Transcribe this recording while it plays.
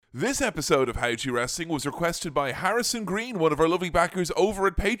This episode of How To Wrestling was requested by Harrison Green, one of our lovely backers over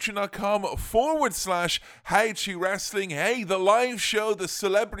at patreon.com/How To Wrestling. Hey, the live show, the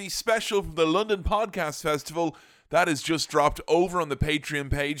celebrity special from the London Podcast Festival, that has just dropped over on the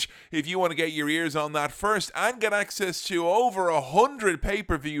Patreon page. If you want to get your ears on that first and get access to over 100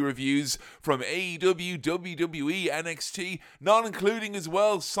 pay-per-view reviews from AEW, WWE, NXT, not including as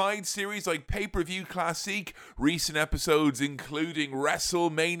well side series like Pay-Per-View Classic, recent episodes including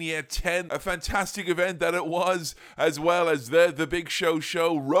WrestleMania 10, a fantastic event that it was, as well as the Big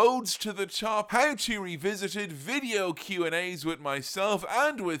Show, Roads to the Top, How To Revisited, video Q&As with myself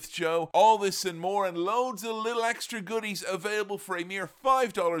and with Joe, all this and more, and loads of little extra goodies available for a mere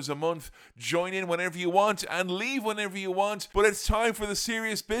 $5 a month. Join in whenever you want and leave whenever you want, but it's time for the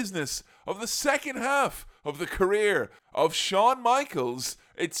serious business of the second half of the career of Shawn Michaels.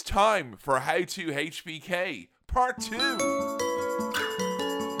 It's time for How To HBK Part 2.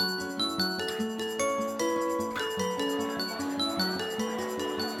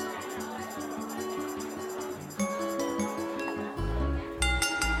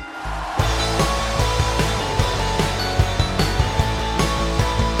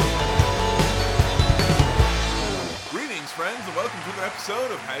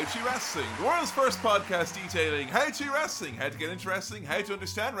 Episode of How To Wrestling, the world's first podcast detailing how to wrestling, how to get into wrestling, how to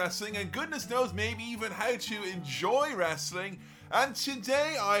understand wrestling, and goodness knows maybe even how to enjoy wrestling. And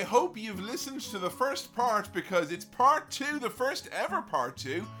today I hope you've listened to the first part, because it's part 2, the first ever part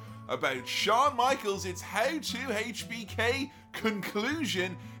 2, about Shawn Michaels. It's How To HBK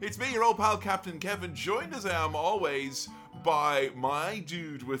conclusion. It's me, your old pal Captain Kevin, joined as I am always by my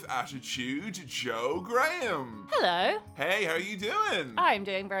dude with attitude, Joe Graham. Hello. Hey, how are you doing? I'm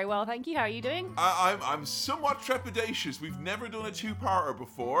doing very well, thank you. How are you doing? I'm somewhat trepidatious. We've never done a two-parter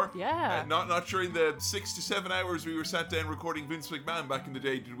before. Yeah. Not during the 6 to 7 hours we were sat down recording Vince McMahon back in the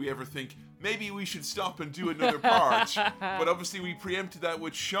day did we ever think maybe we should stop and do another part. But obviously we preempted that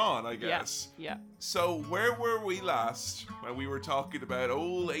with Shawn, I guess. Yeah. So where were we last when we were talking about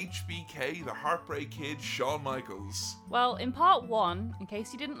old HBK, the Heartbreak Kid, Shawn Michaels? Well, in part 1, in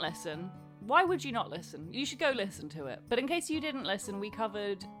case you didn't listen, why would you not listen? You should go listen to it. But in case you didn't listen, we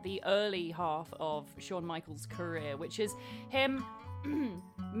covered the early half of Shawn Michaels' career, which is him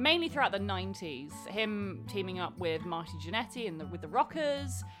mainly throughout the 90s, him teaming up with Marty Jannetty with the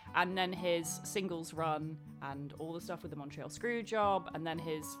Rockers, and then his singles run and all the stuff with the Montreal Screwjob, and then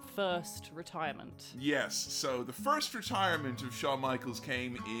his first retirement. Yes, so the first retirement of Shawn Michaels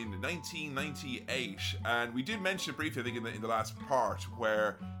came in 1998, and we did mention it briefly, I think, in the last part,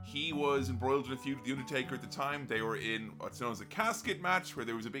 where he was embroiled in a feud with The Undertaker at the time. They were in what's known as a casket match, where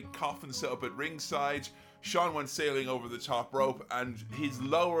there was a big coffin set up at ringside. Shawn went sailing over the top rope, and his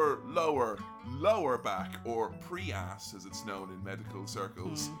lower back, or pre-ass as it's known in medical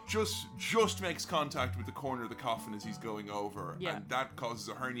circles, just makes contact with the corner of the coffin as he's going over, and that causes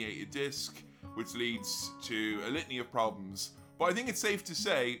a herniated disc, which leads to a litany of problems. But I think it's safe to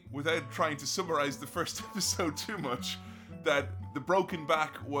say, without trying to summarize the first episode too much, that the broken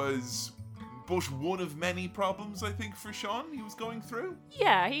back was but one of many problems, I think, for Shawn he was going through.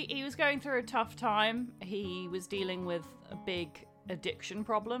 Yeah, he was going through a tough time. He was dealing with big addiction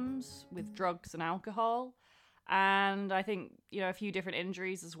problems with drugs and alcohol. And I think, a few different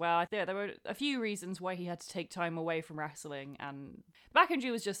injuries as well. There were a few reasons why he had to take time away from wrestling. And the back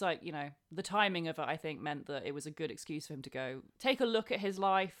injury was just like, the timing of it, I think, meant that it was a good excuse for him to go take a look at his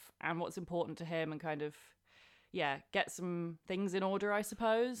life and what's important to him and kind of get some things in order, I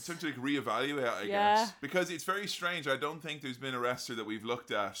suppose. Something to reevaluate, I guess. Because it's very strange. I don't think there's been a wrestler that we've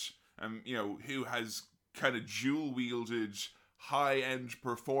looked at, who has kind of dual-wielded high-end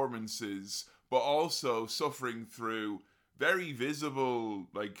performances, but also suffering through very visible,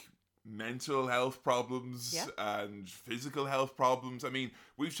 mental health problems and physical health problems. I mean,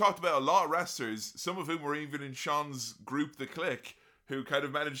 we've talked about a lot of wrestlers, some of whom were even in Shawn's group, The Click, who kind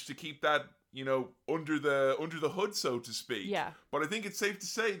of managed to keep that under the hood, so to speak. Yeah. But I think it's safe to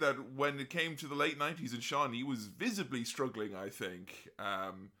say that when it came to the late 90s and Shawn, he was visibly struggling, I think,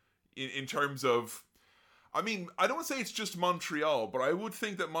 in terms of, I mean, I don't want to say it's just Montreal, but I would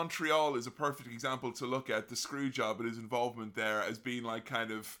think that Montreal is a perfect example to look at the screw job and his involvement there as being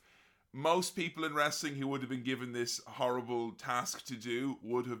kind of, most people in wrestling who would have been given this horrible task to do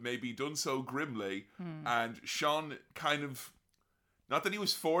would have maybe done so grimly. And Shawn kind of, not that he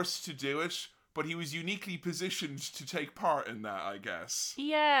was forced to do it, but he was uniquely positioned to take part in that, I guess.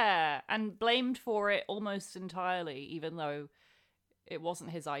 Yeah, and blamed for it almost entirely, even though it wasn't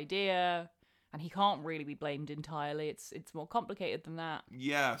his idea. And he can't really be blamed entirely. It's more complicated than that.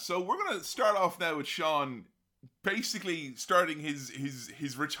 Yeah, so we're going to start off now with Shawn basically starting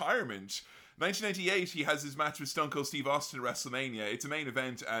his retirement. 1998, he has his match with Stone Cold Steve Austin at WrestleMania. It's a main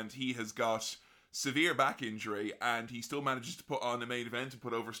event, and he has got severe back injury, and he still manages to put on a main event and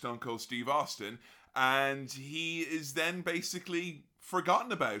put over Stone Cold Steve Austin. And he is then basically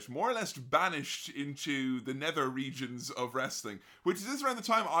forgotten about, more or less banished into the nether regions of wrestling, which is around the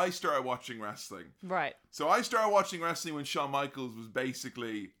time I started watching wrestling. Right. So I started watching wrestling when Shawn Michaels was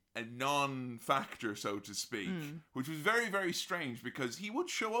basically a non-factor, so to speak, which was very, very strange because he would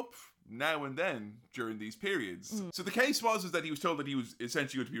show up now and then during these periods. So the case was that he was told that he was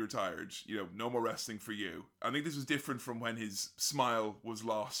essentially going to be retired. You know, no more wrestling for you. I think this was different from when his smile was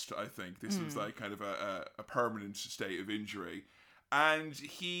lost, I think. This was like kind of a permanent state of injury. And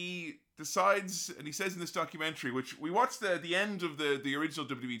he decides, and he says in this documentary, which we watched the end of the original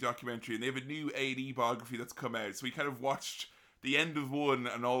WWE documentary, and they have a new A&E biography that's come out. So we kind of watched the end of one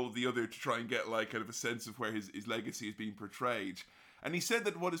and all of the other to try and get like kind of a sense of where his legacy is being portrayed. And he said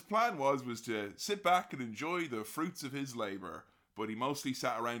that what his plan was to sit back and enjoy the fruits of his labor, but he mostly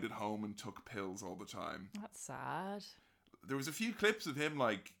sat around at home and took pills all the time. That's sad. There was a few clips of him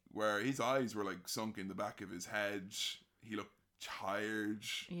like where his eyes were like sunk in the back of his head. He looked tired,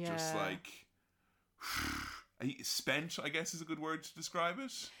 just like spent, I guess is a good word to describe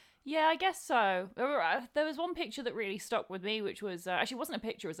it. Yeah, I guess so. There was one picture that really stuck with me, which was actually it wasn't a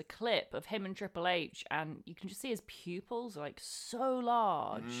picture, it was a clip of him and Triple H, and you can just see his pupils are like so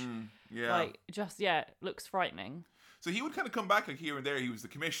large. Yeah, like just looks frightening. So he would kind of come back like here and there. He was the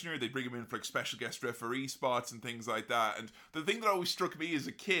commissioner. They'd bring him in for like special guest referee spots and things like that. And the thing that always struck me as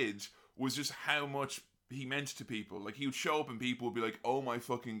a kid was just how much he meant to people. Like he would show up and people would be like, "Oh my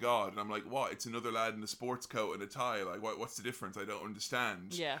fucking god!" And I'm like, "What? It's another lad in a sports coat and a tie. Like, what's the difference? I don't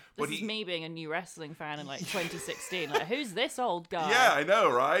understand." Yeah, this is me being a new wrestling fan in like 2016. Like, who's this old guy? Yeah, I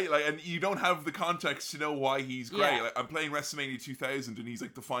know, right? Like, and you don't have the context to know why he's great. Yeah. Like, I'm playing WrestleMania 2000 and he's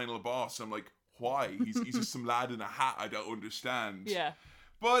like the final boss. I'm like, why? He's just some lad in a hat. I don't understand. Yeah.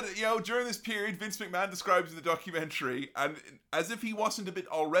 But, you know, during this period, Vince McMahon describes in the documentary, and as if he wasn't a bit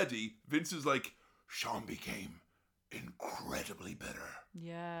already, Vince is like, Shawn became incredibly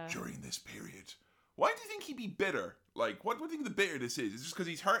bitter during this period. Why do you think he'd be bitter? Like, what do you think the bitterness is? Is it just because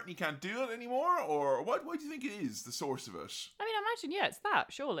he's hurt and he can't do it anymore? Or what do you think it is, the source of it? I mean, I imagine, it's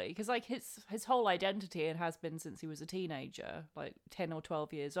that, surely. Because, like, his whole identity, and has been since he was a teenager, like 10 or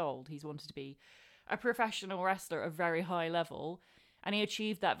 12 years old, he's wanted to be a professional wrestler at a very high level. And he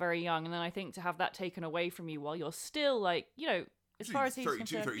achieved that very young. And then I think to have that taken away from you while you're still, like, you know, as far as he's 32,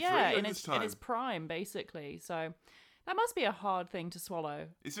 concerned, 33 in his prime, basically. So that must be a hard thing to swallow.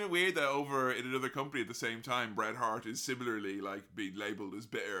 Isn't it weird that over in another company at the same time, Bret Hart is similarly like being labelled as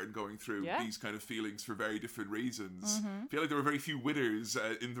bitter and going through these kind of feelings for very different reasons? I feel like there were very few winners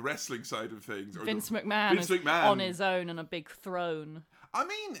in the wrestling side of things. Vince McMahon on his own on a big throne. I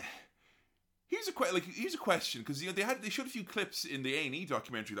mean, here's a question, because you know they showed a few clips in the A&E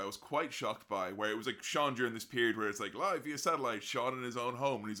documentary that I was quite shocked by, where it was like Shawn during this period where it's like live via satellite, Shawn in his own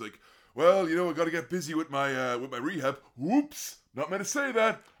home, and he's like, well, you know, I got to get busy with my rehab. Whoops, not meant to say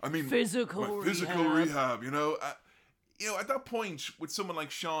that. I mean, physical rehab. You know, at that point with someone like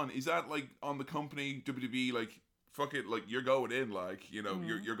Shawn, is that like on the company WWE like? Fuck it, like you're going in, like, you know,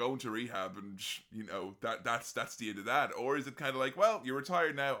 you're going to rehab, and you know that's the end of that. Or is it kind of like, well, you're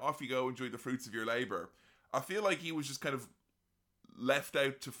retired now, off you go, enjoy the fruits of your labor? I feel like he was just kind of left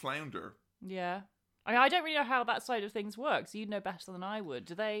out to flounder. Yeah, I mean, I don't really know how that side of things works. You'd know better than I would.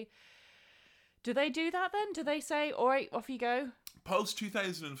 Do they do that then? Do they say, all right, off you go? Post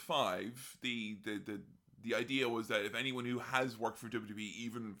 2005, the idea was that if anyone who has worked for WWE,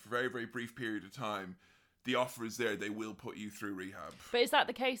 even for a very, very brief period of time, the offer is there, they will put you through rehab. But is that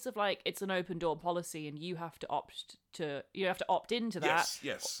the case of like it's an open door policy and you have to opt into that?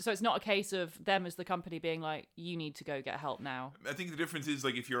 Yes. So it's not a case of them as the company being like, you need to go get help now. I think the difference is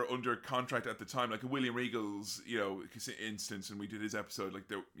like if you're under contract at the time, like in William Regal's, you know, instance, and we did his episode, like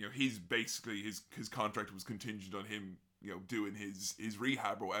his contract was contingent on him, you know, doing his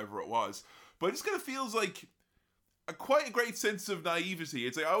rehab or whatever it was. But it just kind of feels like quite a great sense of naivety.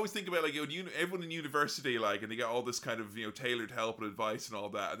 It's like I always think about like everyone in university, like, and they get all this kind of, you know, tailored help and advice and all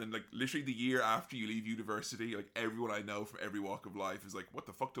that, and then like literally the year after you leave university, like everyone I know from every walk of life is like, what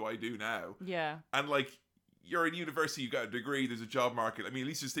the fuck do I do now? Yeah. And like you're in university, you've got a degree, there's a job market. I mean, at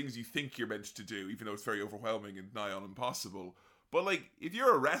least there's things you think you're meant to do, even though it's very overwhelming and nigh on impossible. But like if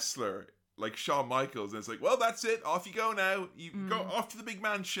you're a wrestler like Shawn Michaels, and it's like, well, that's it, off you go now. You go off to the big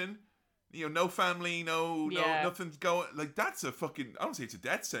mansion. You know, no family, no nothing's going. Like, that's a fucking, I don't say it's a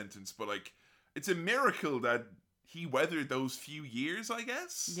death sentence, but like, it's a miracle that he weathered those few years, I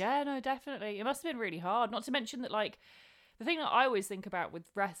guess. Yeah, no, definitely. It must have been really hard. Not to mention that, like, the thing that I always think about with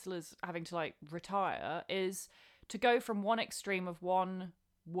wrestlers having to, like, retire is to go from one extreme of one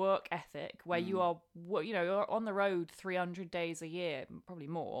work ethic where you are, you know, you're on the road 300 days a year, probably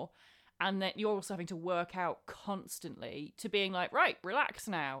more, and then you're also having to work out constantly, to being like, right, relax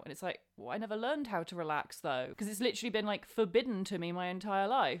now. And it's like, well, I never learned how to relax, though, because it's literally been, like, forbidden to me my entire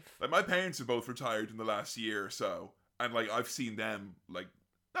life. Like, my parents have both retired in the last year or so, and, like, I've seen them, like,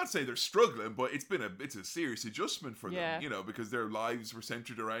 not say they're struggling, but it's a serious adjustment for them, you know, because their lives were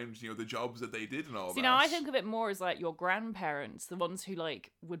centered around, you know, the jobs that they did and all that. See, now I think of it more as like your grandparents, the ones who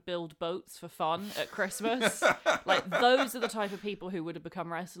like would build boats for fun at Christmas. Like, those are the type of people who would have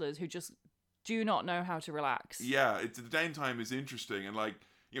become wrestlers, who just do not know how to relax. Yeah, the downtime is interesting, and like,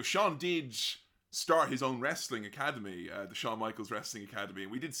 you know, Shawn did start his own wrestling academy, the Shawn Michaels Wrestling Academy,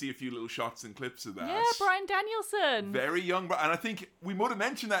 and we did see a few little shots and clips of that. Yeah, Bryan Danielson. Very young, and I think we might have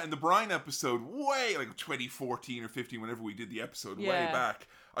mentioned that in the Bryan episode, way like 2014 or 15, whenever we did the episode, way back.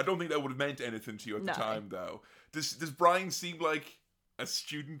 I don't think that would have meant anything to you at the time, though. Does Bryan seem like a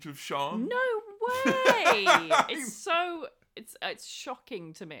student of Shawn? No way! It's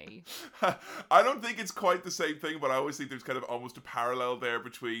shocking to me. I don't think it's quite the same thing, but I always think there's kind of almost a parallel there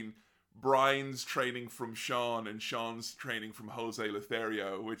between Bryan's training from Shawn and Shawn's training from Jose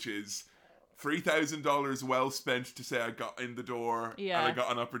Lothario, which is $3,000 well spent to say I got in the door and I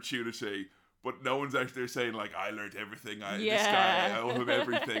got an opportunity. But no one's out there saying, like, I learned everything. This guy, I owe him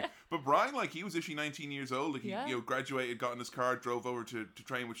everything. But Bryan, like, he was actually 19 years old. Like, he you know, graduated, got in his car, drove over to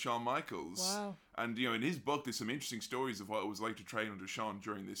train with Shawn Michaels. Wow. And, you know, in his book, there's some interesting stories of what it was like to train under Shawn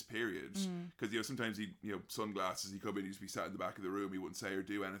during this period. Because, you know, sometimes he'd, you know, sunglasses, he'd come in, he'd just be sat in the back of the room, he wouldn't say or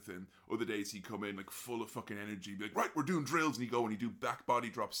do anything. Other days he'd come in, like, full of fucking energy, be like, right, we're doing drills. And he'd go and he'd do back body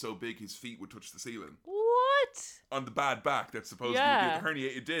drops so big his feet would touch the ceiling. What? On the bad back that's supposed to be the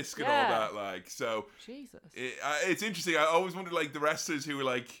herniated disc and all that, like, so Jesus. It's interesting. I always wondered, like, the wrestlers who were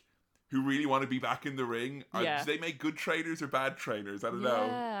like, who really want to be back in the ring, do they make good trainers or bad trainers? I don't know.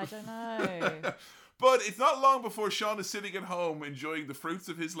 I don't know. But it's not long before Shawn is sitting at home enjoying the fruits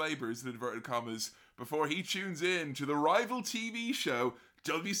of his labors, in inverted commas, before he tunes in to the rival TV show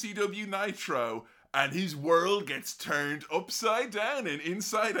WCW Nitro, and his world gets turned upside down in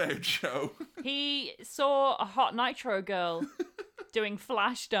Inside Out show. He saw a hot Nitro girl doing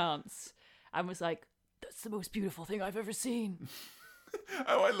flash dance and was like, that's the most beautiful thing I've ever seen.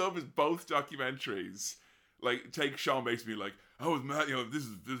 Oh, I love is both documentaries, like, take Shawn basically like, oh, man, you know, this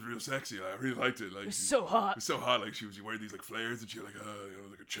is real sexy. I really liked it. Like, it's so hot. It's so hot. Like, she was wearing these like flares and she like, you know,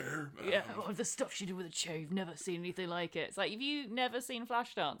 like a chair. Yeah, the stuff she did with a chair. You've never seen anything like it. It's like, have you never seen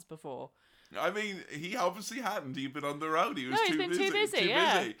Flashdance before? I mean, he obviously hadn't. He'd been on the road. He was too busy.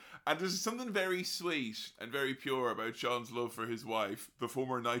 And there's something very sweet and very pure about Shawn's love for his wife, the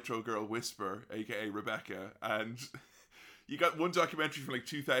former Nitro girl Whisper, aka Rebecca. And you got one documentary from like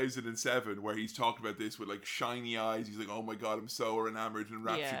 2007 where he's talking about this with like shiny eyes. He's like, oh my God, I'm so enamored and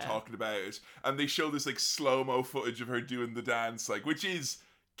raptured talking about it. And they show this like slow-mo footage of her doing the dance, like, which is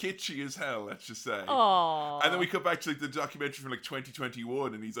kitschy as hell, let's just say. Aww. And then we come back to like the documentary from like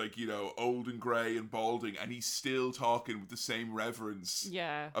 2021, and he's like, you know, old and grey and balding, and he's still talking with the same reverence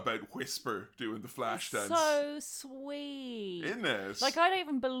about Whisper doing the flash dance. So sweet. Isn't it? Like, I don't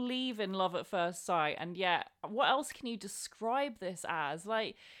even believe in love at first sight, and yet, what else can you describe this as?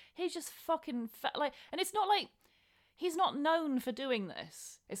 Like, he just fucking like, and it's not like he's not known for doing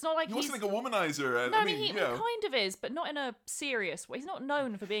this. It's not like he wasn't like a womanizer. No, I mean, he kind of is, but not in a serious way. He's not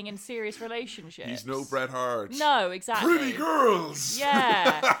known for being in serious relationships. He's no Bret Hart. No, exactly. Pretty girls!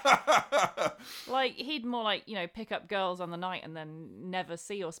 Yeah. Like, he'd more like, you know, pick up girls on the night and then never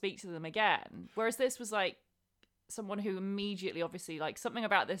see or speak to them again. Whereas this was like someone who immediately, obviously, like, something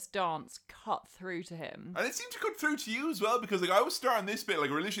about this dance cut through to him. And it seemed to cut through to you as well, because like I was starting this bit, like,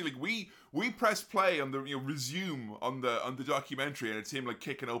 we're literally like we press play on the, you know, resume on the documentary, and it's him like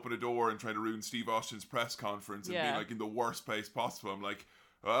kicking open a door and trying to ruin Steve Austin's press conference and being like in the worst place possible. I'm like,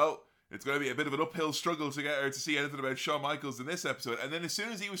 well, it's going to be a bit of an uphill struggle to get her to see anything about Shawn Michaels in this episode. And then as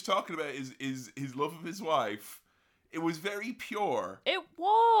soon as he was talking about his love of his wife, it was very pure. It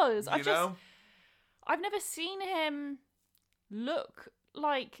was. You know? I've never seen him look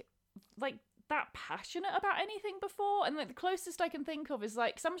like that passionate about anything before, and like the closest I can think of is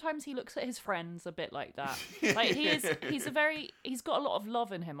like sometimes he looks at his friends a bit like that. Like he's got a lot of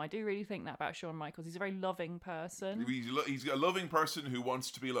love in him. I do really think that about Shawn Michaels. He's a very loving person. He's a loving person who wants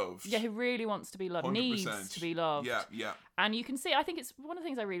to be loved. Yeah, who really wants to be loved, 100%. Needs to be loved. Yeah. And you can see, I think it's one of the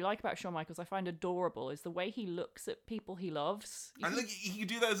things I really like about Shawn Michaels, I find adorable, is the way he looks at people he loves. And look, he can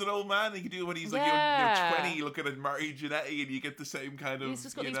do that as an old man. He can do it when he's like Yeah. 20, looking at Marty Jannetty, and you get the same kind of, He's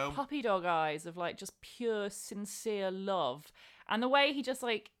just got these puppy dog eyes of like just pure, sincere love. And the way he just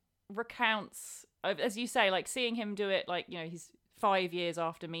like recounts, as you say, like seeing him do it, like, he's 5 years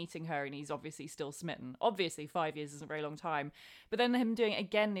after meeting her and he's obviously still smitten. Obviously 5 years isn't a very long time, but then him doing it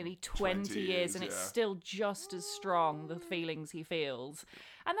again nearly 20 years and it's still just as strong, the feelings he feels,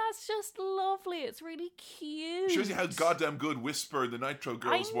 and that's just lovely. It's really cute. Shows you how goddamn good Whisper and the Nitro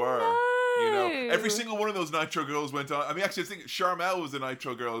Girls were. know. Every single one of those Nitro Girls went on. I mean, actually, I think Sharmell was the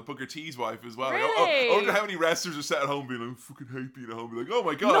Nitro Girl, Booker T's wife as well. Really? I wonder how many wrestlers are sat at home being like, I fucking hate being at home. Like, oh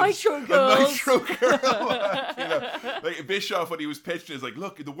my god, Nitro Girls. A Nitro Girl. Like Bischoff, when he was pitching, is like,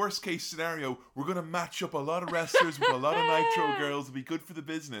 look, in the worst case scenario, we're gonna match up a lot of wrestlers with a lot of Nitro Girls. It'll be good for the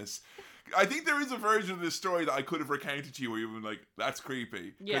business. I think there is a version of this story that I could have recounted to you where you've been like, that's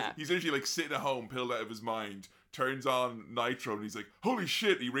creepy. Yeah. He's literally like sitting at home, pilled out of his mind, turns on Nitro, and he's like, holy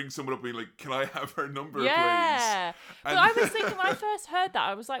shit. He rings someone up being like, can I have her number, please? Yeah. But And- I was thinking when I first heard that,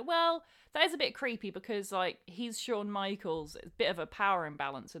 I was like, well, that is a bit creepy because, like, he's Shawn Michaels. It's a bit of a power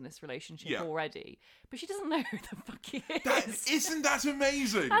imbalance in this relationship already. But she doesn't know who the fuck he is. Isn't that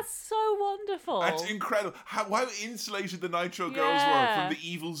amazing? That's so wonderful. That's incredible. How insulated the Nitro Girls were from the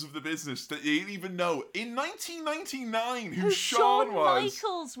evils of the business that you didn't even know. In 1999, who Shawn was.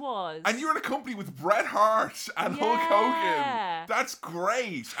 Michaels was. And you're in a company with Bret Hart and Hulk Hogan. That's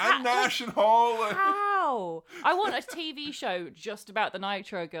great. And Nash and Hall. How? I want a TV show just about the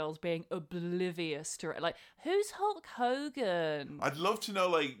Nitro Girls being oblivious to it. Like, who's Hulk Hogan? I'd love to know,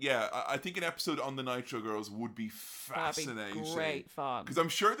 like, I think an episode on the Nitro Girls would be fascinating. That'd be great fun. Because I'm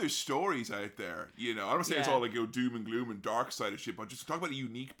sure there's stories out there, I don't say it's all like, doom and gloom and dark side of shit, but just talk about a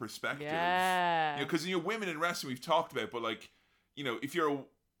unique perspective. Yeah. Because, women in wrestling we've talked about, but like, even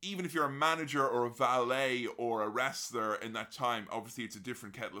if you're a manager or a valet or a wrestler in that time, obviously it's a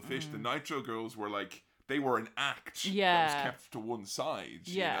different kettle of fish. The Nitro Girls were like, they were an act that was kept to one side.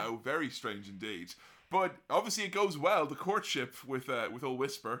 Very strange indeed. But obviously it goes well, the courtship with old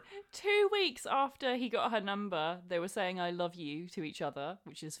Whisper. 2 weeks after he got her number, they were saying I love you to each other,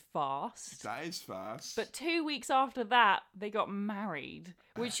 which is fast. That is fast. But 2 weeks after that, they got married,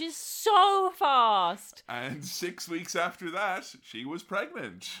 which is so fast. And 6 weeks after that, she was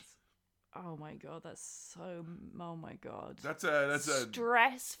pregnant. Oh my god, that's so... Oh my god. That's a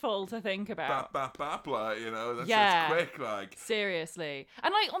stressful to think about. Bap, like, Yeah. that's quick, like. Seriously.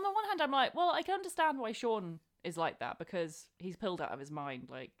 And like, on the one hand, I'm like, well, I can understand why Shawn is like that, because he's pulled out of his mind.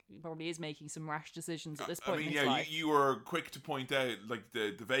 Like, he probably is making some rash decisions at this point in his life. You were quick to point out, like,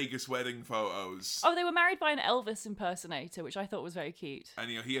 the Vegas wedding photos. Oh, they were married by an Elvis impersonator, which I thought was very cute. And,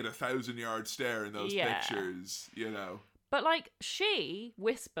 he had a 1,000-yard stare in those pictures, But, like,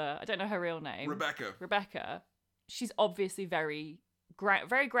 Whisper, I don't know her real name. Rebecca, she's obviously very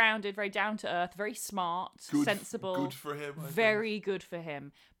grounded, very down-to-earth, very smart, sensible. Good for him, I very think. Good for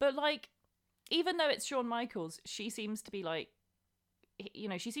him. But, like, even though it's Shawn Michaels, she seems to be, like,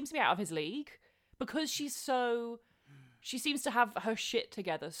 she seems to be out of his league because she seems to have her shit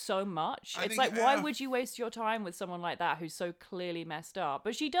together so much. It's like, why would you waste your time with someone like that who's so clearly messed up?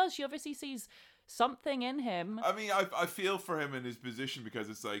 But she does. She obviously sees something in him. I mean, I feel for him in his position because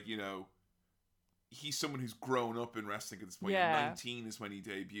it's like, he's someone who's grown up in wrestling at this point. 19 is when he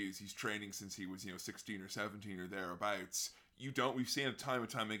debuts. He's training since he was, 16 or 17 or thereabouts. We've seen it time and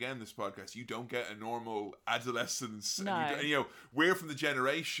time again, this podcast, you don't get a normal adolescence. No. And we're from the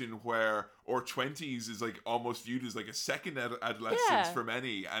generation where our 20s is like almost viewed as like a second adolescence for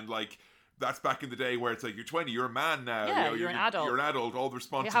many. And like, that's back in the day where it's like, you're 20, you're a man now. Yeah, you're an adult. You're an adult, all the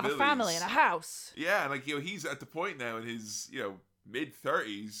responsibilities. You have a family and a house. Yeah, and like, he's at the point now in his,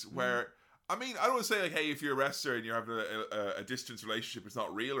 mid-30s where, I mean, I don't want to say like, hey, if you're a wrestler and you're having a distance relationship, it's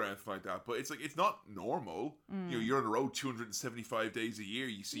not real or anything like that, but it's like, it's not normal. You're on the road 275 days a year.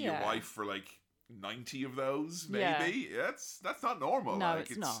 You see your wife for like 90 of those, maybe. Yeah. That's not normal. No,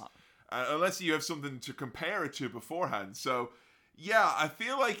 like, it's not. Unless you have something to compare it to beforehand. So, yeah, I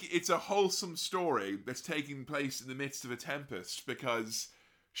feel like it's a wholesome story that's taking place in the midst of a tempest because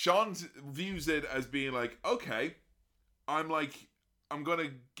Shawn views it as being like, okay, I'm gonna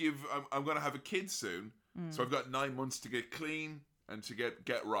have a kid soon, so I've got 9 months to get clean and to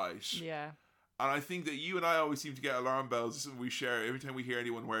get right. Yeah. And I think that you and I always seem to get alarm bells we share every time we hear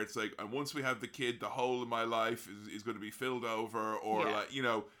anyone where it's like, and once we have the kid, the whole of my life is going to be filled over, or like,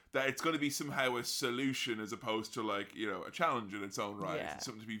 that it's going to be somehow a solution as opposed to like, a challenge in its own right. Yeah. It's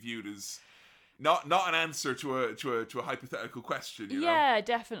something to be viewed as not an answer to a hypothetical question. Yeah,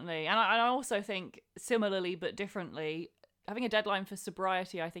 definitely. And I also think similarly but differently, having a deadline for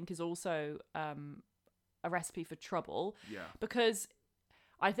sobriety, I think, is also a recipe for trouble. Yeah. Because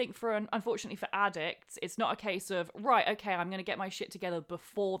I think unfortunately for addicts, it's not a case of, right, okay, I'm going to get my shit together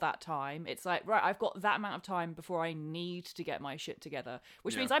before that time. It's like, right, I've got that amount of time before I need to get my shit together,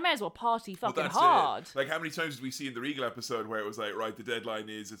 which means I may as well party fucking hard. Like, how many times did we see in the Regal episode where it was like, right, the deadline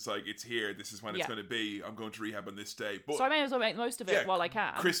is, it's like, it's here, this is when it's going to be, I'm going to rehab on this day. But, so I may as well make the most of it while I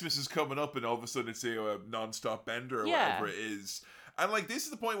can. Christmas is coming up and all of a sudden it's a non-stop bender or whatever it is. And, like, this is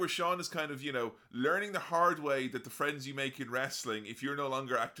the point where Sean is kind of, learning the hard way that the friends you make in wrestling, if you're no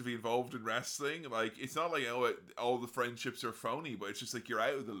longer actively involved in wrestling, like, it's not like, all the friendships are phony, but it's just like you're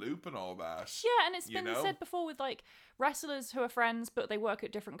out of the loop and all that. Yeah, and it's been said before with, like, wrestlers who are friends, but they work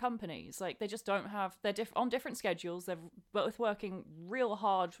at different companies. Like, they just don't have, they're on different schedules. They're both working real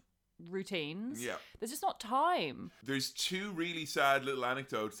hard routines. Yeah. There's just not time. There's two really sad little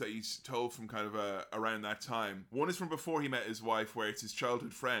anecdotes that he's told from kind of around that time. One is from before he met his wife, where it's his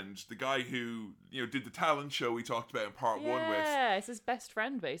childhood friend, the guy who, did the talent show we talked about in part 1 with. Yeah, it's his best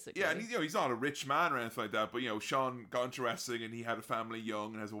friend, basically. Yeah, and he's not a rich man or anything like that, but, Sean got into wrestling and he had a family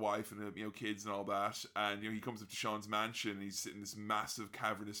young and has a wife and, kids and all that. And, he comes up to Sean's mansion and he's sitting in this massive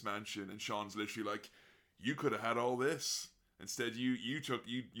cavernous mansion and Sean's literally like, you could have had all this. Instead, you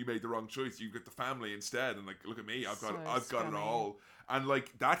made the wrong choice. You get the family instead, and like, look at me, I've got it all. And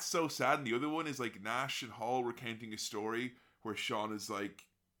like, that's so sad. And the other one is like Nash and Hall recounting a story where Sean is like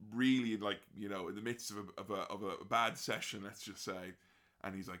really like in the midst of a bad session, let's just say,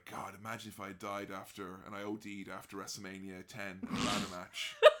 and he's like, God, imagine if I died and I OD'd after WrestleMania 10 in a ladder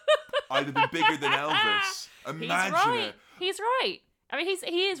match. I'd have been bigger than Elvis. Imagine it. He's right. I mean,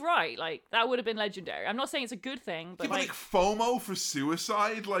 he is right. Like, that would have been legendary. I'm not saying it's a good thing, but like FOMO for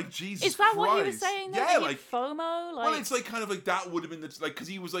suicide, like, Jesus Christ. Is that what he was saying? Yeah, like FOMO. Like, well, it's like kind of like that would have been because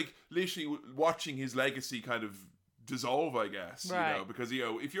he was like literally watching his legacy kind of dissolve, I guess. Right. Because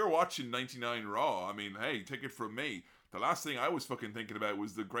if you're watching 99 Raw, I mean, hey, take it from me. The last thing I was fucking thinking about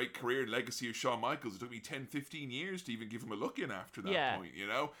was the great career and legacy of Shawn Michaels. It took me 10, 15 years to even give him a look in after that point,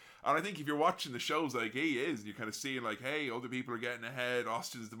 And I think if you're watching the shows like he is, and you're kind of seeing like, hey, other people are getting ahead,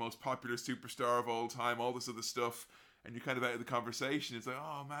 Austin's the most popular superstar of all time, all this other stuff, and you're kind of out of the conversation, it's like,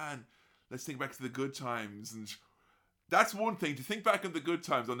 oh man, let's think back to the good times. And that's one thing, to think back on the good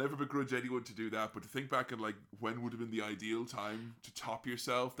times. I'll never begrudge anyone to do that, but to think back on like when would have been the ideal time to top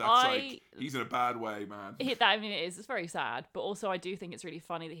yourself, that's like, he's in a bad way, man. It's very sad, but also I do think it's really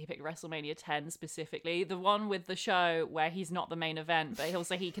funny that he picked WrestleMania 10 specifically, the one with the show where he's not the main event, but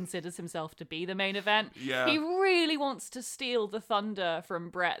also he considers himself to be the main event. Yeah. He really wants to steal the thunder from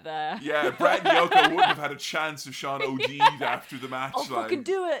Brett there. Yeah, Brett and Yoko wouldn't have had a chance if Sean OD'd after the match. I'll fucking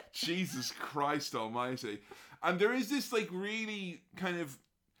do it. Jesus Christ almighty. And there is this, like, really kind of,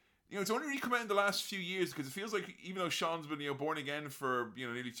 it's only really come out in the last few years because it feels like even though Sean's been, born again for,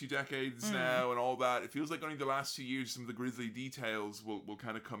 nearly 2 decades now and all that, it feels like only the last 2 years some of the grisly details will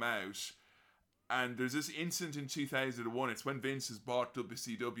kind of come out. And there's this incident in 2001, it's when Vince has bought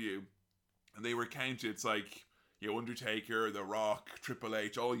WCW, and they recount it, it's like, Undertaker, The Rock, Triple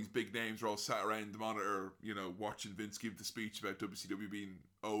H, all these big names are all sat around the monitor, watching Vince give the speech about WCW being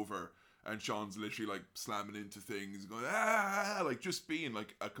over. And Sean's literally like slamming into things, going like just being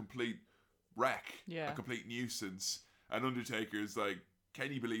like a complete wreck, a complete nuisance. And Undertaker's like,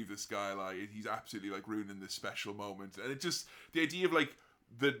 can you believe this guy? Like, he's absolutely like ruining this special moment. And it just, the idea of like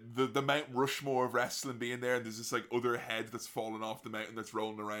the Mount Rushmore of wrestling being there, and there's this like other head that's fallen off the mountain that's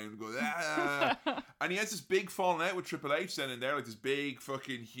rolling around, going and he has this big falling out with Triple H then in there, like this big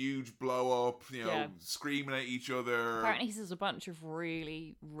fucking huge blow up, screaming at each other. Apparently he says a bunch of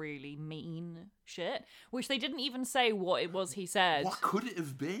really, really mean shit, which they didn't even say what it was he said. What could it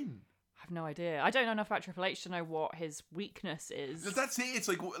have been? I have no idea. I don't know enough about Triple H to know what his weakness is. That's it. It's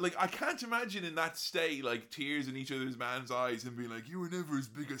like I can't imagine in that state, like tears in each other's man's eyes and being like, you were never as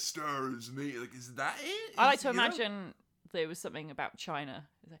big a star as me. Like, is that it? I like to imagine there was something about China.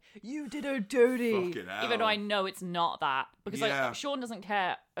 It's like, you did her dirty. Fucking hell. Even though I know it's not that. Because like Sean doesn't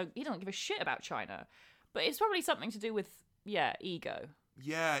care. He doesn't give a shit about China. But it's probably something to do with, ego.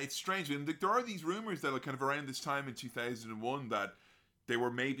 Yeah, it's strange. And there are these rumors that like kind of around this time in 2001 that they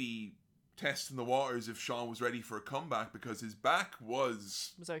were maybe testing the waters if Sean was ready for a comeback because his back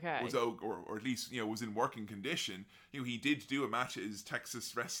was okay, or at least was in working condition. He did do a match at his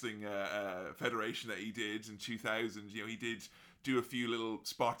Texas Wrestling Federation that he did in 2000. He did do a few little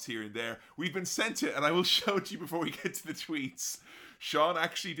spots here and there. We've been sent it, and I will show it to you before we get to the tweets. Sean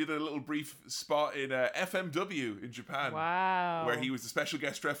actually did a little brief spot in FMW in Japan. Wow. Where he was a special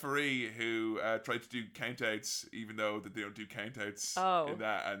guest referee who tried to do countouts, even though that they don't do countouts in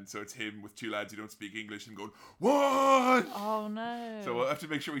that. And so it's him with two lads who don't speak English and going, 1! Oh, no. So we'll have to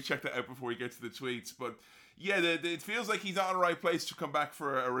make sure we check that out before we get to the tweets. But yeah, it feels like he's not in the right place to come back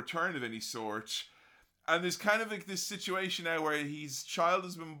for a return of any sort. And there's kind of like this situation now where his child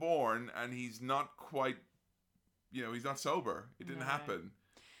has been born and he's not quite, he's not sober. It didn't happen.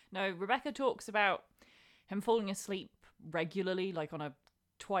 No, Rebecca talks about him falling asleep regularly, like on a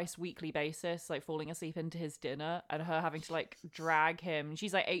twice weekly basis, like falling asleep into his dinner, and her having to like drag him.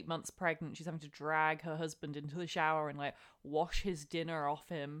 She's like 8 months pregnant. She's having to drag her husband into the shower and like wash his dinner off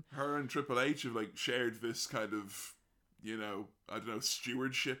him. Her and Triple H have like shared this kind of, I don't know,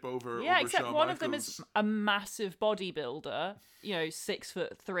 stewardship over. Yeah, over except Shawn one Michaels. of them is a massive bodybuilder,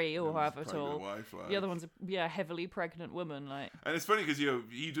 6'3" or however tall. Wife, like. The other one's a heavily pregnant woman, like. And it's funny because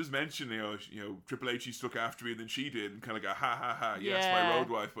he does mention Triple H used to look after me, and then she did, and kind of go ha ha ha, yes, my road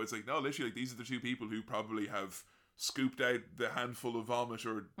wife. But it's like no, literally, like these are the two people who probably have scooped out the handful of vomit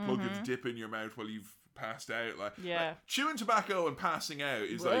or plug of dip in your mouth while you've passed out. Like chewing tobacco and passing out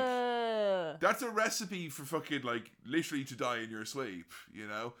is like that's a recipe for fucking like literally to die in your sleep,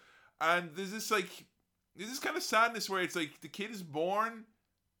 And there's this kind of sadness where it's like the kid is born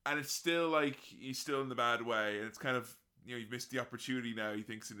and it's still like he's still in the bad way, and it's kind of you've missed the opportunity now, he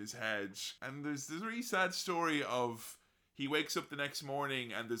thinks in his head. And there's this really sad story of he wakes up the next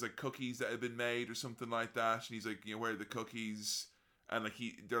morning and there's like cookies that have been made or something like that, and he's like, where are the cookies? And like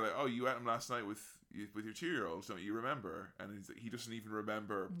they're like, oh, you ate them last night with your 2-year-old, don't you remember? And he doesn't even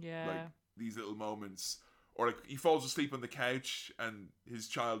remember like these little moments. Or like he falls asleep on the couch and his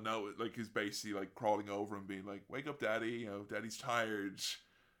child is basically like crawling over him being like, wake up daddy, daddy's tired.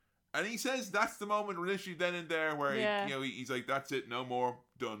 And he says that's the moment literally then and there where he's like, that's it, no more,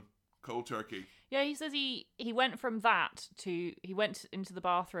 done, cold turkey. Yeah, he says he went from that to he went into the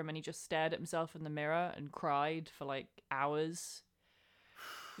bathroom and he just stared at himself in the mirror and cried for like hours.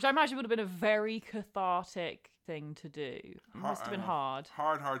 Which I imagine would have been a very cathartic thing to do. It must have been hard.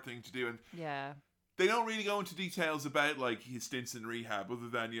 Hard thing to do. And they don't really go into details about like his stints in rehab, other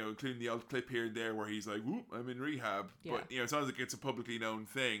than including the old clip here and there where he's like, "Whoop, I'm in rehab." Yeah. But it sounds like it's a publicly known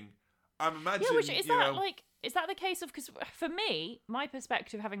thing. I'm imagining. Yeah, which is that like is that the case of? Because for me, my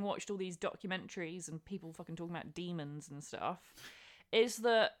perspective, having watched all these documentaries and people fucking talking about demons and stuff, is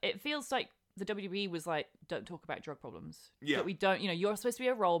that it feels like the WWE was like, don't talk about drug problems. Yeah. That we don't, you're supposed to be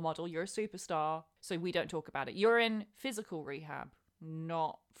a role model, you're a superstar, so we don't talk about it. You're in physical rehab,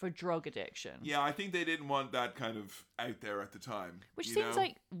 not for drug addiction. Yeah, I think they didn't want that kind of out there at the time. Which seems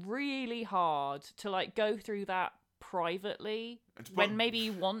like really hard to like go through that privately when maybe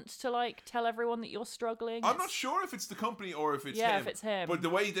you want to like tell everyone that you're struggling. I'm not sure if it's the company or if it's him. Yeah, if it's him. But the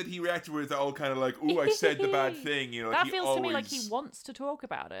way that he reacted with all kind of like, "Ooh, I said the bad thing," that feels to me like he wants to talk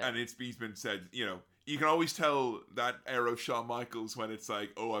about it. And he's been said, you can always tell that era of Shawn Michaels when it's like,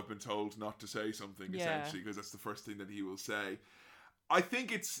 "Oh, I've been told not to say something," essentially, because that's the first thing that he will say. I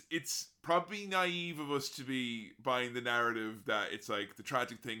think it's probably naive of us to be buying the narrative that it's like the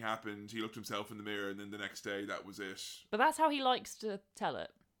tragic thing happened, he looked himself in the mirror, and then the next day that was it. But that's how he likes to tell it.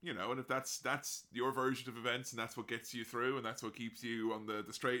 And if that's your version of events and that's what gets you through and that's what keeps you on the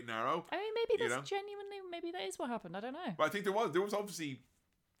straight and narrow. I mean, maybe that's genuinely, maybe that is what happened. I don't know. But I think there was obviously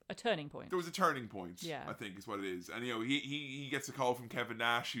a turning point. There was a turning point, yeah. I think is what it is. And, he gets a call from Kevin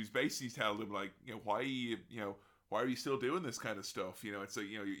Nash who's basically telling him like, why are you still doing this kind of stuff? It's like,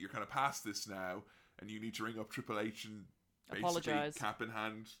 you're kind of past this now and you need to ring up Triple H and basically apologize, cap in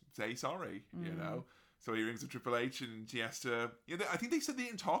hand, say sorry, So he rings up Triple H and he has to, I think they said they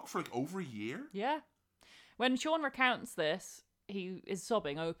didn't talk for like over a year. Yeah. When Shawn recounts this, he is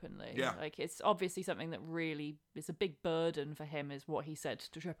sobbing openly. Yeah. Like it's obviously something that really is a big burden for him, is what he said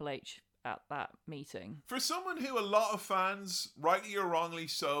to Triple H at that meeting. For someone who a lot of fans, rightly or wrongly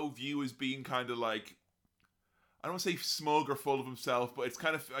so, view as being kind of like, I don't want to say smug or full of himself, but it's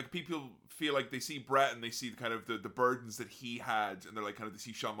kind of like people feel like they see Bret and they see kind of the burdens that he had, and they're like kind of they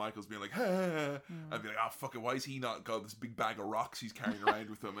see Shawn Michaels being like, and be like, oh fuck it, why is he not got this big bag of rocks he's carrying around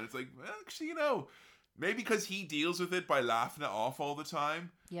with him? And it's like, well, actually, maybe because he deals with it by laughing it off all the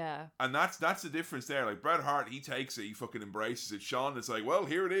time. Yeah. And that's the difference there. Like, Bret Hart, he takes it, he fucking embraces it. Shawn is like, well,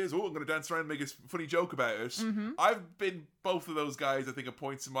 here it is. Oh, I'm going to dance around and make a funny joke about it. Mm-hmm. I've been both of those guys, I think, at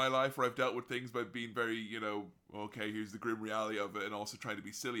points in my life where I've dealt with things by being very, you know, okay, here's the grim reality of it, and also trying to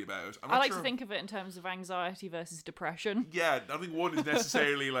be silly about it. I like to think of it in terms of anxiety versus depression. Yeah, I think one is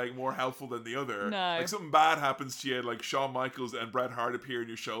necessarily like more helpful than the other. No. Like, something bad happens to you, like Shawn Michaels and Bret Hart appear on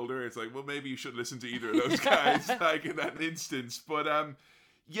your shoulder. It's like, well, maybe you should listen to either of those guys, like, in that instance. But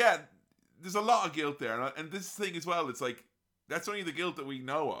yeah, there's a lot of guilt there, and this thing as well. It's like, that's only the guilt that we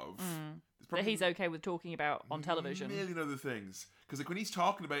know of. That he's okay with talking about on television. A million other things. Because like when he's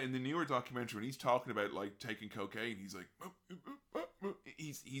talking about, in the newer documentary, when he's talking about like taking cocaine, he's like,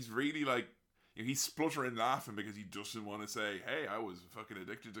 he's really like, you know, he's spluttering laughing because he doesn't want to say, hey, I was fucking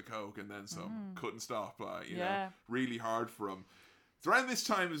addicted to coke and then some, couldn't stop. You know, really hard for him. It's around this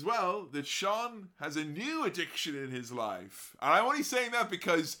time as well that Shawn has a new addiction in his life. And I'm only saying that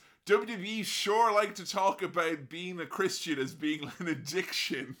because WWE sure like to talk about being a Christian as being an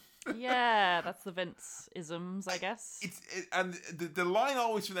addiction. Yeah, that's the Vince-isms, I guess. And the line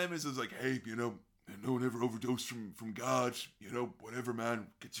always from them is like, hey, you know, no one ever overdosed from God. You know, whatever, man,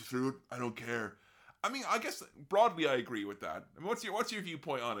 gets you through it. I don't care. I mean, I guess broadly I agree with that. I mean, what's your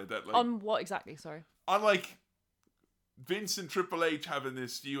viewpoint on it? That like, on what exactly? Sorry. On like Vince and Triple H having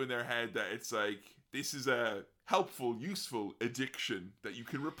this view in their head that it's like, this is a helpful, useful addiction that you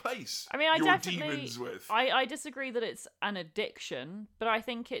can replace your demons with. I disagree that it's an addiction, but I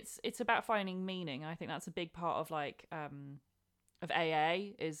think it's about finding meaning. I think that's a big part of like of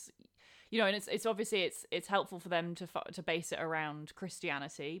AA is, you know, and it's obviously it's helpful for them to base it around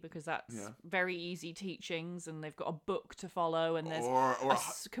Christianity because that's very easy teachings, and they've got a book to follow, and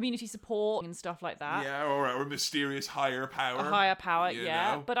there's community support and stuff like that. Yeah, or a mysterious higher power. A higher power, you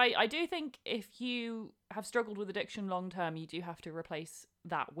yeah. know? But I do think if you have struggled with addiction long term, you do have to replace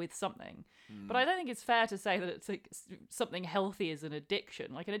that with something. But I don't think it's fair to say that it's like something healthy is an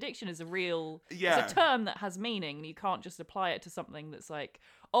addiction. Like, an addiction is it's a term that has meaning, and you can't just apply it to something that's like,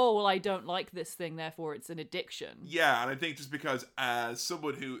 oh, well, I don't like this thing, therefore it's an addiction. Yeah, and I think just because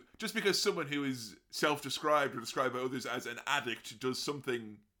someone who is self-described or described by others as an addict does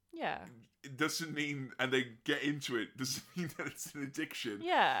something, it doesn't mean, and they get into it, doesn't mean that it's an addiction.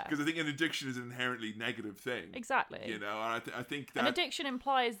 Yeah. Because I think an addiction is an inherently negative thing. Exactly. You know, and I think that... An addiction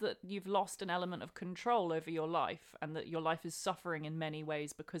implies that you've lost an element of control over your life, and that your life is suffering in many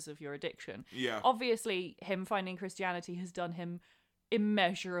ways because of your addiction. Yeah. Obviously, him finding Christianity has done him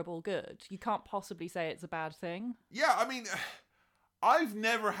immeasurable good. You can't possibly say it's a bad thing. Yeah, I mean, I've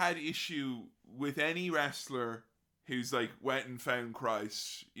never had issue with any wrestler who's like went and found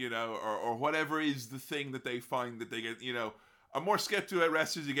Christ, you know, or whatever is the thing that they find that they get, you know. I'm more skeptical at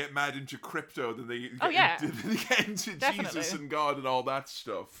wrestlers who get mad into crypto than they get into Jesus and God and all that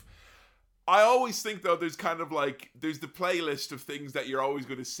stuff. I always think, though, there's kind of like, there's the playlist of things that you're always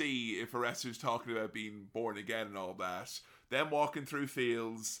going to see if a wrestler's talking about being born again and all that. Them walking through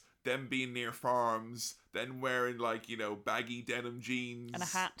fields, them being near farms, then wearing, like, you know, baggy denim jeans. And a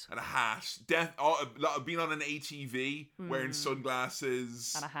hat. Being on an ATV, wearing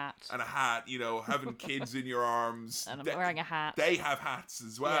sunglasses. And a hat. You know, having kids in your arms. And wearing a hat. They have hats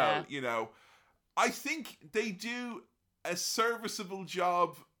as well, you know. I think they do a serviceable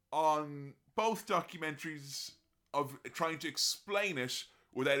job on both documentaries of trying to explain it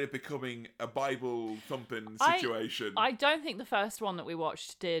without it becoming a Bible-thumping situation. I don't think the first one that we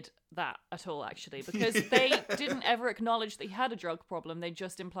watched did that at all, actually, because they didn't ever acknowledge that he had a drug problem. They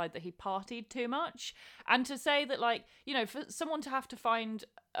just implied that he partied too much. And to say that, like, you know, for someone to have to find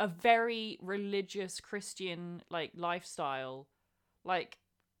a very religious Christian, like, lifestyle, like,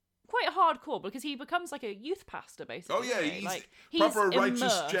 quite hardcore, because he becomes like a youth pastor, basically. Oh yeah, he's proper immersed.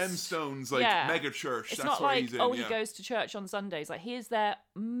 Righteous Gemstones, like mega church. It's that's not what like he's in, he goes to church on Sundays. Like, he is there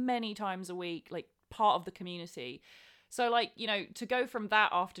many times a week, like part of the community. So, like, you know, to go from that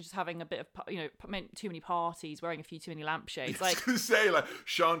after just having a bit of, you know, too many parties, wearing a few too many lampshades. Like, I was gonna say, like,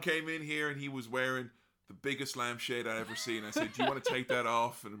 Shawn came in here and he was wearing the biggest lampshade I'd ever seen. I said, do you want to take that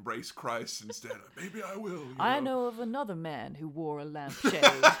off and embrace Christ instead? Maybe I will. I know of another man who wore a lampshade.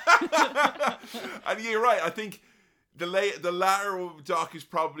 And you're right. I think the latter doc is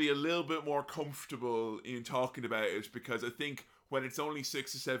probably a little bit more comfortable in talking about it, because I think when it's only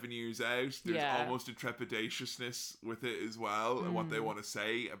 6 or 7 years out, there's almost a trepidatiousness with it as well, and what they want to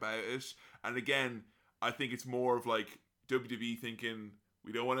say about it. And again, I think it's more of like WWE thinking,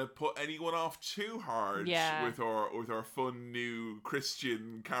 we don't want to put anyone off too hard with our fun new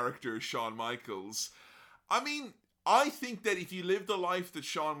Christian character, Shawn Michaels. I mean, I think that if you live the life that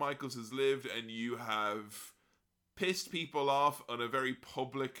Shawn Michaels has lived, and you have pissed people off on a very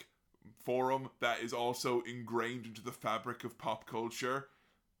public forum that is also ingrained into the fabric of pop culture,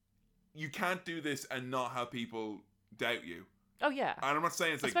 you can't do this and not have people doubt you. Oh, yeah. And I'm not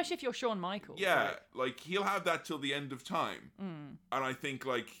saying it's like... Especially if you're Shawn Michaels. Yeah, like, he'll have that till the end of time. Mm. And I think,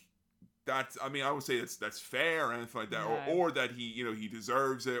 like, that's... I mean, I would say that's fair or anything like that. No. Or that he, you know, he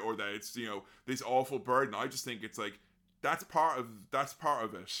deserves it, or that it's, you know, this awful burden. I just think it's like, that's part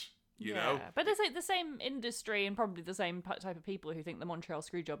of it. You know? But it's like the same industry and probably the same type of people who think the Montreal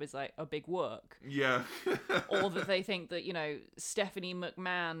Screwjob is like a big work. Yeah. Or that they think that, you know, Stephanie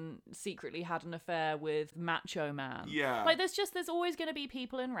McMahon secretly had an affair with Macho Man. Yeah. Like there's always going to be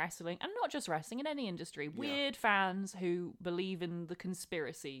people in wrestling, and not just wrestling, in any industry, weird fans who believe in the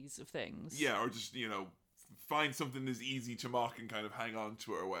conspiracies of things. Yeah, or just, you know, find something that's easy to mock and kind of hang on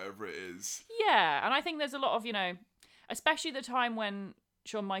to it or whatever it is. Yeah, and I think there's a lot of, you know, especially the time when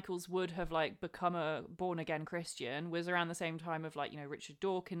Shawn Michaels would have like become a born again Christian was around the same time of like, you know, Richard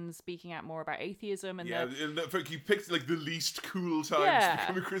Dawkins speaking out more about atheism and he picked like the least cool time to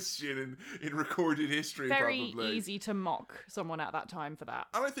become a Christian in recorded history. Very probably easy to mock someone at that time for that.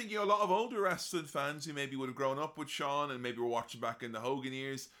 And I think, you know, a lot of older wrestling fans who maybe would have grown up with Shawn and maybe were watching back in the Hogan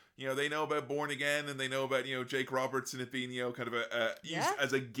years, you know, they know about Born Again and they know about, you know, Jake Roberts and it being, you know, kind of used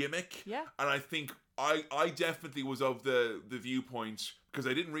as a gimmick. Yeah. And I think I definitely was of the viewpoint, because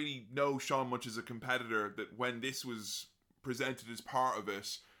I didn't really know Shawn much as a competitor, that when this was presented as part of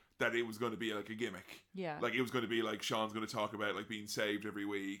it, that it was going to be like a gimmick. Yeah. Like it was going to be like Shawn's going to talk about like being saved every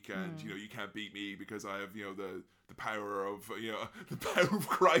week and, you know, you can't beat me because I have, you know, the power of, you know, the power of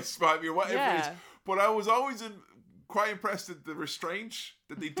Christ behind me or whatever it is. But I was always quite impressed at the restraint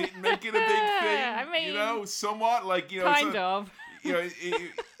that they didn't make it a big thing. I mean, you know, somewhat like, you know, kind of. You know,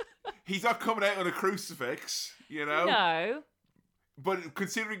 he's not coming out on a crucifix, you know? No. But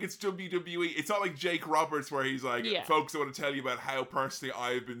considering it's WWE, it's not like Jake Roberts where he's like, folks, I want to tell you about how personally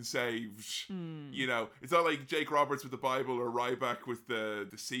I've been saved. You know, it's not like Jake Roberts with the Bible or Ryback with the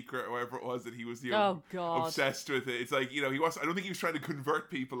Secret or whatever it was that he was, you know, obsessed with it. It's like, you know, I don't think he was trying to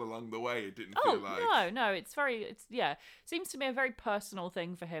convert people along the way. It didn't feel like. No, it's seems to be a very personal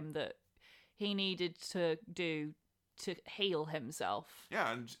thing for him that he needed to do to heal himself.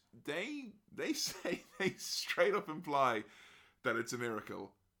 Yeah, and they straight up imply that it's a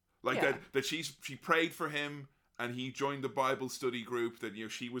miracle, like that she prayed for him and he joined the Bible study group that, you know,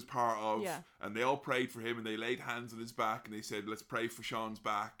 she was part of, and they all prayed for him and they laid hands on his back and they said, let's pray for Shawn's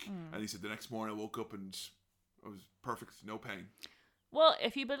back. And he said, the next morning I woke up and I was perfect, no pain. Well,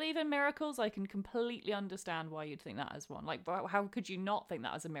 if you believe in miracles, I can completely understand why you'd think that as one. Like, how could you not think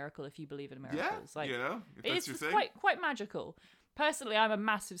that as a miracle if you believe in miracles? Like, you know, if that's your thing. Quite magical. Personally, I'm a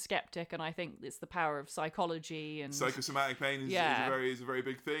massive skeptic, and I think it's the power of psychology and psychosomatic pain is a very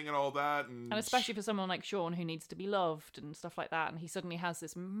big thing, and all that, and especially for someone like Shawn who needs to be loved and stuff like that, and he suddenly has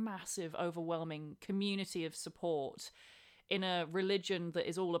this massive, overwhelming community of support in a religion that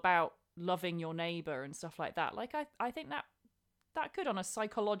is all about loving your neighbor and stuff like that. Like, I think that could, on a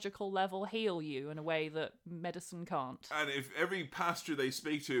psychological level, heal you in a way that medicine can't. And if every pastor they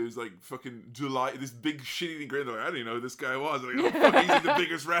speak to is like fucking this big shitty grin, they're like, I didn't know who this guy was. Like, oh, fuck, he's like the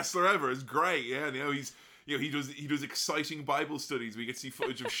biggest wrestler ever. It's great, yeah. And, you know, he does exciting Bible studies. We get to see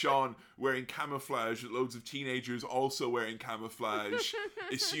footage of Shawn wearing camouflage, with loads of teenagers also wearing camouflage,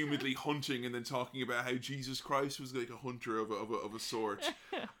 assumedly hunting, and then talking about how Jesus Christ was like a hunter of a sort.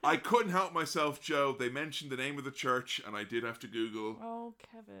 I couldn't help myself, Joe. They mentioned the name of the church, and I did have to Google. Oh,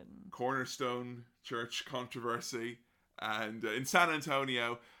 Kevin. Cornerstone Church controversy, and in San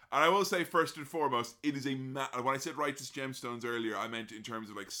Antonio. And I will say, first and foremost, it is when I said Righteous Gemstones earlier, I meant in terms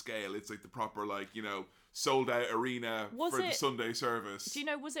of like scale. It's like the proper, like, you know, sold out arena the Sunday service. Do you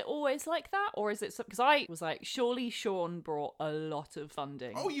know, was it always like that? Or is it, because I was like, surely Shawn brought a lot of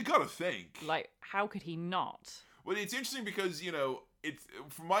funding. Oh, you gotta think. Like, how could he not? Well, it's interesting because, you know, it's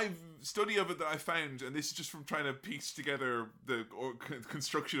from my study of it that I found, and this is just from trying to piece together the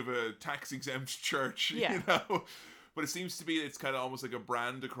construction of a tax-exempt church, you know. But it seems to be it's kind of almost like a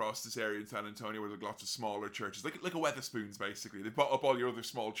brand across this area in San Antonio where there's lots of smaller churches, like a Wetherspoons, basically. They bought up all your other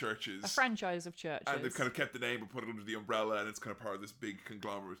small churches. A franchise of churches. And they've kind of kept the name and put it under the umbrella, and it's kind of part of this big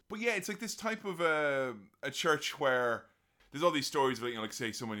conglomerate. But yeah, it's like this type of a church where there's all these stories about, you know, like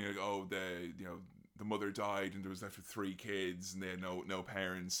say someone, you know, the mother died and there was left with 3 kids and they had no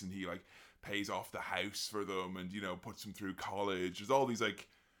parents, and he like pays off the house for them and, you know, puts them through college. There's all these like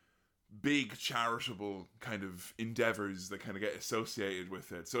big charitable kind of endeavors that kind of get associated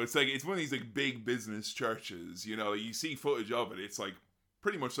with it. So it's like, it's one of these like big business churches, you know, you see footage of it, it's like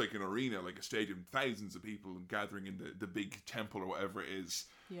pretty much like an arena, like a stadium, thousands of people gathering in the big temple or whatever it is.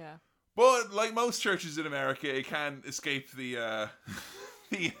 Yeah. But like most churches in America, it can escape the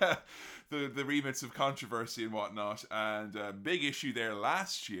the remits of controversy and whatnot. And a big issue there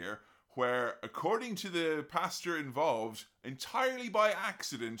last year, where according to the pastor involved, entirely by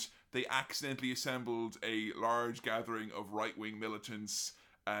accident, they accidentally assembled a large gathering of right-wing militants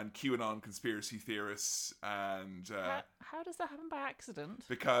and QAnon conspiracy theorists, and how does that happen by accident?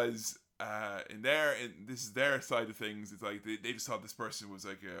 because this is their side of things. It's like they just thought this person was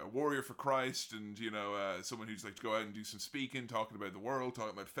like a warrior for Christ, and someone who's like to go out and do some speaking, talking about the world,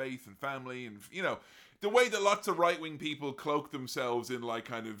 talking about faith and family, and the way that lots of right-wing people cloak themselves in like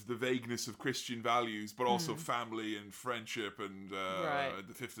kind of the vagueness of Christian values, but also family and friendship and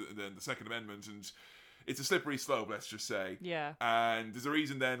the Second Amendment, and it's a slippery slope, let's just say. Yeah. And there's a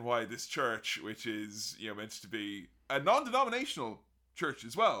reason then why this church, which is meant to be a non-denominational church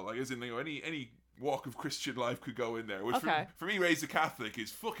as well, like as in any walk of Christian life could go in there, which for me, raised a Catholic, is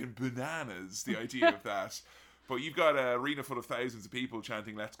fucking bananas, the idea of that. But you've got an arena full of thousands of people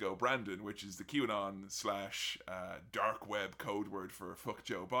chanting "Let's go Brandon," which is the QAnon / dark web code word for "fuck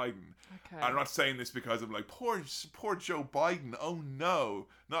Joe Biden." Okay. I'm not saying this because I'm like, poor Joe Biden. Oh no,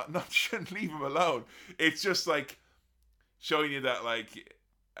 not shouldn't leave him alone. It's just like showing you that like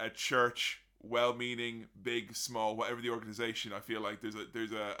a church, well-meaning, big, small, whatever the organization, I feel like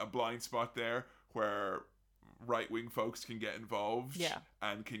there's a blind spot there where right-wing folks can get involved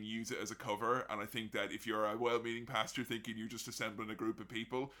and can use it as a cover. And I think that if you're a well-meaning pastor thinking you're just assembling a group of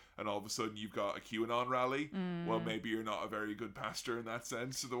people and all of a sudden you've got a QAnon rally, well, maybe you're not a very good pastor in that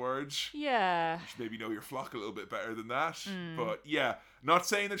sense of the word. Yeah. You should maybe know your flock a little bit better than that. But yeah, not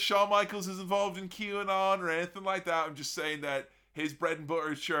saying that Shawn Michaels is involved in QAnon or anything like that. I'm just saying that his bread and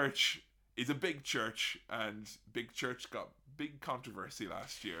butter church is a big church, and big church got big controversy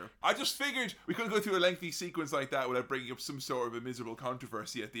last year. I just figured we couldn't go through a lengthy sequence like that without bringing up some sort of a miserable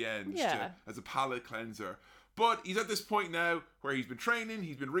controversy at the end as a palate cleanser. But he's at this point now where he's been training,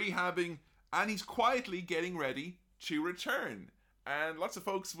 he's been rehabbing, and he's quietly getting ready to return. And lots of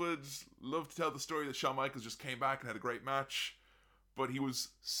folks would love to tell the story that Shawn Michaels just came back and had a great match, but he was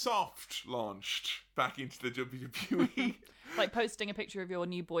soft launched back into the WWE. Like posting a picture of your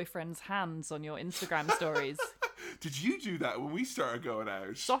new boyfriend's hands on your Instagram stories. Did you do that when we started going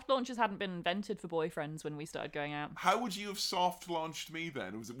out? Soft launches hadn't been invented for boyfriends when we started going out. How would you have soft launched me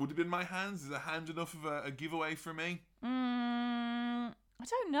then? Would it have been my hands? Is a hand enough of a giveaway for me? I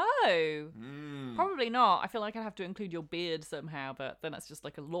don't know. Probably not. I feel like I'd have to include your beard somehow, but then that's just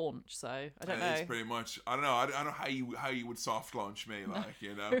like a launch, so I don't know. It's pretty much. I don't know. I don't know how you would soft launch me, like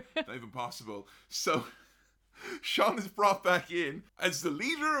not even possible. So Shawn is brought back in as the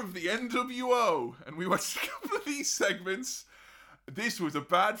leader of the NWO, and we watched a couple of these segments. This was a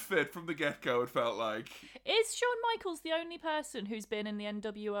bad fit from the get-go, it felt like. Is Shawn Michaels the only person who's been in the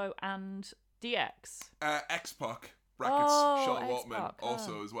NWO and DX? X-Pac, brackets, Sean X-Pac, Waltman,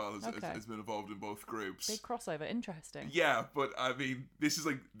 also as well, has been involved in both groups. Big crossover, interesting. Yeah, but I mean, this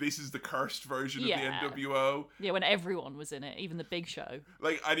is the cursed version of the NWO. Yeah, when everyone was in it, even the Big Show.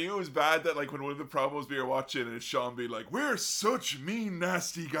 Like, I knew it was bad that like when one of the promos we were watching and Shawn be like, "We're such mean,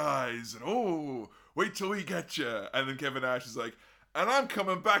 nasty guys," and "Oh, wait till we get you," and then Kevin Nash is like, "And I'm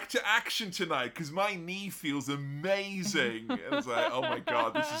coming back to action tonight because my knee feels amazing." And it's like, oh my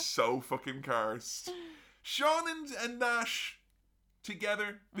god, this is so fucking cursed. Shawn and Nash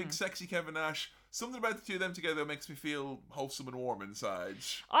together, big sexy Kevin Nash. Something about the two of them together makes me feel wholesome and warm inside.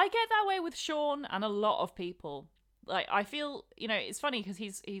 I get that way with Shawn and a lot of people. Like, I feel, it's funny because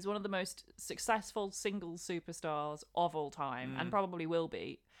he's one of the most successful single superstars of all time and probably will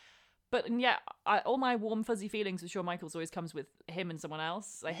be. But all my warm fuzzy feelings with Shawn Michaels always comes with him and someone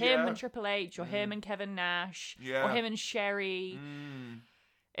else, like him and Triple H, or him and Kevin Nash, or him and Sherry.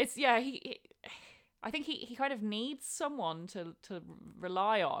 It's I think he kind of needs someone to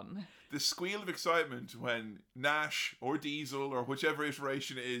rely on. The squeal of excitement when Nash or Diesel or whichever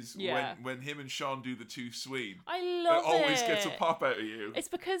iteration it is, when him and Shawn do the too sweet. I love it. It always gets a pop out of you. It's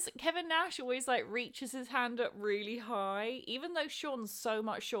because Kevin Nash always reaches his hand up really high, even though Shawn's so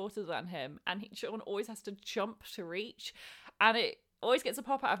much shorter than him, and Shawn always has to jump to reach, and it always gets a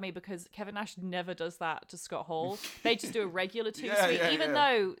pop out of me because Kevin Nash never does that to Scott Hall. They just do a regular two-sweet, even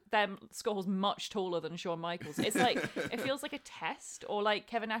though Scott Hall's much taller than Shawn Michaels. It's like, it feels like a test, or like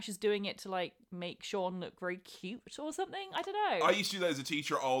Kevin Nash is doing it to like make Shawn look very cute or something. I don't know. I used to do that as a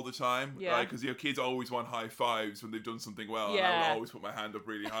teacher all the time, because kids always want high fives when they've done something well, and I would always put my hand up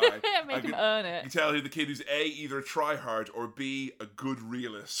really high. Make them earn it. You can tell who the kid who's A, either a try-hard, or B, a good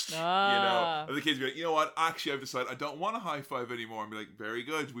realist. And the kids be like, you know what, actually I've decided I don't want a high five anymore. Be like, very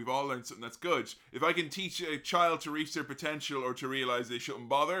good, we've all learned something that's good. If I can teach a child to reach their potential or to realize they shouldn't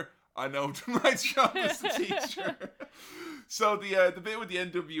bother, I know, Tonight Shop is the teacher. So the bit with the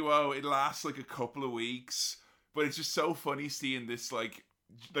NWO, it lasts like a couple of weeks, but it's just so funny seeing this like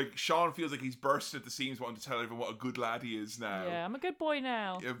Sean feels like he's bursting at the seams, wanting to tell everyone what a good lad he is now. Yeah, I'm a good boy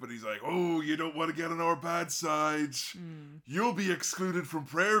now. Yeah, but he's like, oh, you don't want to get on our bad side. You'll be excluded from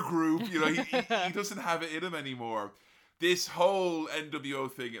prayer group. You know, he doesn't have it in him anymore. This whole NWO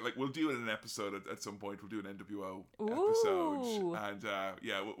thing, like, we'll do it in an episode at some point. We'll do an NWO episode.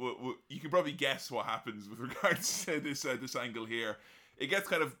 And, you can probably guess what happens with regards to this angle here. It gets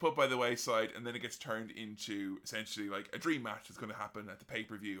kind of put by the wayside, and then it gets turned into essentially like a dream match that's going to happen at the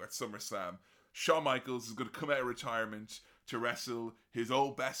pay-per-view at SummerSlam. Shawn Michaels is going to come out of retirement to wrestle his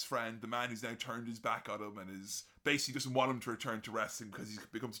old best friend, the man who's now turned his back on him and is basically doesn't want him to return to wrestling because he's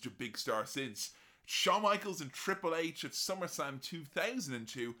become such a big star since. Shawn Michaels and Triple H at SummerSlam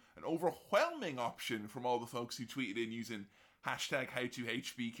 2002, an overwhelming option from all the folks who tweeted in using hashtag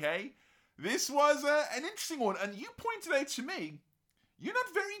 #HowToHBK. This was an interesting one, and you pointed out to me, you're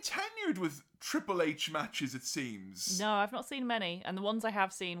not very tenured with Triple H matches, it seems. No, I've not seen many, and the ones I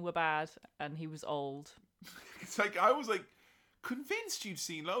have seen were bad, and he was old. It's like, I was like, convinced you'd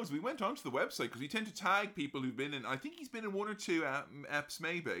seen loads. We went onto the website, because we tend to tag people who've been in, I think he's been in one or two eps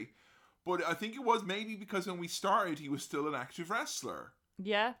maybe, but I think it was maybe because when we started, he was still an active wrestler.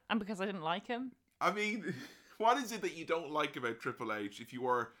 Yeah, and because I didn't like him. I mean, what is it that you don't like about Triple H? If you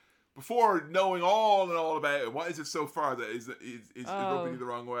were... Before knowing all about it, what is it so far that is rubbing you the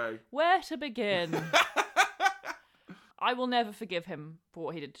wrong way? Where to begin? I will never forgive him for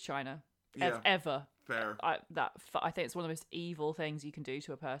what he did to China. Ever. Fair. I think it's one of the most evil things you can do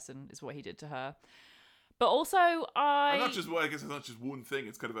to a person is what he did to her. But also, I guess it's not just one thing.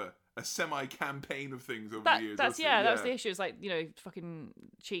 It's kind of a semi-campaign of things over the years. That was the issue. It's like, you know, fucking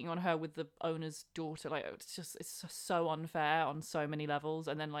cheating on her with the owner's daughter. Like, it's so unfair on so many levels.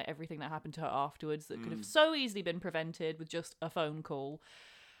 And then, like, everything that happened to her afterwards that could have so easily been prevented with just a phone call.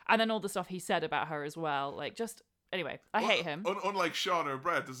 And then all the stuff he said about her as well. Like, just... Anyway, I hate him. Unlike Sean or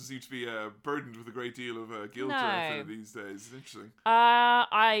Brett, doesn't seem to be burdened with a great deal of guilt or anything these days. It's interesting.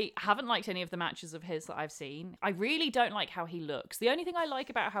 I haven't liked any of the matches of his that I've seen. I really don't like how he looks. The only thing I like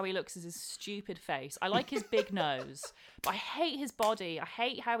about how he looks is his stupid face. I like his big nose, but I hate his body. I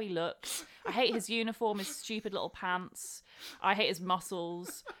hate how he looks. I hate his uniform, his stupid little pants. I hate his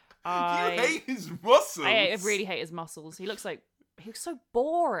muscles. You hate his muscles? I really hate his muscles. He looks so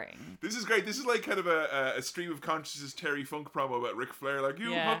boring. This is great. This is like kind of a stream of consciousness Terry Funk promo about Ric Flair. Like,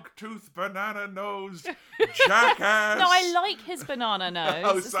 you hook-toothed, banana-nosed jackass. No, I like his banana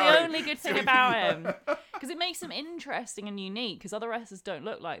nose. It's sorry. the only good thing about him. Because it makes him interesting and unique, because other wrestlers don't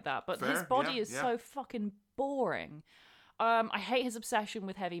look like that. But his body is so fucking boring. I hate his obsession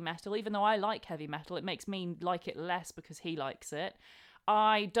with heavy metal. Even though I like heavy metal, it makes me like it less because he likes it.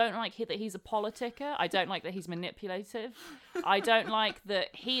 I don't like that he's a politicker. I don't like that he's manipulative. I don't like that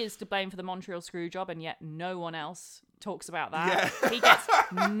he is to blame for the Montreal Screwjob, and yet no one else talks about that. Yeah. He gets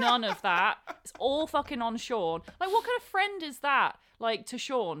none of that. It's all fucking on Sean. Like, what kind of friend is that? Like, to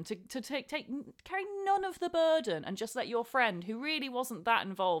Sean, to carry none of the burden and just let your friend, who really wasn't that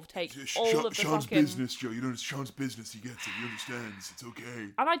involved, take all of the Sean's fucking... business, Joe. You know, it's Sean's business. He gets it. He understands. It's okay.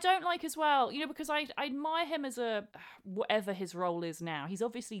 And I don't like as well, you know, because I admire him as whatever his role is now. He's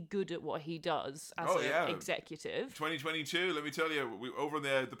obviously good at what he does as an executive. 2022, let me tell you, over on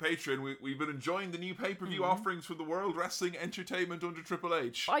the Patreon, we've been enjoying the new pay-per-view offerings from the World Wrestling Entertainment under Triple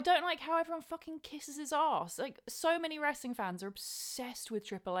H. I don't like how everyone fucking kisses his ass. Like, so many wrestling fans are obsessed with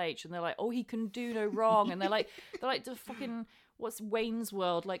Triple H, and they're like, oh, he can do no wrong, and they're like the fucking, what's Wayne's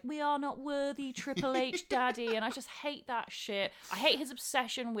World, like, we are not worthy Triple H daddy, and I just hate that shit. I hate his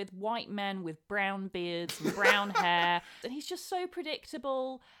obsession with white men with brown beards and brown hair, and he's just so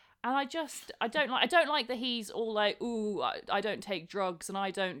predictable. And I don't like that he's all like, ooh, I don't take drugs and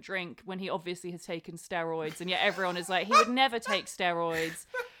I don't drink, when he obviously has taken steroids, and yet everyone is like, he would never take steroids.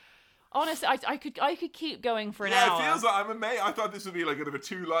 Honestly, I could keep going for an hour. Yeah, it feels like I'm amazed. I thought this would be like kind of a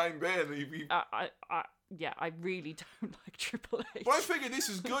 2-line bit. I really don't like Triple H. But I figured this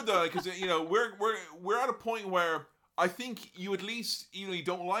is good though, because you know we're at a point where I think you at least, you know, you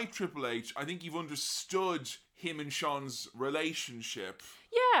don't like Triple H. I think you've understood him and Sean's relationship.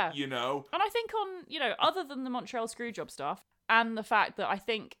 Yeah. You know? And I think on, you know, other than the Montreal Screwjob stuff, and the fact that I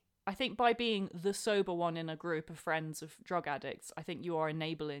think by being the sober one in a group of friends of drug addicts, I think you are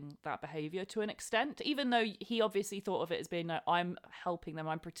enabling that behaviour to an extent, even though he obviously thought of it as being, no, I'm helping them,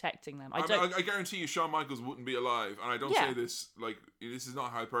 I'm protecting them. I guarantee you Shawn Michaels wouldn't be alive, and I don't say this, like, this is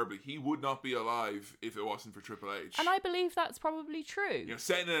not hyperbole. He would not be alive if it wasn't for Triple H. And I believe that's probably true. You know,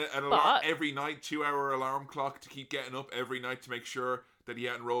 setting an alarm every night, 2-hour alarm clock to keep getting up every night to make sure that he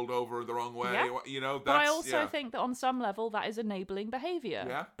hadn't rolled over the wrong way. Yeah. You know, that's, but I also think that on some level that is enabling behaviour.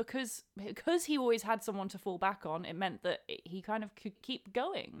 Yeah. Because he always had someone to fall back on, it meant that he kind of could keep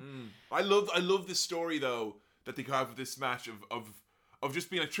going. I love this story though that they have with this match of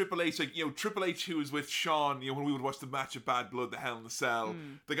just being like Triple H, like, you know, Triple H who was with Shawn, you know, when we would watch the match of Bad Blood, the Hell in the Cell,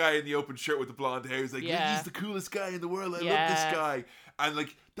 the guy in the open shirt with the blonde hair is like, he's the coolest guy in the world, I love this guy. And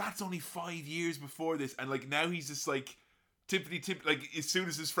like, that's only 5 years before this, and like now he's just like tippity, like as soon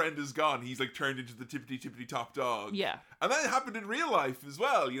as his friend is gone, he's like turned into the tippity top dog. Yeah. And that happened in real life as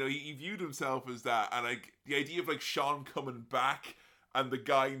well. You know, he viewed himself as that, and like the idea of like Shawn coming back and the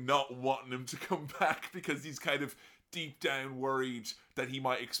guy not wanting him to come back because he's kind of deep down worried that he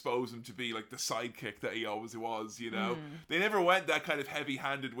might expose him to be like the sidekick that he always was, you know. They never went that kind of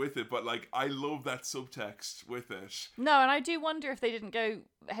heavy-handed with it, but like I love that subtext with it. No, and I do wonder if they didn't go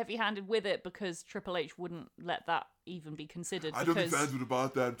heavy-handed with it because Triple H wouldn't let that even be considered. I don't think fans would have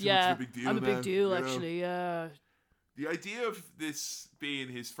bought that too much of a big deal. I'm a big deal, you know? actually, yeah. The idea of this being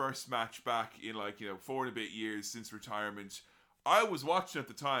his first match back in like, you know, 4 and a bit years since retirement, I was watching at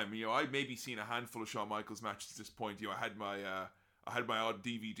the time. You know, I'd maybe seen a handful of Shawn Michaels matches at this point. You know, I had my odd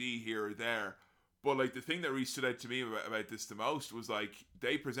DVD here or there. But like the thing that really stood out to me about this the most was like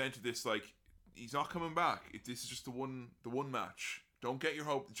they presented this like he's not coming back. This is just the one match. Don't get your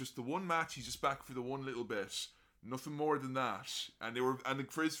hope. It's just the one match. He's just back for the one little bit. Nothing more than that. And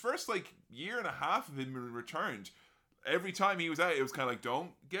for his first like year and a half of him returned, every time he was out, it was kind of like,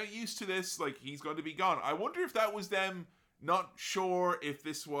 don't get used to this. Like he's going to be gone. I wonder if that was them. Not sure if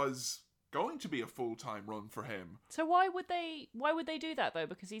this was going to be a full-time run for him. So why would they do that though?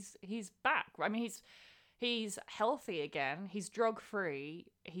 Because he's back. I mean, he's healthy again. He's drug-free.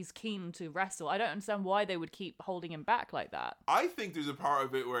 He's keen to wrestle. I don't understand why they would keep holding him back like that. I think there's a part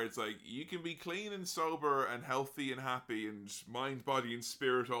of it where it's like you can be clean and sober and healthy and happy and mind, body, and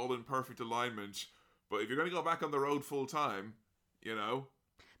spirit all in perfect alignment. But if you're going to go back on the road full-time, you know.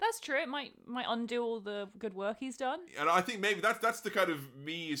 That's true. It might undo all the good work he's done. And I think maybe that's the kind of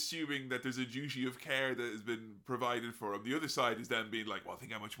me assuming that there's a duty of care that has been provided for him. The other side is then being like, well,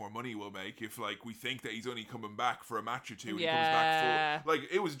 think how much more money we'll make if like we think that he's only coming back for a match or two and he comes back full. Like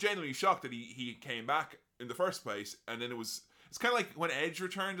it was genuinely shocked that he came back in the first place, and then it's kind of like when Edge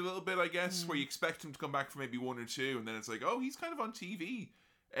returned a little bit, I guess, where you expect him to come back for maybe 1 or 2, and then it's like, oh, he's kind of on TV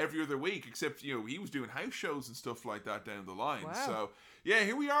every other week, except, you know, he was doing house shows and stuff like that down the line. Wow. So yeah,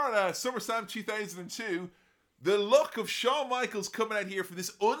 here we are at SummerSlam 2002. The luck of Shawn Michaels coming out here for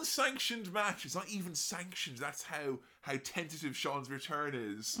this unsanctioned match. It's not even sanctioned. That's how tentative Shawn's return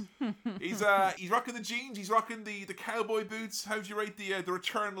is. He's rocking the jeans. He's rocking the cowboy boots. How do you rate the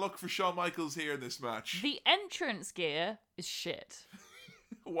return look for Shawn Michaels here in this match? The entrance gear is shit.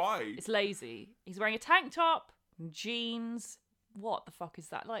 Why? It's lazy. He's wearing a tank top, jeans. What the fuck is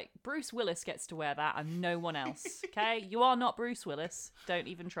that? Like, Bruce Willis gets to wear that and no one else, okay? You are not Bruce Willis. Don't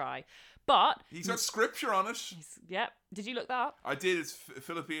even try. But... he's got scripture on it. Yep. Did you look that up? I did. It's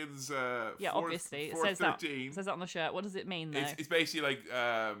Philippines, yeah, obviously. It says that. It says that on the shirt. What does it mean, though? It's basically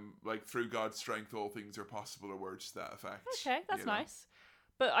like through God's strength, all things are possible, or words to that effect. Okay, that's nice.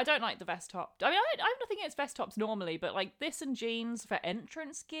 But I don't like the vest top. I mean, I have nothing against vest tops normally, but like this and jeans for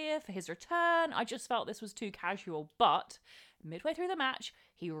entrance gear, for his return, I just felt this was too casual. But midway through the match,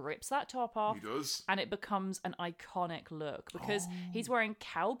 he rips that top off. He does. And it becomes an iconic look because he's wearing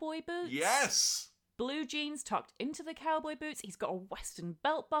cowboy boots. Yes! Blue jeans tucked into the cowboy boots. He's got a Western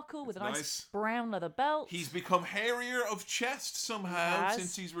belt buckle with a nice brown leather belt. He's become hairier of chest somehow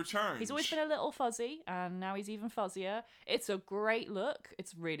since he's returned. He's always been a little fuzzy, and now he's even fuzzier. It's a great look.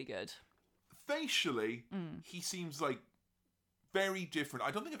 It's really good. Facially, he seems like very different. I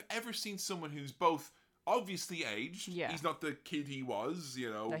don't think I've ever seen someone who's both obviously aged. Yeah. He's not the kid he was,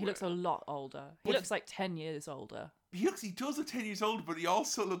 you know. No, he looks a lot older. He looks like 10 years older. He does look 10 years older, but he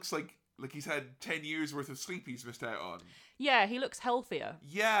also looks like he's had 10 years worth of sleep he's missed out on. Yeah, he looks healthier.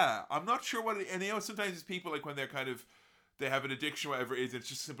 Yeah, I'm not sure and you know, sometimes it's people like when they're kind of, they have an addiction, whatever it is, it's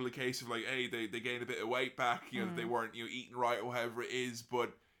just simply a case of like, hey, they gain a bit of weight back, you know, that they weren't, you know, eating right or whatever it is,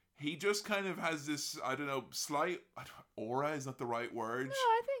 but he just kind of has this, I don't know, slight, aura is not the right word. No,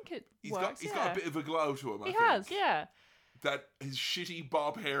 I think it works. He's got a bit of a glow to him, I think. He has, yeah. That his shitty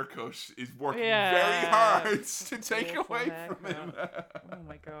bob haircut is working very hard to take away from him. Oh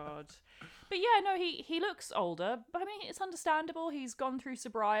my god. But yeah, no, he looks older. But I mean, it's understandable. He's gone through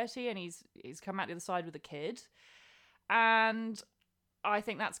sobriety and he's come out the other side with a kid. And I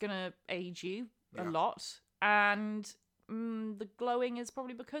think that's going to age you a lot. And the glowing is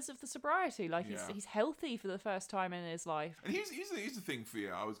probably because of the sobriety. Like, he's healthy for the first time in his life. And here's the thing for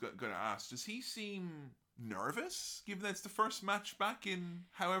you. I was going to ask, does he seem nervous, given that it's the first match back in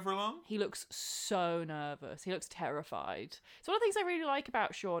however long. He looks so nervous. He looks terrified. It's one of the things I really like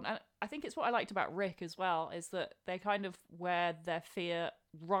about Sean, and I think it's what I liked about Rick as well, is that they kind of wear their fear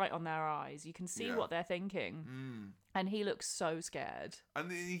right on their eyes. You can see what they're thinking. And he looks so scared.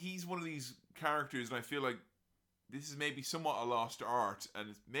 And he's one of these characters, and I feel like this is maybe somewhat a lost art, and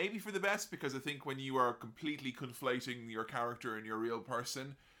it's maybe for the best, because I think when you are completely conflating your character and your real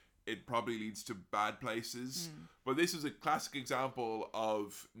person, it probably leads to bad places. But this is a classic example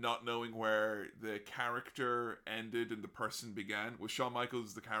of not knowing where the character ended and the person began. Was Shawn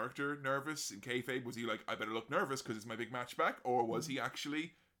Michaels, the character, nervous in kayfabe? Was he like, I better look nervous because it's my big match back? Or was he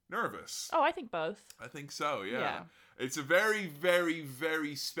actually nervous? Oh, I think both. I think so, yeah. It's a very, very,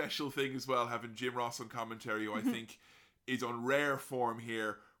 very special thing as well, having Jim Ross on commentary, who I think is on rare form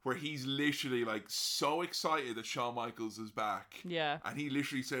here, where he's literally like so excited that Shawn Michaels is back. Yeah. And he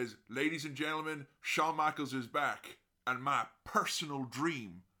literally says, ladies and gentlemen, Shawn Michaels is back, and my personal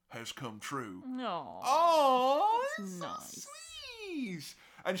dream has come true. Aww. Oh, that's nice. so sweet.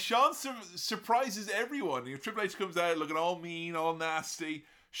 And Shawn surprises everyone. You know, Triple H comes out looking all mean, all nasty.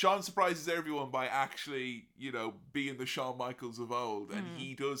 Shawn surprises everyone by actually, you know, being the Shawn Michaels of old. And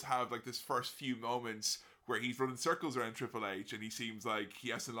he does have like this first few moments where he's running circles around Triple H and he seems like he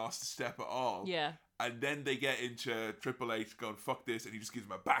hasn't lost a step at all. Yeah. And then they get into Triple H going, fuck this, and he just gives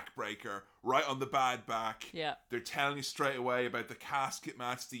him a backbreaker right on the bad back. Yeah. They're telling you straight away about the casket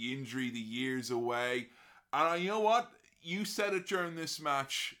match, the injury, the years away. And you know what? You said it during this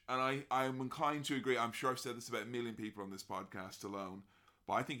match, and I'm inclined to agree. I'm sure I've said this about a million people on this podcast alone,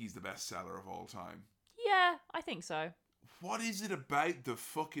 but I think he's the best seller of all time. Yeah, I think so. What is it about the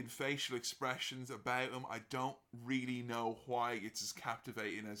fucking facial expressions about him? I don't really know why it's as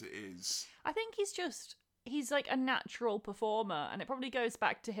captivating as it is. I think he's like a natural performer, and it probably goes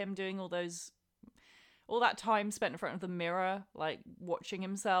back to him doing all that time spent in front of the mirror, like watching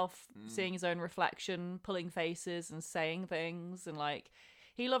himself, seeing his own reflection, pulling faces and saying things, and like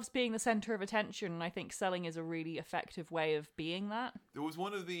he loves being the center of attention, and I think selling is a really effective way of being that. There was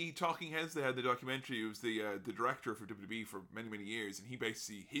one of the talking heads they had in the documentary. It was the director for WWE for many, many years, and he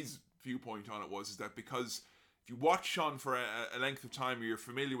basically, his viewpoint on it was that because if you watch Shawn for a length of time, or you're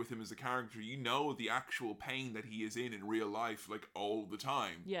familiar with him as a character, you know the actual pain that he is in real life, like all the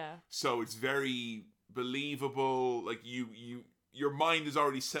time. Yeah. So it's very believable. Like your mind is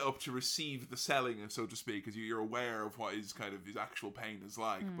already set up to receive the selling, so to speak, because you're aware of what his kind of his actual pain is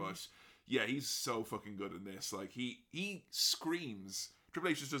like. But yeah, he's so fucking good in this. Like he screams.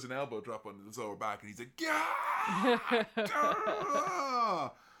 Triple H just does an elbow drop on his lower back, and he's like, Gah!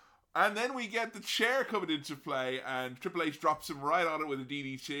 Gah! And then we get the chair coming into play, and Triple H drops him right on it with a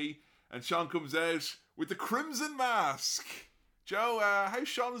DDT, and Shawn comes out with the Crimson Mask. Joe, how's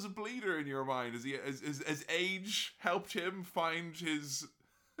Shawn as a bleeder in your mind? Has age helped him find his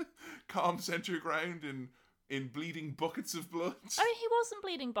calm center ground in bleeding buckets of blood? I mean, he wasn't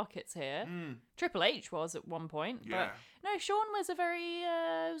bleeding buckets here. Triple H was at one point. Yeah. But no, Shawn was it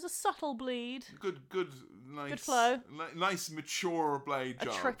was a subtle bleed. Good, nice, good flow. Nice, mature blade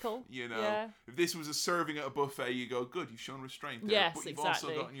job. A trickle. You know, yeah. If this was a serving at a buffet, you go, good, you've shown restraint there. Yes, but you've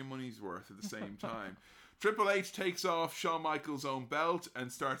exactly. also gotten your money's worth at the same time. Triple H takes off Shawn Michaels' own belt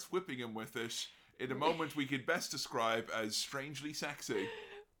and starts whipping him with it in a moment we could best describe as strangely sexy.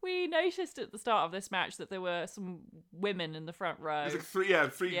 We noticed at the start of this match that there were some women in the front row. There's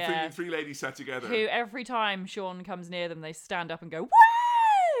like three ladies sat together. Who every time Shawn comes near them, they stand up and go,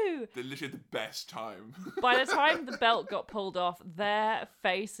 woo! They're literally the best time. By the time the belt got pulled off, their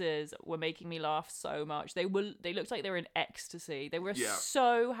faces were making me laugh so much. They looked like they were in ecstasy. They were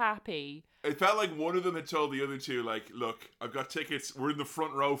so happy. It felt like one of them had told the other two, like, look, I've got tickets. We're in the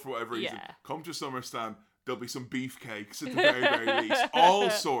front row for whatever reason. Come to SummerSlam. There'll be some beefcakes at the very, very least.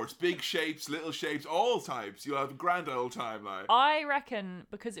 All sorts. Big shapes, little shapes, all types. You'll have a grand old time, like. I reckon,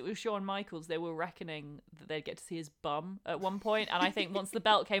 because it was Shawn Michaels, they were reckoning that they'd get to see his bum at one point. And I think once the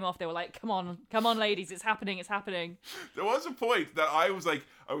belt came off, they were like, come on, ladies, it's happening. There was a point that I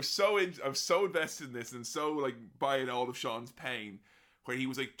was so invested in this and so, like, buying all of Shawn's pain, where he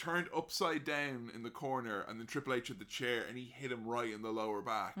was like turned upside down in the corner, and then Triple H had the chair and he hit him right in the lower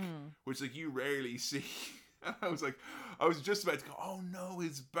back, which like you rarely see. And I was just about to go, oh no,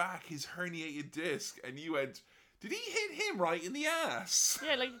 his back, his herniated disc, and you went, did he hit him right in the ass?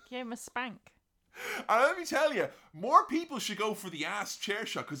 Yeah, like he gave him a spank. And let me tell you, more people should go for the ass chair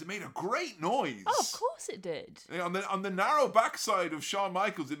shot because it made a great noise. Oh, of course it did. On the narrow backside of Shawn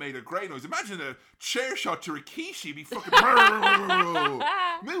Michaels, it made a great noise. Imagine a chair shot to Rikishi be fucking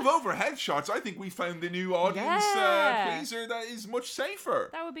move over headshots. I think we found the new audience pleaser that is much safer.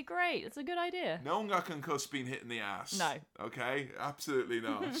 That would be great. It's a good idea. No one got concussed being hit in the ass. No. Okay? Absolutely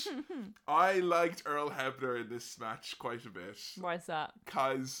not. I liked Earl Hebner in this match quite a bit. Why is that?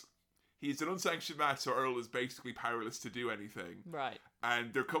 Because he's an unsanctioned match, so Earl is basically powerless to do anything. Right.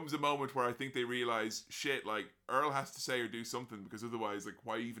 And there comes a moment where I think they realise, shit, like, Earl has to say or do something, because otherwise, like,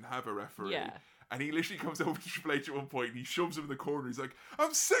 why even have a referee? Yeah. And he literally comes over to Triple H at one point and he shoves him in the corner. He's like,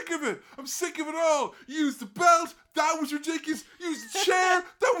 I'm sick of it. I'm sick of it all. Use the belt. That was ridiculous. Use the chair.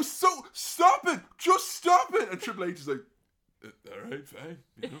 That was so... Stop it. Just stop it. And Triple H is like, all right, fine.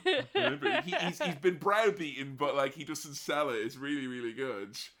 You know? But he's been browbeaten, but, like, he doesn't sell it. It's really, really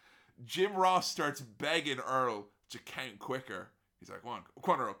good. Jim Ross starts begging Earl to count quicker. He's like, come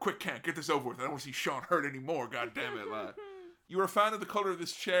on, Earl, quick count, get this over with. I don't want to see Sean hurt anymore, god damn it, lad. You were a fan of the colour of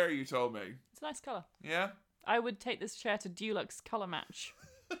this chair, you told me. It's a nice colour. Yeah? I would take this chair to Dulux colour match.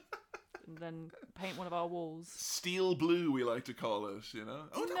 And then paint one of our walls. Steel blue, we like to call it, you know?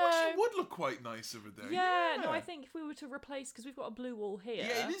 Oh, that actually would look quite nice over there. Yeah, no, I think if we were to replace, because we've got a blue wall here.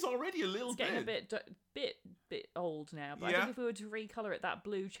 Yeah, it is already a little bit. It's getting a bit old now, but I think if we were to recolour it, that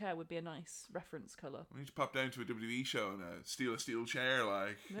blue chair would be a nice reference colour. We need to pop down to a WWE show and steal a steel chair,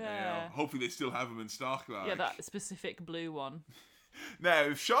 like. Yeah. You know, hopefully they still have them in stock, like. Yeah, that specific blue one. Now,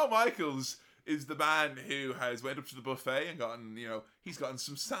 if Shawn Michaels is the man who has went up to the buffet and gotten, you know, he's gotten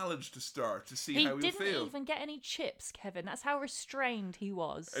some salad to start to see how he'll feel. He didn't even get any chips, Kevin. That's how restrained he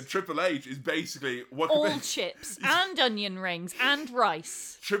was. And Triple H is basically all chips and onion rings and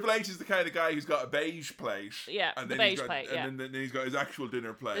rice. Triple H is the kind of guy who's got a beige plate. Yeah, and the then beige plate, and then he's got his actual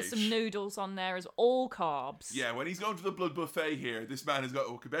dinner plate. There's some noodles on there as all carbs. Yeah, when he's going to the blood buffet here, this man has got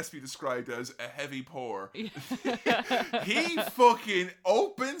what could best be described as a heavy pour. He fucking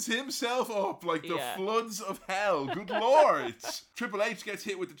opens himself up like the floods of hell. Good lord. Triple H gets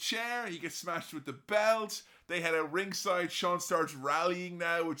hit with the chair. He gets smashed with the belt. They had a ringside. Sean starts rallying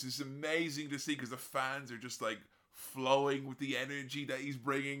now, which is amazing to see because the fans are just like flowing with the energy that he's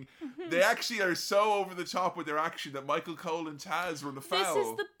bringing. They actually are so over the top with their action that Michael Cole and Taz run afoul. This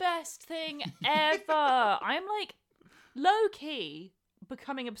is the best thing ever. I'm like low-key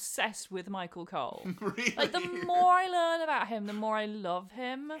becoming obsessed with Michael Cole. Really? Like, the more I learn about him, the more I love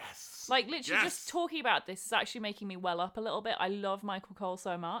him. Yes. Like, literally just talking about this is actually making me well up a little bit. I love Michael Cole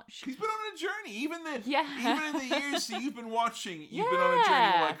so much. He's been on a journey. Even in the years that you've been watching, you've been on a journey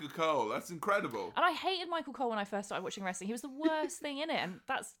with Michael Cole. That's incredible. And I hated Michael Cole when I first started watching wrestling. He was the worst thing in it. And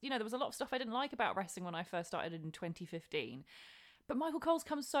that's, you know, there was a lot of stuff I didn't like about wrestling when I first started in 2015. But Michael Cole's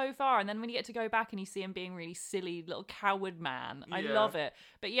come so far, and then when you get to go back and you see him being really silly little coward man, I love it.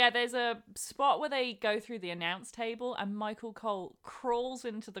 But yeah, there's a spot where they go through the announce table and Michael Cole crawls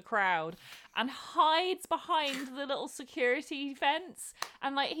into the crowd and hides behind the little security fence,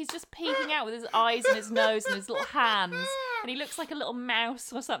 and like he's just peeking out with his eyes and his nose and his little hands, and he looks like a little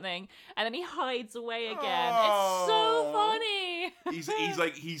mouse or something, and then he hides away again. It's so funny.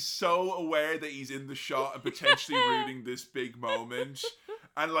 He's so aware that he's in the shot and potentially ruining this big moment.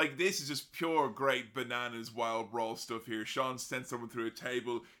 And like, this is just pure great bananas wild brawl stuff here. Sean sends someone through a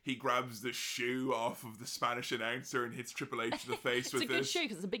table. He grabs the shoe off of the Spanish announcer and hits Triple H in the face with it. It's a good shoe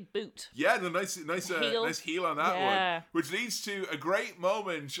because it's a big boot. Yeah, nice heel on that one. Which leads to a great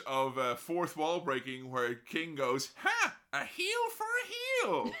moment of fourth wall breaking where King goes, "Ha! A heel for a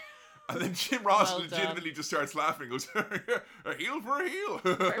heel." And then Jim Ross legitimately just starts laughing and goes, "A heel for a heel."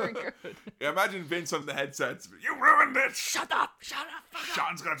 Very good. Yeah, imagine Vince on the headsets. "You ruined it! Shut up!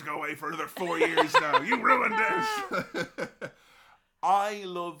 Sean's got to go away for another 4 years now. You ruined it!" I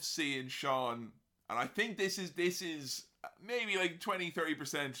love seeing Sean, and I think this is maybe like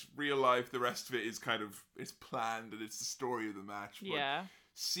 20-30% real life. The rest of it is kind of, it's planned and it's the story of the match. But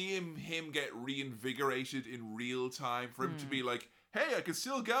seeing him get reinvigorated in real time, for him to be like, "Hey, I can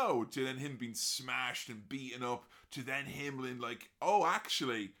still go," to then him being smashed and beaten up, to then him being like, "Oh,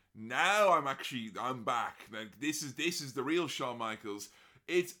 actually, now I'm back. Like, this is the real Shawn Michaels."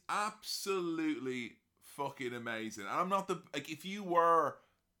 It's absolutely fucking amazing. And I'm not if you were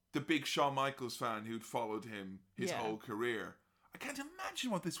the big Shawn Michaels fan who'd followed him his whole career, I can't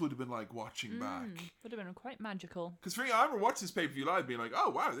imagine what this would have been like watching back. Would have been quite magical. Because for me, I remember watching this pay-per-view live being like, "Oh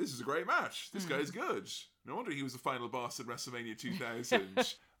wow, this is a great match. This guy's good. No wonder he was the final boss at WrestleMania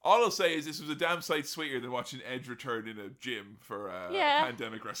 2000. All I'll say is this was a damn sight sweeter than watching Edge return in a gym for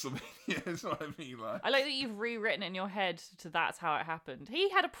pandemic WrestleMania. Is what I mean. Like. I like that you've rewritten it in your head to that's how it happened. He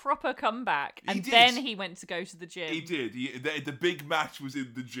had a proper comeback, and He did. then he went to go to the gym. He did. The big match was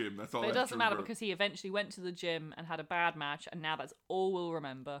in the gym. That's all. But it I have doesn't to matter remember. because he eventually went to the gym and had a bad match, and now that's all we'll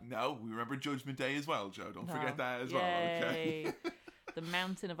remember. No, we remember Judgment Day as well, Joe. Don't forget that as well. Yay. Okay. The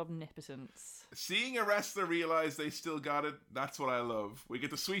mountain of omnipotence. Seeing a wrestler realize they still got it, that's what I love. We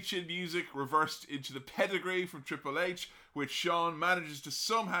get the sweet chin music reversed into the pedigree from Triple H, which Shawn manages to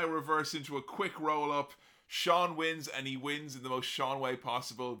somehow reverse into a quick roll-up. Shawn wins, and he wins in the most Shawn way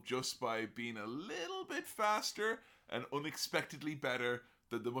possible just by being a little bit faster and unexpectedly better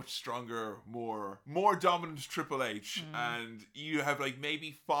than the much stronger, more dominant Triple H. And you have like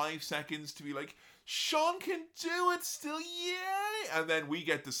maybe 5 seconds to be like, Shawn can do it still, yay! And then we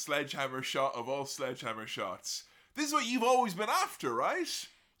get the sledgehammer shot of all sledgehammer shots. This is what you've always been after, right?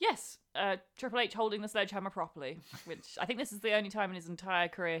 Yes, Triple H holding the sledgehammer properly, which I think this is the only time in his entire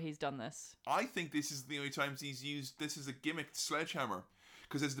career he's done this. I think this is the only times he's used this as a gimmicked sledgehammer.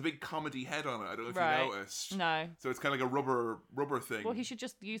 Because there's the big comedy head on it. I don't know if you noticed. No. So it's kind of like a rubber thing. Well, he should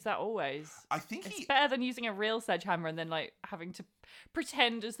just use that always. I think It's better than using a real sledgehammer and then like having to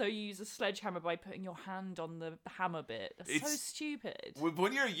pretend as though you use a sledgehammer by putting your hand on the hammer bit. That's so stupid.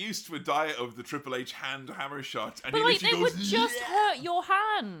 When you're used to a diet of the Triple H hand hammer shots, and But he like, literally it would goes, just "Yeah!" hurt your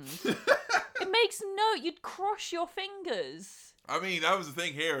hand. It makes you'd crush your fingers. I mean, that was the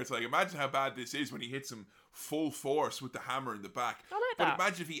thing here. It's like, imagine how bad this is when he hits him full force with the hammer in the back. I like but that.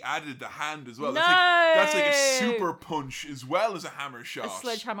 imagine if he added the hand as well. No! That's like a super punch as well as a hammer shot. A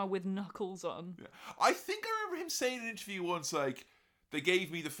sledgehammer with knuckles on. Yeah. I think I remember him saying in an interview once, like, they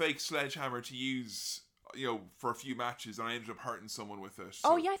gave me the fake sledgehammer to use, for a few matches, and I ended up hurting someone with it. So,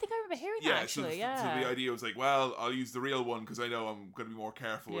 Oh yeah, I think I remember hearing that actually. So the idea was like, well, I'll use the real one because I know I'm going to be more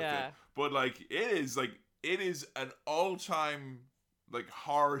careful with it. But like, it is an all-time like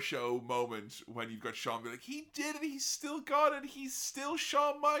horror show moment when you've got Shawn be like, he did it, he's still got it, he's still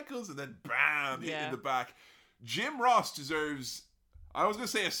Shawn Michaels, and then bam, hit in the back. Jim Ross deserves, I was going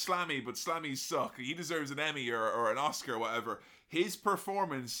to say a Slammy, but Slammys suck. He deserves an Emmy or an Oscar or whatever. His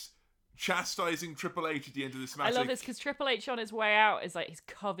performance chastising Triple H at the end of this match. I love this because Triple H on his way out is like, he's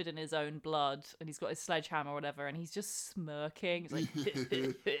covered in his own blood and he's got his sledgehammer or whatever and he's just smirking. He's like,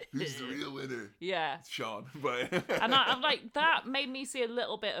 who's the real winner? Yeah. It's Shawn. But and I'm like, that made me see a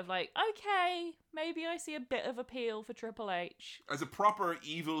little bit of like, okay, maybe I see a bit of appeal for Triple H. As a proper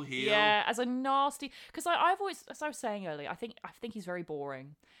evil heel. Yeah, as a nasty, because I've always, as I was saying earlier, I think he's very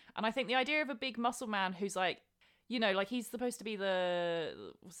boring. And I think the idea of a big muscle man who's like, like he's supposed to be the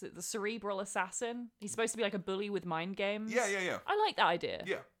cerebral assassin. He's supposed to be like a bully with mind games. Yeah. I like that idea.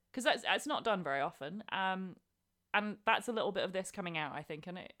 Yeah. Because that's not done very often. And that's a little bit of this coming out, I think,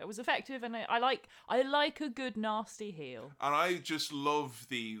 and it was effective. And I like a good nasty heel. And I just love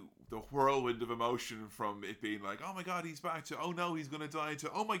the whirlwind of emotion from it being like, oh my god, he's back, to oh no, he's gonna die,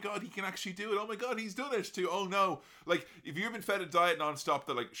 to oh my god, he can actually do it, oh my god, he's done it, to oh no. Like, if you've been fed a diet nonstop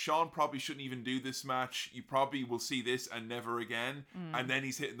that like Shawn probably shouldn't even do this match, you probably will see this and never again. And then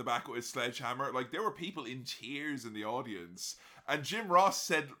he's hitting the back with his sledgehammer. Like, there were people in tears in the audience, and Jim Ross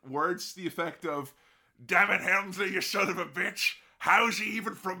said words to the effect of, damn it, Helmsley, you son of a bitch, how's he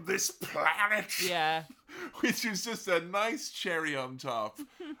even from this planet? Yeah. Which is just a nice cherry on top.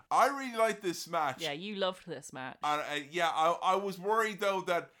 I really like this match. Yeah, you loved this match. I was worried though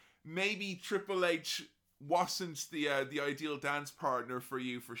that maybe Triple H wasn't the ideal dance partner for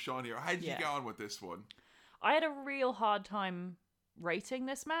you for Shawn here. How did you get on with this one? I had a real hard time rating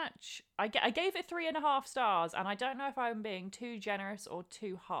this match. I gave it 3.5 stars, and I don't know if I'm being too generous or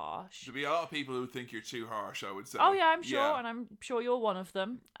too harsh. There'll be a lot of people who think you're too harsh, I would say. Oh yeah, I'm sure, and I'm sure you're one of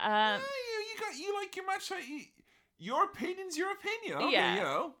them. You like your match. Your opinion's your opinion. Okay,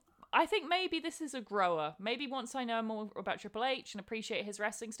 yeah. I think maybe this is a grower. Maybe once I know more about Triple H and appreciate his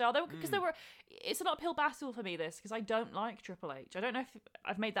wrestling style, because it's an uphill battle for me. This because I don't like Triple H. I don't know if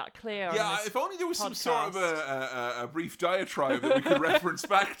I've made that clear. Yeah, if only there was some sort of a brief diatribe that we could reference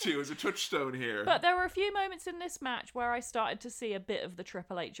back to as a touchstone here. But there were a few moments in this match where I started to see a bit of the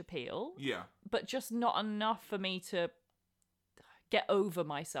Triple H appeal. Yeah, but just not enough for me to get over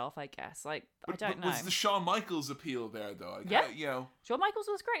myself, I guess. Like, I don't know. Was the Shawn Michaels appeal there, though? Yeah. Shawn Michaels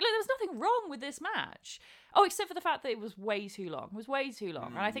was great. Like, there was nothing wrong with this match. Oh, except for the fact that it was way too long. It was way too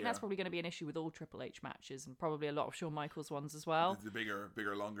long. And I think that's probably going to be an issue with all Triple H matches and probably a lot of Shawn Michaels ones as well. The bigger,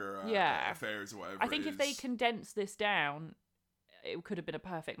 longer affairs or whatever. I think if they condense this down, it could have been a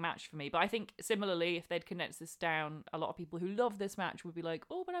perfect match for me. But I think similarly, if they'd condensed this down, a lot of people who love this match would be like,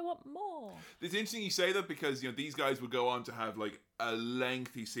 oh, but I want more. It's interesting you say that because, these guys would go on to have like a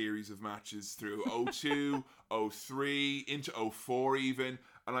lengthy series of matches through 02, 03, into 04 even.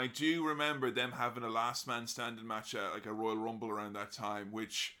 And I do remember them having a last man standing match at like a Royal Rumble around that time,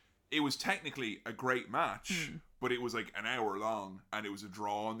 which it was technically a great match, but it was like an hour long and it was a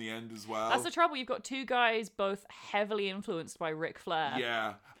draw in the end as well. That's the trouble. You've got two guys both heavily influenced by Ric Flair.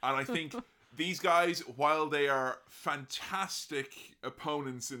 Yeah. And I think these guys, while they are fantastic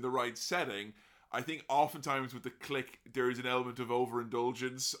opponents in the right setting, I think oftentimes with the Click, there is an element of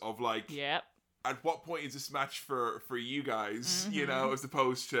overindulgence of like, Yep. at what point is this match for you guys, as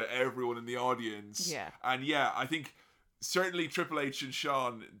opposed to everyone in the audience. Yeah. And yeah, I think certainly Triple H and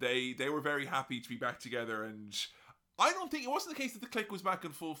Shawn, they were very happy to be back together. And I don't think it wasn't the case that the Click was back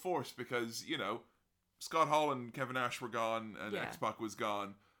in full force because, Scott Hall and Kevin Nash were gone and X-Pac was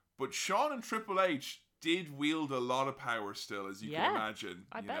gone. But Shawn and Triple H did wield a lot of power still, as you can imagine.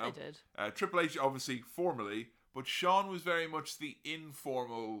 I bet they did. Triple H, obviously, formally, but Shawn was very much the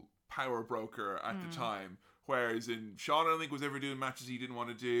informal power broker at the time. Whereas Shawn, I don't think was ever doing matches he didn't want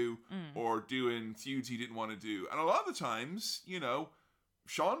to do or doing feuds he didn't want to do. And a lot of the times,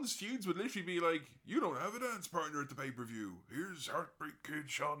 Shawn's feuds would literally be like, you don't have a dance partner at the pay-per-view. Here's Heartbreak Kid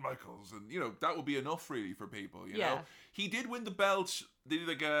Shawn Michaels. And, that would be enough really for people, you know? He did win the belt. They did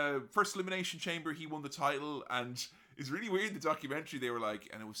like a first Elimination Chamber. He won the title. And it's really weird in the documentary. They were like,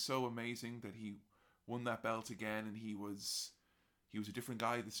 and it was so amazing that he won that belt again. And he was a different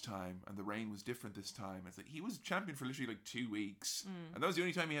guy this time. And the reign was different this time. It's like he was champion for literally like 2 weeks. And that was the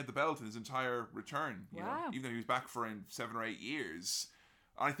only time he had the belt in his entire return. You know? Even though he was back for 7 or 8 years.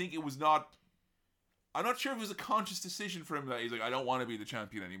 I think it was not... I'm not sure if it was a conscious decision for him that he's like, I don't want to be the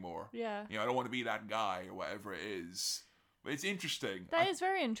champion anymore. Yeah. I don't want to be that guy or whatever it is. But it's interesting. That is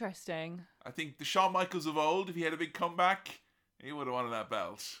very interesting. I think the Shawn Michaels of old, if he had a big comeback, he would have wanted that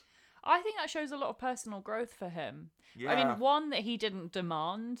belt. I think that shows a lot of personal growth for him. Yeah. I mean, one, that he didn't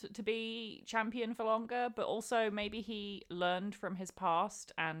demand to be champion for longer, but also maybe he learned from his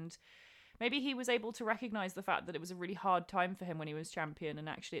past and... maybe he was able to recognize the fact that it was a really hard time for him when he was champion, and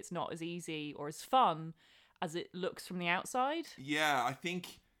actually it's not as easy or as fun as it looks from the outside. Yeah, I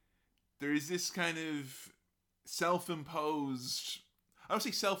think there is this kind of self-imposed... I don't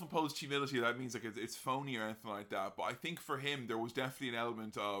say self-imposed humility, that means like it's phony or anything like that, but I think for him there was definitely an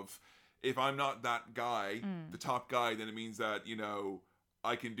element of, if I'm not that guy, the top guy, then it means that,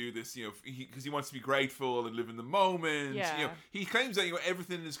 I can do this, because he wants to be grateful and live in the moment. Yeah. He claims that,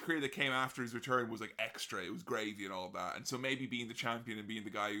 everything in his career that came after his return was like extra. It was gravy and all that. And so maybe being the champion and being the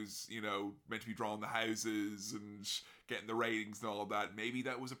guy who's, meant to be drawing the houses and getting the ratings and all that, maybe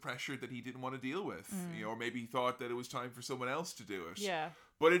that was a pressure that he didn't want to deal with. Or maybe he thought that it was time for someone else to do it. Yeah.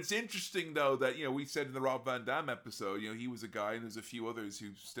 But it's interesting, though, that, we said in the Rob Van Dam episode, he was a guy, and there's a few others who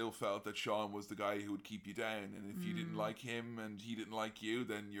still felt that Shawn was the guy who would keep you down. And if you didn't like him and he didn't like you,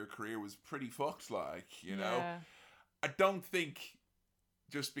 then your career was pretty fucked, you know? I don't think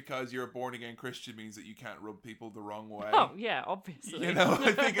just because you're a born-again Christian means that you can't rub people the wrong way. Oh, yeah, obviously.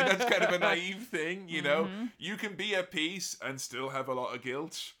 I think that's kind of a naive thing, You can be at peace and still have a lot of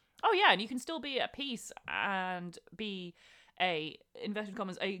guilt. Oh, yeah, and you can still be at peace and be... inverted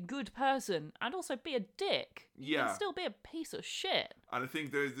commas, a good person, and also be a dick. You can still be a piece of shit. And I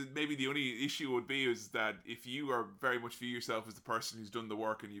think maybe the only issue would be is that if you are very much view yourself as the person who's done the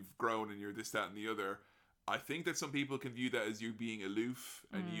work and you've grown and you're this, that, and the other, I think that some people can view that as you being aloof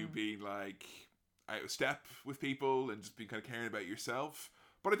and you being like out of step with people and just being kind of caring about yourself.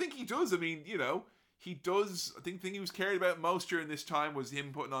 But I think he does. I mean, he does. I think the thing he was cared about most during this time was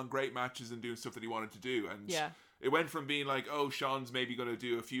him putting on great matches and doing stuff that he wanted to do. And it went from being like, oh, Shawn's maybe going to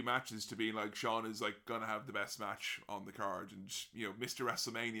do a few matches to being like, Shawn is like going to have the best match on the card. And, Mr.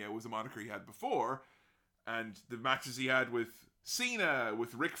 WrestleMania was a moniker he had before. And the matches he had with Cena,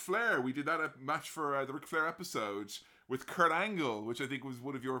 with Ric Flair, we did that match for the Ric Flair episode, with Kurt Angle, which I think was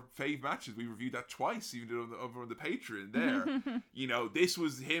one of your fave matches. We reviewed that twice, even over on the Patreon there. This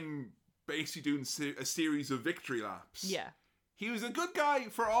was him basically doing a series of victory laps. Yeah. He was a good guy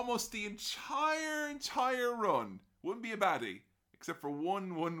for almost the entire run. Wouldn't be a baddie, except for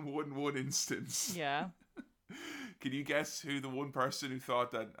one instance. Yeah. Can you guess who the one person who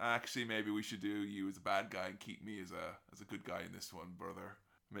thought that actually maybe we should do you as a bad guy and keep me as a good guy in this one, brother?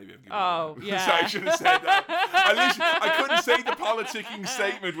 Maybe I've given up. Yeah. So I should have said that. At least I couldn't say the politicking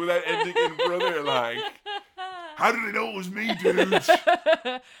statement without ending in brother like. How did they know it was me, dude?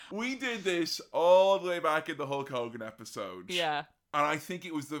 We did this all the way back in the Hulk Hogan episode. Yeah. And I think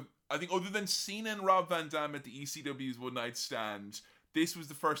it was I think other than Cena and Rob Van Dam at the ECW's One Night Stand, this was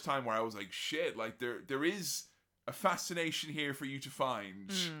the first time where I was like, shit, like there is a fascination here for you to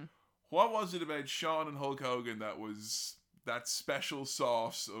find. What was it about Shawn and Hulk Hogan that was that special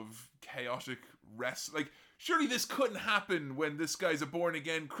sauce of chaotic wrestling? Like, surely this couldn't happen when this guy's a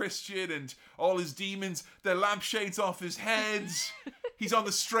born-again Christian and all his demons, the lampshades off his head. He's on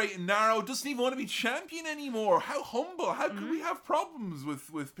the straight and narrow, doesn't even want to be champion anymore. How humble. How could we have problems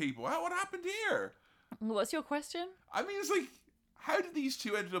with people? What happened here? What's your question? I mean, it's like, how did these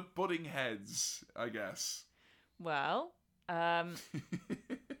two end up butting heads, I guess? Well, I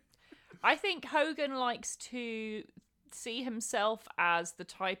think Hogan likes to see himself as the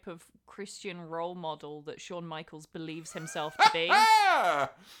type of Christian role model that Shawn Michaels believes himself to be.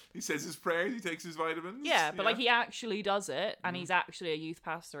 He says his prayers, he takes his vitamins. Yeah, but like he actually does it, and he's actually a youth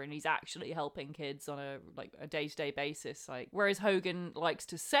pastor, and he's actually helping kids on a day-to-day basis. Like, whereas Hogan likes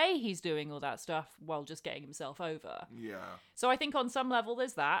to say he's doing all that stuff while just getting himself over. Yeah. So I think on some level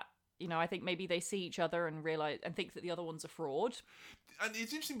there's that. You know, I think maybe they see each other and realize and think that the other one's a fraud. And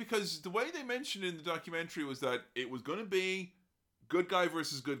it's interesting because the way they mentioned in the documentary was that it was going to be good guy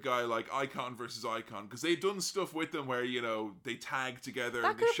versus good guy, like icon versus icon, because they'd done stuff with them where, you know, they tagged together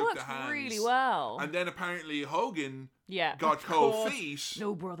and they shook their hands really well. And then apparently Hogan Yeah. got cold feet.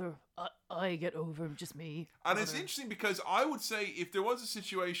 No, brother. I get over him, just me. And it's interesting because I would say if there was a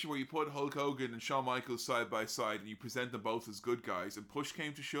situation where you put Hulk Hogan and Shawn Michaels side by side and you present them both as good guys and push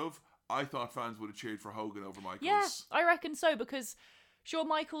came to shove, I thought fans would have cheered for Hogan over Michaels. Yeah, I reckon so, because Shawn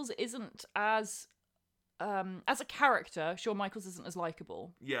Michaels isn't as a character, Shawn Michaels isn't as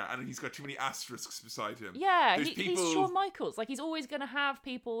likable. Yeah, and he's got too many asterisks beside him. Yeah, he's Shawn Michaels. Like, he's always going to have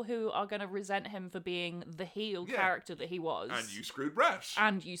people who are going to resent him for being the heel character that he was. And you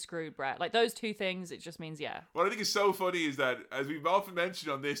screwed Brett. Like, those two things, it just means, yeah. What I think is so funny is that, as we've often mentioned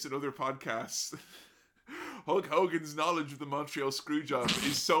on this and other podcasts, Hulk Hogan's knowledge of the Montreal Screwjob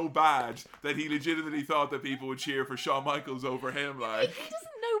is so bad that he legitimately thought that people would cheer for Shawn Michaels over him. Like, he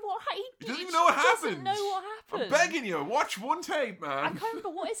doesn't know what he doesn't even know what happened. Doesn't know what happened. I'm begging you, watch one tape, man. I can't remember,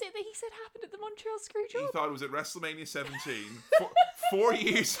 what is it that he said happened at the Montreal Screwjob? He thought it was at WrestleMania 17, 4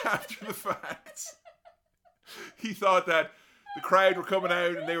 years after the fact. He thought that the crowd were coming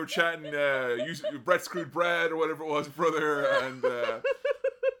out and they were chanting, Brett screwed Brad or whatever it was, brother, and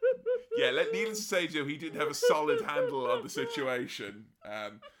yeah, needless to say, Joe, he didn't have a solid handle on the situation.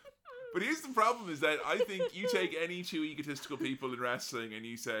 But here's the problem is that I think you take any two egotistical people in wrestling and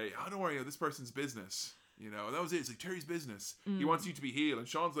you say, oh, don't worry, this person's business. You know, and that was it. It's like Terry's business. He wants you to be heel. And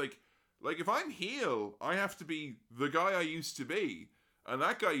Shawn's like, if I'm heel, I have to be the guy I used to be. And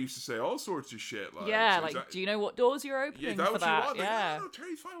that guy used to say all sorts of shit. Like, yeah, so do you know what doors you're opening for that? You want? Yeah. No,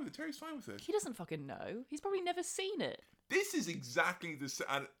 Terry's fine with it. He doesn't fucking know. He's probably never seen it. This is exactly the same.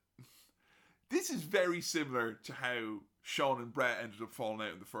 This is very similar to how Shawn and Brett ended up falling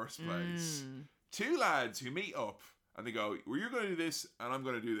out in the first place. Two lads who meet up and they go, well, you're going to do this and I'm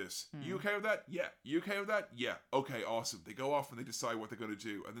going to do this. You okay with that? Yeah. You okay with that? Yeah. Okay, awesome. They go off and they decide what they're going to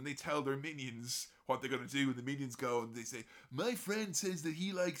do. And then they tell their minions what they're going to do. And the minions go and they say, my friend says that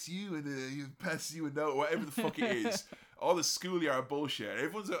he likes you and he passes you a note, whatever the fuck it is. All the schoolyard bullshit.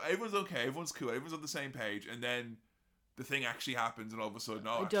 Everyone's okay. Everyone's cool. Everyone's on the same page. And then the thing actually happens and all of a sudden,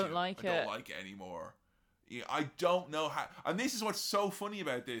 I don't like it anymore. Yeah, I don't know how. And this is what's so funny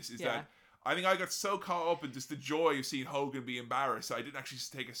about this is that I think I got so caught up in just the joy of seeing Hogan be embarrassed. I didn't actually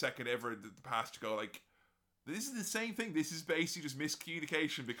take a second ever in the past to go like, this is the same thing. This is basically just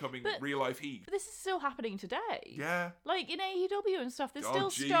miscommunication becoming real life heat. But this is still happening today. Yeah. Like in AEW and stuff, there's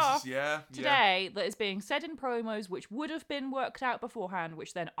still Jesus, stuff today that is being said in promos which would have been worked out beforehand,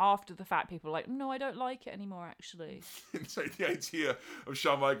 which then after the fact people are like, no, I don't like it anymore, actually. It's like the idea of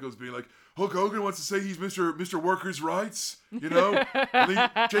Shawn Michaels being like, Hulk Hogan wants to say he's Mr. Workers' Rights, you know? And then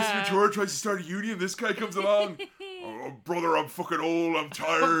Jesse Ventura tries to start a union. This guy comes along. Oh, brother, I'm fucking old. I'm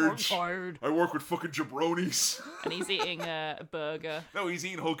tired. I'm tired. I work with fucking jabronis. And he's eating a burger. No, he's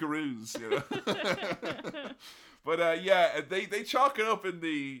eating Hulkaroos, you know? But yeah, they chalk it up in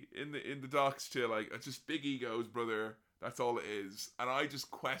the docs to like, it's just big egos, brother. That's all it is. And I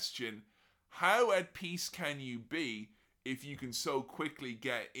just question, how at peace can you be if you can so quickly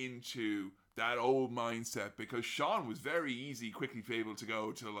get into that old mindset? Because Shawn was very easy, quickly able to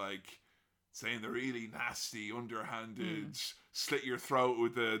go to like saying the really nasty, underhanded, slit your throat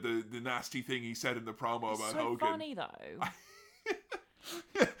with the nasty thing he said in the promo about Hogan. It's so funny though.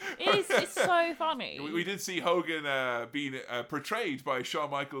 It's so funny. We did see Hogan being portrayed by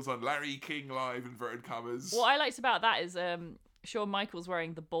Shawn Michaels on Larry King Live, inverted commas. What I liked about that is Shawn Michaels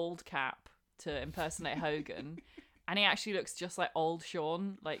wearing the bald cap to impersonate Hogan. And he actually looks just like old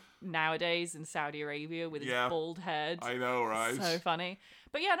Sean, like nowadays in Saudi Arabia with his bald head. I know, right? So funny.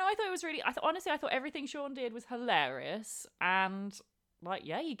 But yeah, no, I thought it was really... honestly, I thought everything Sean did was hilarious. And, like,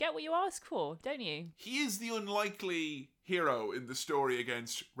 yeah, you get what you ask for, don't you? He is the unlikely hero in the story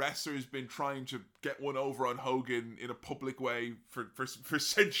against wrestlers been trying to get one over on Hogan in a public way for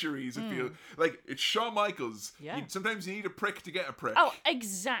centuries. I feel like it's Shawn Michaels. Yeah. Sometimes you need a prick to get a prick. Oh,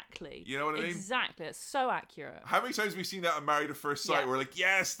 exactly. You know what I mean? Exactly. It's so accurate. How many times have we seen that on Married at First Sight? Yeah. We're like,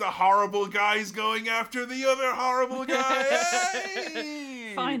 yes, the horrible guy's going after the other horrible guy.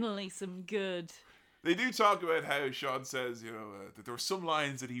 Hey! Finally, some good. They do talk about how Sean says, that there were some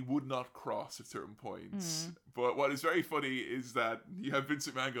lines that he would not cross at certain points. But what is very funny is that you have Vince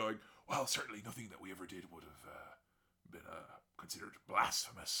McMahon going, well, certainly nothing that we ever did would have been considered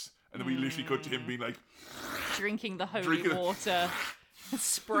blasphemous. And then we literally cut to him being like... Drinking the holy water,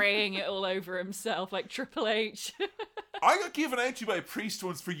 spraying it all over himself like Triple H. I got given out to by a priest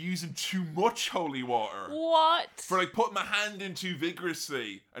once for using too much holy water. What? For like putting my hand in too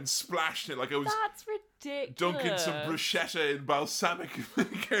vigorously and splashing it like I was That's ridiculous. dunking some bruschetta in balsamic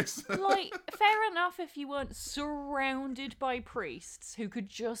vinegar. Like, fair enough if you weren't surrounded by priests who could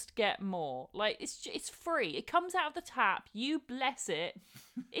just get more. Like, it's free. It comes out of the tap. You bless it.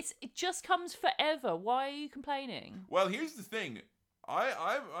 It just comes forever. Why are you complaining? Well, here's the thing.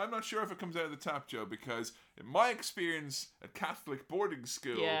 I'm not sure if it comes out of the tap, Joe, because in my experience at Catholic boarding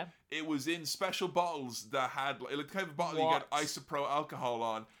school, it was in special bottles that had like kind of a bottle you get isopro alcohol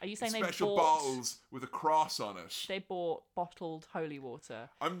on. Are you saying special bottles with a cross on it? They bought bottled holy water.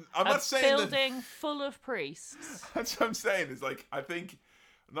 I'm not saying building full of priests. That's what I'm saying. Is like I'm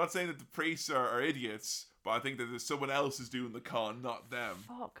not saying that the priests are idiots. But I think that there's someone else is doing the con, not them.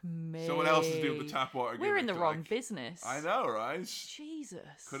 Fuck me. Someone else is doing the tap water. We're in the wrong business. I know, right? Jesus.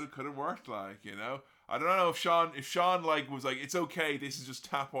 Could have worked, like, I don't know if Sean like was like, it's okay, this is just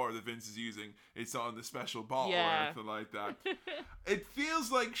tap water that Vince is using. It's not in the special bottle or anything like that. It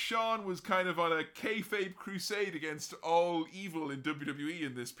feels like Sean was kind of on a kayfabe crusade against all evil in WWE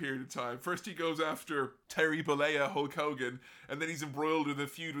in this period of time. First he goes after Terry Bollea, Hulk Hogan, and then he's embroiled in a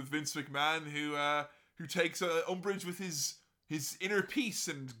feud with Vince McMahon, who takes umbrage with his inner peace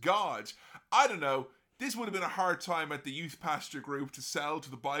and God. I don't know. This would have been a hard time at the youth pastor group to sell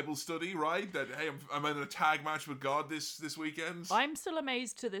to the Bible study, right? That, hey, I'm in a tag match with God this weekend. I'm still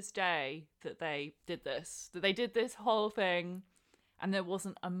amazed to this day that they did this. That they did this whole thing and there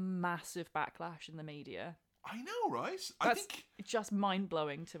wasn't a massive backlash in the media. I know, right? I think it's just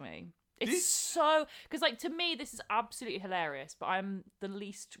mind-blowing to me. It's so... Because, like, to me, this is absolutely hilarious, but I'm the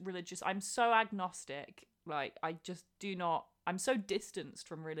least religious. I'm so agnostic. Like, I just do not... I'm so distanced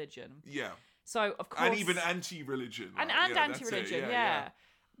from religion. Yeah. So, of course... And even anti-religion. And anti-religion, yeah.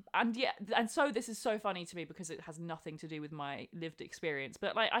 And so this is so funny to me because it has nothing to do with my lived experience.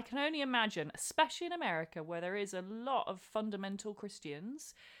 But, like, I can only imagine, especially in America, where there is a lot of fundamental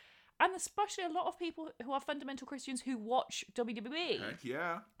Christians... And especially a lot of people who are fundamental Christians who watch WWE. Heck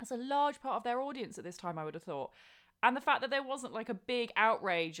yeah. That's a large part of their audience at this time, I would have thought. And the fact that there wasn't like a big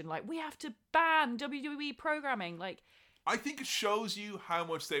outrage and like, we have to ban WWE programming. Like, I think it shows you how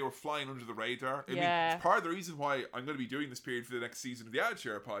much they were flying under the radar. I mean, it's part of the reason why I'm going to be doing this period for the next season of the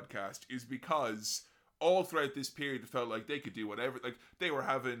Attitude Era podcast is because all throughout this period it felt like they could do whatever. Like, they were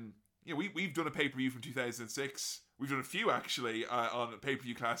having... we've done a pay-per-view from 2006. We've done a few, actually, on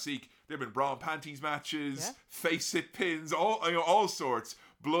Pay-Per-View Classic. There have been bra and panties matches, face-hit pins, all sorts,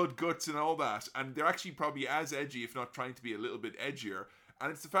 blood, guts, and all that. And they're actually probably as edgy, if not trying to be a little bit edgier.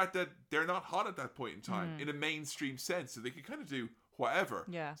 And it's the fact that they're not hot at that point in time, in a mainstream sense. So they can kind of do whatever.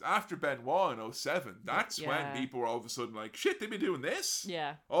 Yeah. So after Benoit in 07, that's when people were all of a sudden like, shit, they've been doing this?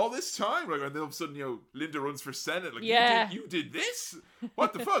 Yeah. All this time? Like, and then all of a sudden, Linda runs for Senate. Like, you did this?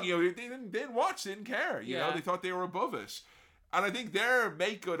 What the fuck? They didn't watch, they didn't care. You know, they thought they were above it. And I think their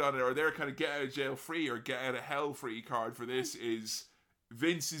make good on it, or their kind of get out of jail free or get out of hell free card for this is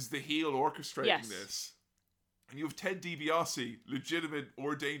Vince is the heel orchestrating this. And you have Ted DiBiase, legitimate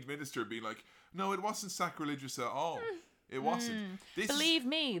ordained minister, being like, no, it wasn't sacrilegious at all. It wasn't. Believe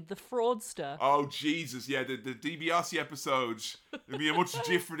me, the fraudster. Oh, Jesus. Yeah, the DiBiase episode. It'd be a much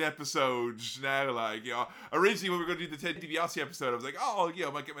different episode now. Like, originally when we were going to do the Ted DiBiase episode, I was like, I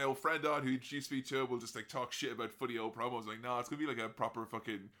might get my old friend on who introduced me to it. We'll just, like, talk shit about funny old promos. I was like, no, it's going to be like a proper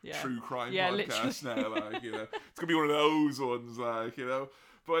fucking true crime podcast now. Like, it's going to be one of those ones, like,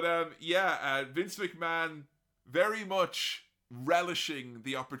 But, Vince McMahon very much... relishing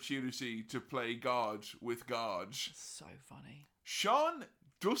the opportunity to play God with God. So funny. Sean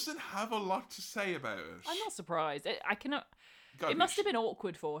doesn't have a lot to say about it. I'm not surprised. I cannot... It must have been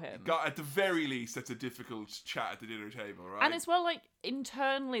awkward for him. At the very least, that's a difficult chat at the dinner table, right? And as well, like,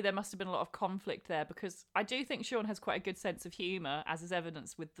 internally, there must have been a lot of conflict there, because I do think Sean has quite a good sense of humour, as is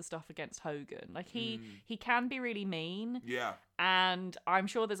evidenced with the stuff against Hogan. Like, he can be really mean. Yeah. And I'm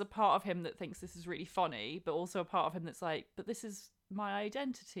sure there's a part of him that thinks this is really funny, but also a part of him that's like, but this is my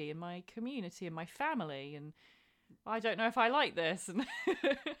identity and my community and my family, and I don't know if I like this.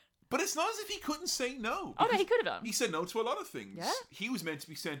 But it's not as if he couldn't say no. Oh, no, he could have done. He said no to a lot of things. Yeah. He was meant to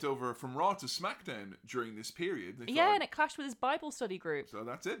be sent over from Raw to SmackDown during this period. Yeah, and it clashed with his Bible study group. So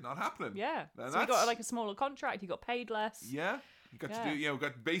that's it, not happening. Yeah. So he got like a smaller contract, he got paid less. Yeah. He got to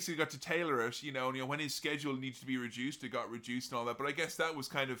do, basically got to tailor it, and when his schedule needs to be reduced, it got reduced and all that. But I guess that was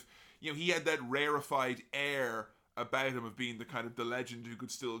kind of, he had that rarefied air about him of being the kind of the legend who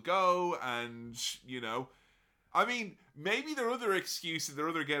could still go, and, I mean, maybe their other excuse and their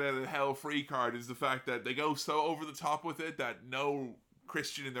other get out of hell free card is the fact that they go so over the top with it that no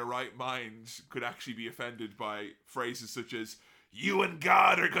Christian in their right mind could actually be offended by phrases such as, "You and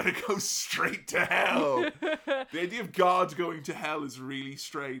God are going to go straight to hell." The idea of God going to hell is really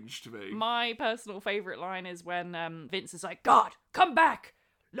strange to me. My personal favourite line is when Vince is like, "God, come back!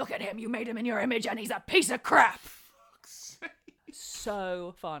 Look at him, you made him in your image and he's a piece of crap!"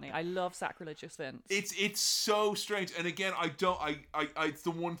 So funny. I love sacrilegious Vince. It's so strange, and again, it's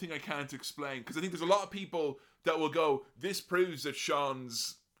the one thing I can't explain, because I think there's a lot of people that will go, this proves that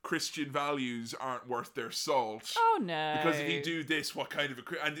Sean's Christian values aren't worth their salt. Oh no! Because if you do this, what kind of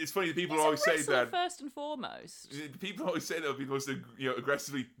a... And it's funny that people always say that. First and foremost. People always say that because they're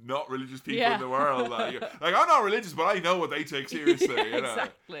aggressively not religious people in the world. Like I'm not religious, but I know what they take seriously.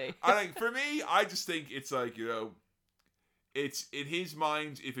 Exactly. And for me, I just think it's like, it's in his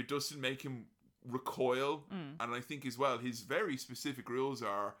mind, if it doesn't make him recoil, and I think as well, his very specific rules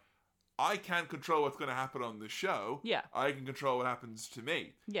are, I can't control what's going to happen on the show. Yeah. I can control what happens to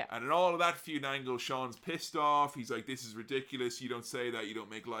me. Yeah. And in all of that feud angle, Sean's pissed off. He's like, this is ridiculous. You don't say that. You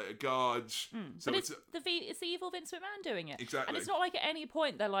don't make light of God. So but it's the evil Vince McMahon doing it. Exactly. And it's not like at any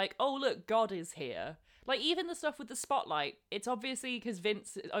point they're like, oh, look, God is here. Like, even the stuff with the spotlight, it's obviously because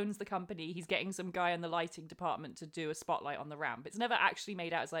Vince owns the company. He's getting some guy in the lighting department to do a spotlight on the ramp. It's never actually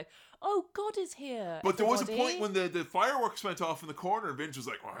made out as like, oh, God is here. But there was a point when the fireworks went off in the corner and Vince was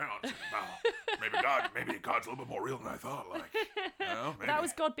like, well, hang on. No, maybe God's a little bit more real than I thought. Maybe. That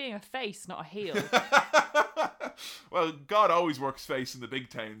was God being a face, not a heel. Well, God always works face in the big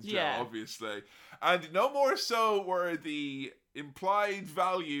towns, Joe, obviously. And no more so were the implied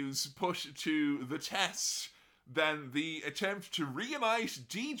values put to the test than the attempt to reunite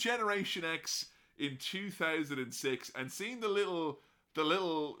D-Generation X in 2006, and seeing the little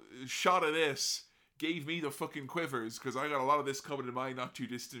shot of this gave me the fucking quivers, because I got a lot of this coming in my not too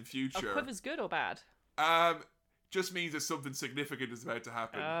distant future. Are quivers good or bad? Just means that something significant is about to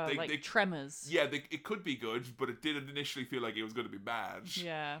happen. Like Tremors. Yeah, it could be good, but it didn't initially feel like it was going to be bad.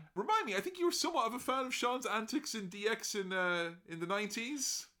 Yeah. Remind me, I think you were somewhat of a fan of Sean's antics in DX in the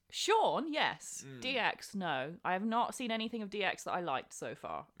 90s? Sean, yes. DX, no. I have not seen anything of DX that I liked so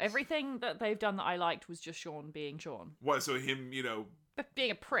far. Everything that they've done that I liked was just Sean being Sean. What, so him,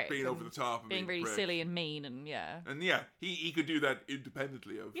 being a prick. Being over the top. And being really silly and mean and And he could do that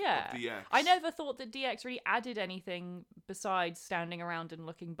independently of DX. I never thought that DX really added anything besides standing around and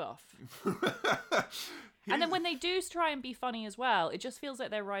looking buff. And then when they do try and be funny as well, it just feels like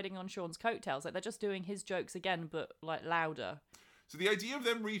they're riding on Sean's coattails. Like they're just doing his jokes again, but like louder. So the idea of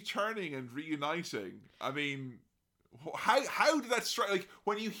them returning and reuniting, I mean, how did that strike? Like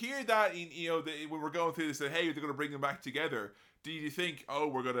when you hear that, when we're going through this, that hey, they're going to bring them back together. Do you think, oh,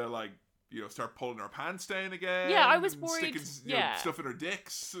 we're gonna start pulling our pants down again? Yeah, I was worried. Sticking, stuff in our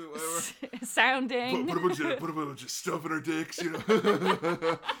dicks, whatever. Sounding. Put a bunch of stuff in our dicks,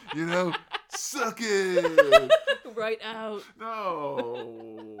 suck it. Right out.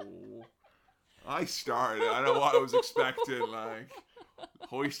 No. I started. I don't know what I was expecting.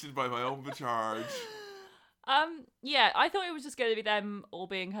 Hoisted by my own petard. Yeah, I thought it was just going to be them all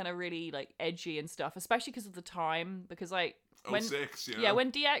being kind of really edgy and stuff, especially because of the time. Because when 06,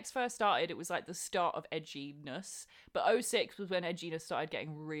 when DX first started, it was the start of edginess. But 06 was when edginess started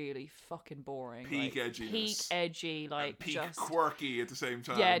getting really fucking boring. Peak edginess. Peak edgy, and peak just quirky at the same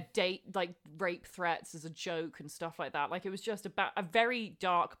time. Yeah, rape threats as a joke and stuff like that. It was just a very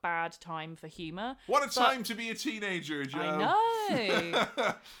dark, bad time for humor. What a time to be a teenager, Joe. I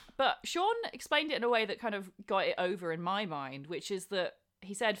know. But Sean explained it in a way that kind of got it over in my mind, which is that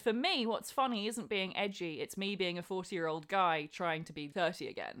he said, for me, what's funny isn't being edgy. It's me being a 40-year-old guy trying to be 30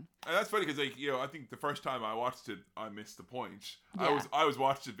 again. And that's funny because, I think the first time I watched it, I missed the point. Yeah. I was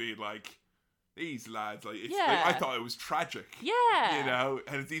watching it being these lads, like, it's, Yeah. like, I thought it was tragic. Yeah. You know?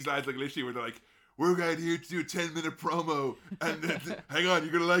 And it's these lads, like, literally, where they're like, we're going here to do a 10-minute promo. And hang on,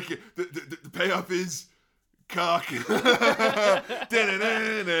 you're going to like it. The payoff is cock.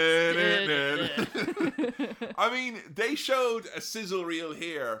 I mean, they showed a sizzle reel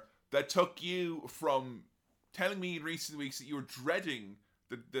here that took you from telling me in recent weeks that you were dreading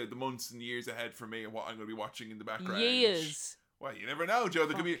the months and years ahead for me and what I'm going to be watching in the background. Years. Well, you never know, Joe.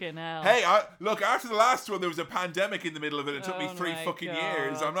 There could be. Fucking hell. Hey, look, after the last one, there was a pandemic in the middle of it. It took me Oh 3 my fucking God.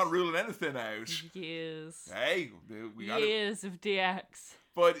 years. I'm not ruling anything out. Years. Hey, we got it. Years of DX.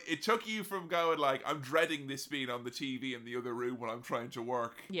 But it took you from going like, I'm dreading this being on the TV in the other room when I'm trying to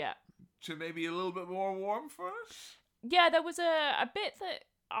work, Yeah. to maybe a little bit more warm for it. Yeah, there was a bit that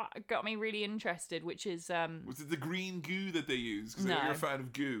got me really interested, which is Was it the green goo that they used? Because I know No. you're a fan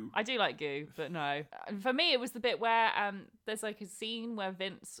of goo. I do like goo, but no. For me, it was the bit where there's like a scene where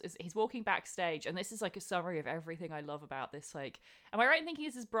Vince he's walking backstage, and this is like a summary of everything I love about this. Like, am I right in thinking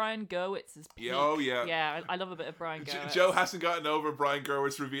this is Brian Gowitz's peak? Yeah, oh, yeah. Yeah, I love a bit of Brian Gowitz. Joe hasn't gotten over Brian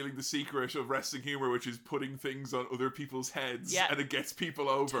Gerwitz revealing the secret of wrestling humor, which is putting things on other people's heads, Yeah. and it gets people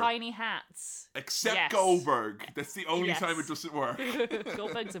over. Tiny hats. Except Yes. Goldberg. That's the only Yes. time it doesn't work.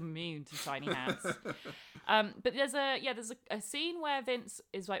 Goldberg's immune to tiny hats. But there's a scene where Vince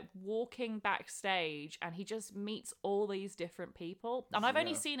is like walking backstage, and he just meets all these different people, and I've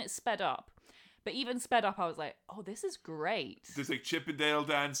only Yeah. seen it sped up. But even sped up, I was like, oh, this is great. There's like Chippendale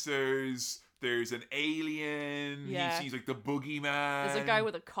dancers. There's an alien. Yeah. He's like the boogeyman. There's a guy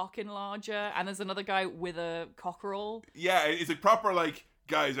with a cock enlarger, and there's another guy with a cockerel. Yeah, it's like proper like,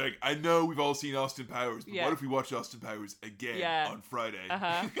 guys, like, I know we've all seen Austin Powers, but Yeah. what if we watch Austin Powers again Yeah. on Friday?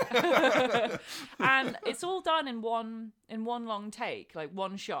 Uh-huh. And it's all done in one long take, like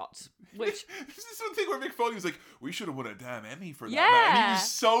one shot. Which This is one thing where Mick Foley was like, we should have won a damn Emmy for that, Yeah. man. He was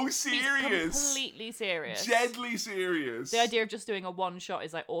so he's serious. completely serious. Deadly serious. The idea of just doing a one shot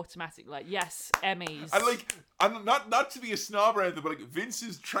is like automatic, like, yes, Emmys. And like, I'm not to be a snob or anything, but like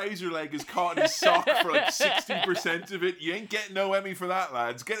Vince's trouser leg is caught in his sock for like 60% of it. You ain't getting no Emmy for that,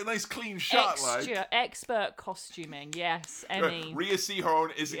 lads. Get a nice clean shot, like. Expert costuming, yes, Emmy. Rhea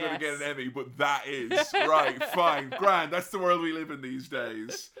Seehorn isn't going to Yes. get an Emmy, but that is. Right, fine, grand. That's the world we live in these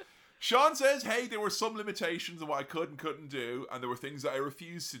days. Sean says, hey, there were some limitations on what I could and couldn't do, and there were things that I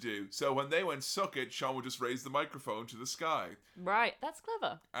refused to do. So when they went suck it, Sean would just raise the microphone to the sky. Right, that's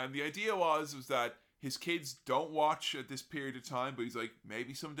clever. And the idea was that his kids don't watch at this period of time, but he's like,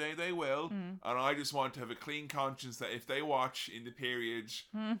 maybe someday they will. And I just want to have a clean conscience that if they watch in the period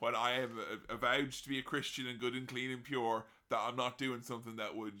when I am avowed to be a Christian and good and clean and pure, that I'm not doing something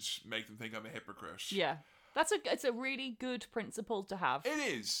that would make them think I'm a hypocrite. Yeah. It's a really good principle to have. It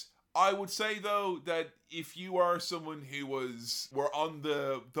is. I would say though that if you are someone who were on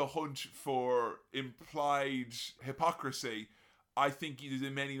the hunt for implied hypocrisy, I think there's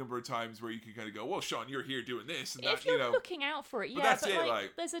a many number of times where you can kind of go, well, Sean, you're here doing this and that, If you're you know. looking out for it, But yeah. that's But it, like,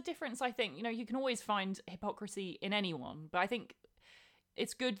 like- there's a difference, I think. You know, you can always find hypocrisy in anyone, but I think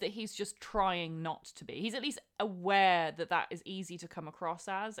it's good that he's just trying not to be. He's at least aware that is easy to come across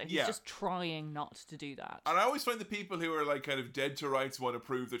as, and he's Yeah. just trying not to do that. And I always find the people who are like kind of dead to rights want to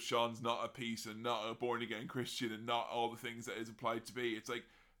prove that Sean's not a piece and not a born again Christian and not all the things that is implied to be. It's like,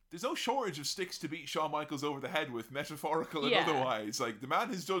 there's no shortage of sticks to beat Shawn Michaels over the head with, metaphorical and Yeah. otherwise. Like, the man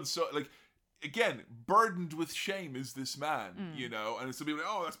has done so, like, again, burdened with shame is this man, you know? And some people are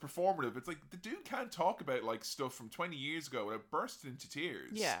like, oh, that's performative. It's like, the dude can't talk about, like, stuff from 20 years ago without bursting into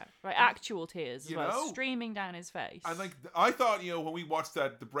tears. Yeah, right. Actual tears as You well, know? streaming down his face. And, like, I thought, you know, when we watched the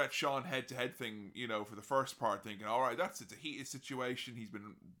Brett Shawn head-to-head thing, you know, for the first part, thinking, all right, it's a heated situation. He's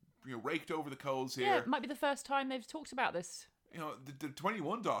been, you know, raked over the coals here. yeah, it might be the first time they've talked about this. You know, the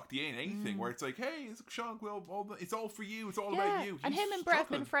 21 doc, the A&A thing, where it's like, hey, it's Sean Quill, it's all for you, it's all about you. And He's him and Brett have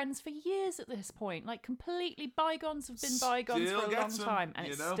struggling. been friends for years at this point. Like, completely bygones have been bygones Still for a long gets 'em, time. And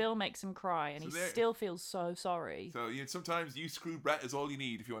you it know? still makes him cry. And So he there- still feels so sorry. So, you know, sometimes you screw Brett is all you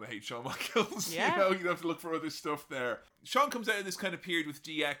need if you want to hate Shawn Michaels. Yeah. You know, you don't have to look for other stuff there. Sean comes out of this kind of period with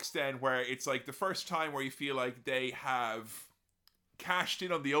DX then, where it's like the first time where you feel like they have cashed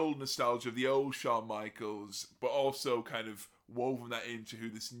in on the old nostalgia of the old Shawn Michaels, but also kind of woven that into who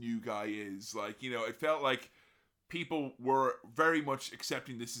this new guy is. Like, you know, it felt like people were very much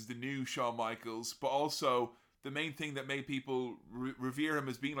accepting this as the new Shawn Michaels, but also the main thing that made people revere him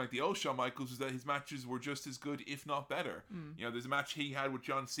as being like the old Shawn Michaels was that his matches were just as good, if not better. You know, there's a match he had with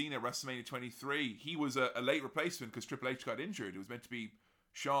John Cena at WrestleMania 23. He was a late replacement because Triple H got injured. It was meant to be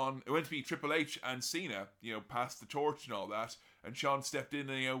Triple H and Cena, you know, passed the torch and all that. And Sean stepped in,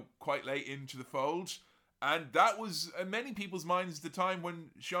 you know, quite late into the fold. And that was, in many people's minds, the time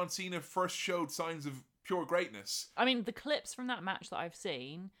when John Cena first showed signs of pure greatness. I mean, the clips from that match that I've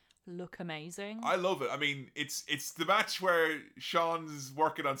seen look amazing. I love it. I mean, it's the match where Sean's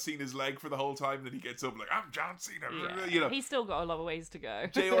working on Cena's leg for the whole time, and then he gets up like, I'm John Cena. Yeah. You know, He's still got a lot of ways to go.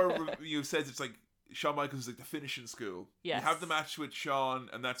 JR says it's like Shawn Michaels is like the finishing school. Yes. You have the match with Shawn,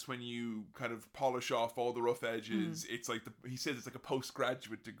 and that's when you kind of polish off all the rough edges. It's like he says it's like a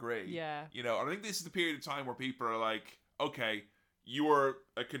postgraduate degree. Yeah. You know, and I think this is the period of time where people are like, okay, you were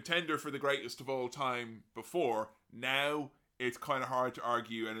a contender for the greatest of all time before. Now it's kind of hard to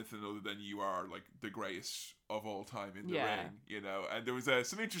argue anything other than you are like the greatest of all time in the ring, you know. And there was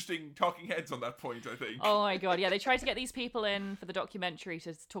some interesting talking heads on that point, I think. Oh my god, yeah, they tried to get these people in for the documentary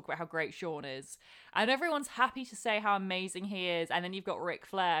to talk about how great Shawn is, and everyone's happy to say how amazing he is, and then you've got Ric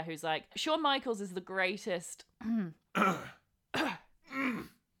Flair who's like, Shawn Michaels is the greatest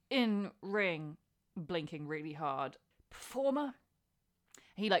in ring, blinking really hard, performer.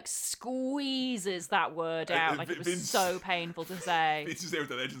 He like squeezes that word out like it was so painful to say. Vince is there with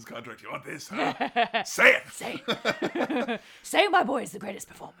the Legends contract. You want this? Huh? Say it! Say it! Say my boy is the greatest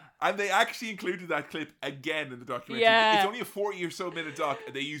performer. And they actually included that clip again in the documentary. Yeah. It's only a 40 or so minute doc,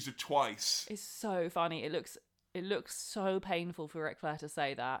 and they used it twice. It's so funny. It looks so painful for Ric Flair to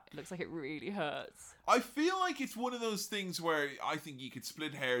say that. It looks like it really hurts. I feel like it's one of those things where I think you could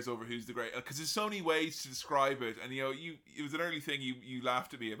split hairs over who's the great, because there's so many ways to describe it. And you know, it was an early thing you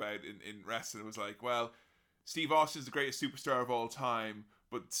laughed at me about in wrestling. It was like, well, Steve Austin's the greatest superstar of all time,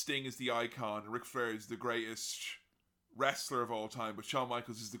 but Sting is the icon, and Ric Flair is the greatest wrestler of all time, but Shawn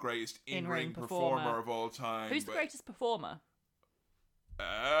Michaels is the greatest in-ring performer of all time. Who's the greatest performer?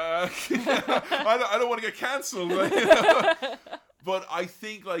 I don't want to get cancelled, but, you know. But I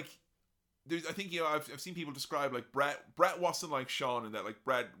think like I've seen people describe like Bret wasn't like Shawn in that like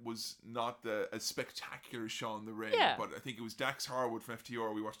Bret was not as spectacular as Shawn in the ring, but I think it was Dax Harwood from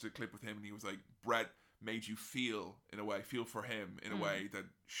FTR. We watched a clip with him, and he was like, Bret made you feel for him in a way that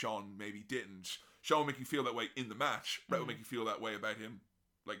Shawn maybe didn't. Shawn would make you feel that way in the match. Bret would make you feel that way about him.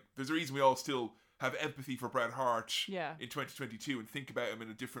 Like, there's a reason we all still have empathy for Bret Hart in 2022 and think about him in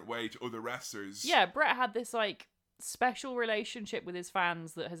a different way to other wrestlers. Yeah, Bret had this like special relationship with his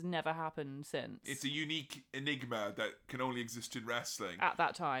fans that has never happened since. It's a unique enigma that can only exist in wrestling at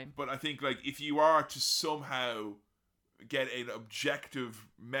that time. But I think like if you are to somehow get an objective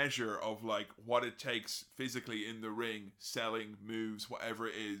measure of like what it takes physically in the ring, selling moves, whatever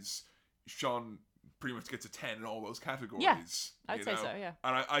it is, Shawn pretty much gets a 10 in all those categories. Yeah, I'd say so, yeah.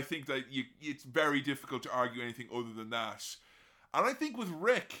 And I think that it's very difficult to argue anything other than that. And I think with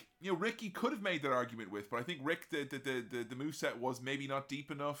Rick, Rick he could have made that argument with, but I think Rick, the moveset was maybe not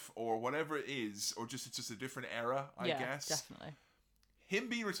deep enough or whatever it is, or it's just a different era, I guess. Yeah, definitely. Him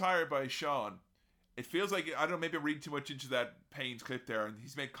being retired by Shawn, it feels like, I don't know, maybe I'm reading too much into that Payne's clip there, and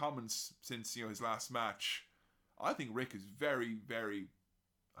he's made comments since, his last match. I think Rick is very, very,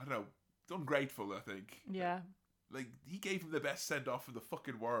 I don't know, ungrateful, I think. Yeah. Like, he gave him the best send-off in the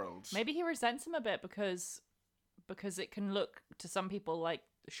fucking world. Maybe he resents him a bit because it can look to some people like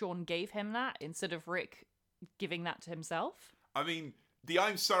Shawn gave him that instead of Rick giving that to himself. I mean, the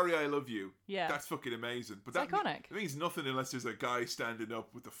I'm sorry I love you. Yeah. That's fucking amazing. But it's iconic. It means nothing unless there's a guy standing up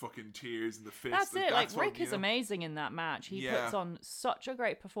with the fucking tears and the fist. That's it. Like, Rick is amazing in that match. He puts on such a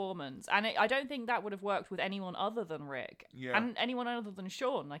great performance. And I don't think that would have worked with anyone other than Rick. Yeah. And anyone other than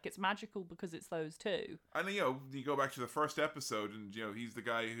Shawn. Like, it's magical because it's those two. And, you go back to the first episode and, he's the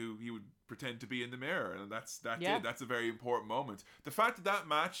guy who he would pretend to be in the mirror. And that's it. That's a very important moment. The fact that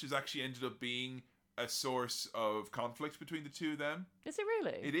match has actually ended up being a source of conflict between the two of them. Is it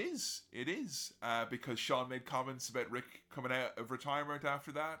really? It is. Because Shawn made comments about Rick coming out of retirement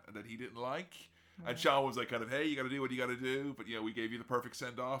after that and that he didn't like. Right. And Shawn was like kind of, hey, you got to do what you got to do. But, we gave you the perfect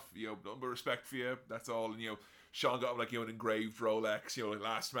send-off. Nothing but respect for you. That's all. And, Shawn got like, an engraved Rolex, like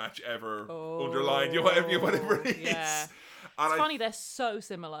last match ever, underlined, whatever it is. Yeah. And it's funny, they're so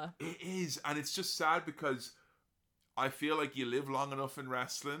similar. It is. And it's just sad because I feel like you live long enough in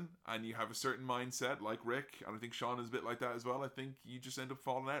wrestling and you have a certain mindset like Rick, and I think Shawn is a bit like that as well. I think you just end up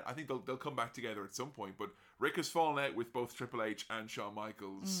falling out. I think they'll come back together at some point, but Rick has fallen out with both Triple H and Shawn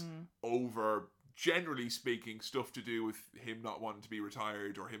Michaels over, generally speaking, stuff to do with him not wanting to be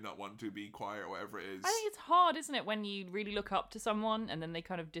retired or him not wanting to be quiet or whatever it is. I think it's hard, isn't it, when you really look up to someone and then they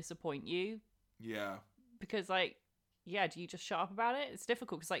kind of disappoint you? Yeah. Because, do you just shut up about it? It's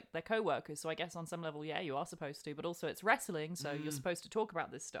difficult because, they're co-workers, so I guess on some level, you are supposed to, but also it's wrestling, so you're supposed to talk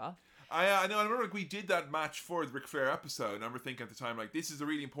about this stuff. I know, I remember we did that match for the Ric Flair episode, and I remember thinking at the time, this is a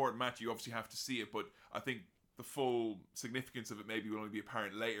really important match, you obviously have to see it, but I think the full significance of it maybe will only be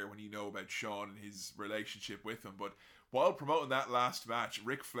apparent later when you know about Shawn and his relationship with him. But while promoting that last match,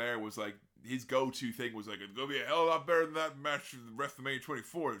 Ric Flair was like, his go-to thing was like, it's gonna be a hell of a lot better than that match in WrestleMania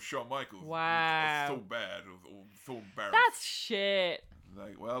 24 with Shawn Michaels. Wow. It was so bad. It was so embarrassing. That's shit.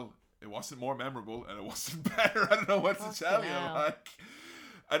 Like, well, it wasn't more memorable and it wasn't better. I don't know what to tell you. Like,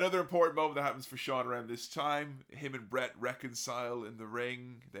 another important moment that happens for Shawn around this time, him and Bret reconcile in the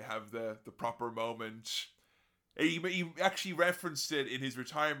ring. They have the proper moment. He actually referenced it in his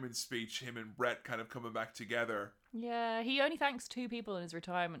retirement speech, him and Bret kind of coming back together. Yeah, he only thanks two people in his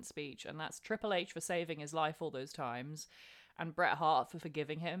retirement speech, and that's Triple H for saving his life all those times, and Bret Hart for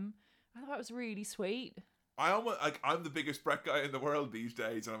forgiving him. I thought it was really sweet. I'm the biggest Bret guy in the world these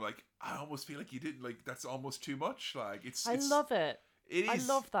days, and I'm like, I almost feel like you didn't, like, that's almost too much. Like, I love it. It is.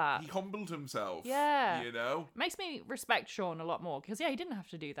 I love that. He humbled himself. Yeah. You know? It makes me respect Shawn a lot more, because, he didn't have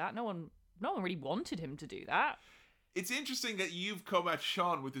to do that. No one really wanted him to do that. It's interesting that you've come at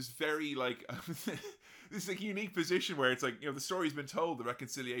Shawn with this very, like, this like unique position where it's like, the story's been told, the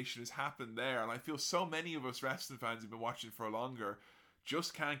reconciliation has happened there, and I feel so many of us wrestling fans who've been watching for longer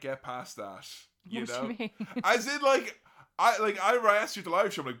just can't get past that. You know? What do you mean? As in, like, I asked you at the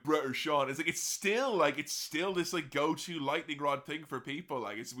live show, I'm like, Bret or Shawn? It's like, it's still this, like, go-to lightning rod thing for people.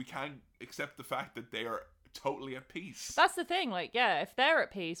 Like, we can't accept the fact that they are totally at peace. That's the thing. Like, if they're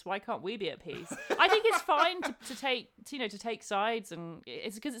at peace, why can't we be at peace? I think it's fine to take sides, and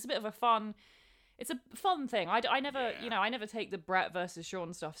it's because it's a bit of a fun. It's a fun thing. I never take the Bret versus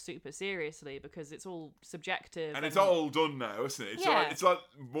Shawn stuff super seriously because it's all subjective. And it's all done now, isn't it? It's a lot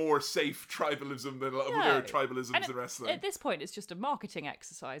more safe tribalism than a lot of other tribalisms in wrestling. At this point, it's just a marketing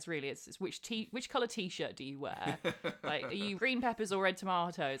exercise, really. It's which colour t-shirt do you wear? Like, are you green peppers or red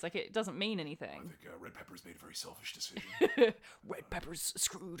tomatoes? Like, it doesn't mean anything. I think red peppers made a very selfish decision. Red peppers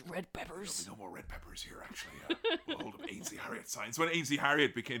screwed red peppers. There'll be no more red peppers here, actually. We'll hold up Ainsley Harriott signs. When Ainsley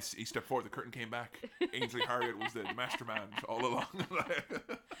Harriott he stepped forward, the curtain came back. Ainsley Harriott was the mastermind all along.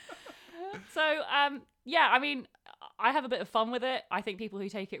 So, I mean, I have a bit of fun with it. I think people who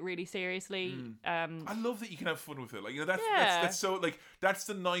take it really seriously. I love that you can have fun with it. Like, that's so, like, that's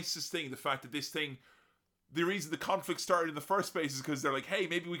the nicest thing. The fact that this thing, the reason the conflict started in the first place is because they're like, hey,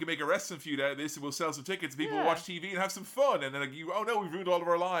 maybe we can make a wrestling feud out of this and we'll sell some tickets and people will watch TV and have some fun. And then, like, oh no, we've ruined all of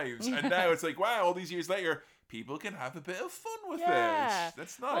our lives. And now it's like, wow, all these years later, people can have a bit of fun with it.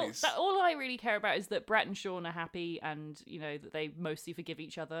 That's nice. Well, all I really care about is that Bret and Shawn are happy and, that they mostly forgive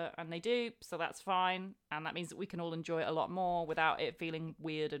each other, and they do, so that's fine. And that means that we can all enjoy it a lot more without it feeling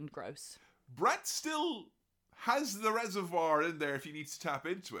weird and gross. Bret still has the reservoir in there if he needs to tap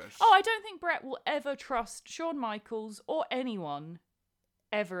into it. Oh, I don't think Bret will ever trust Shawn Michaels or anyone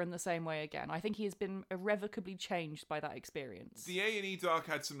ever in the same way again. I think he has been irrevocably changed by that experience. The A&E doc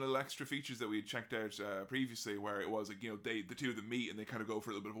had some little extra features that we had checked out previously, where it was like, the two of them meet and they kind of go for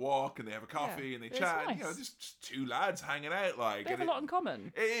a little bit of a walk and they have a coffee and they chat. Nice. And, just two lads hanging out, like. They have a lot in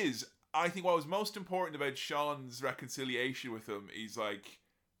common. It is. I think what was most important about Shawn's reconciliation with him is like,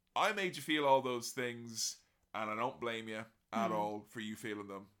 I made you feel all those things, and I don't blame you at all for you feeling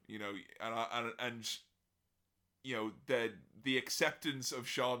them. The acceptance of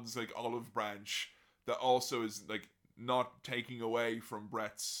Shawn's like olive branch that also is like not taking away from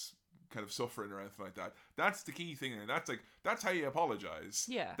Bret's kind of suffering or anything like that. That's the key thing, and that's how you apologize.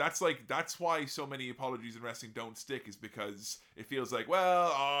 Yeah. That's why so many apologies in wrestling don't stick, is because it feels like,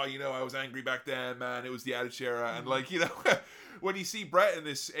 well, I was angry back then, man. It was the Attitude Era, and like, when you see Bret in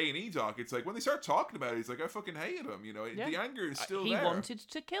this A&E doc, it's like when they start talking about it, it's like, I fucking hated him. The anger is still there. He wanted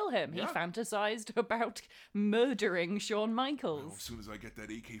to kill him. He fantasized about murdering Shawn Michaels. As soon as I get that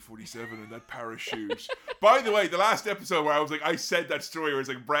AK-47 and that parachute. By the way, the last episode where I said that story where it's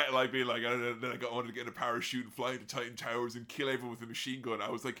like Bret like being like, then I wanted to get in a parachute and fly into Titan Towers and kill everyone with a machine gun. I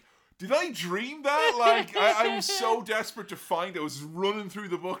was like, did I dream that? Like, I was so desperate to find it. I was running through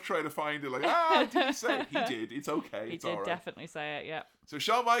the book trying to find it. Like, did he say it? He did. It's okay. He did definitely say it, yeah. So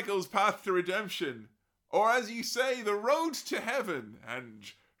Shawn Michaels' path to redemption, or as you say, the road to heaven. And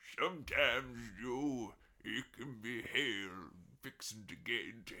sometimes, it can be hell fixing to get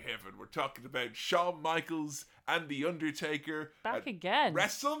into heaven. We're talking about Shawn Michaels and The Undertaker. Back again.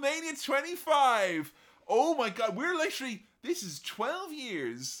 WrestleMania 25. Oh my God. This is 12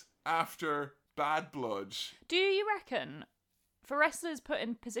 years after Bad Blood. Do you reckon, for wrestlers put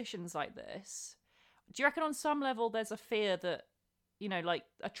in positions like this, do you reckon on some level there's a fear that, like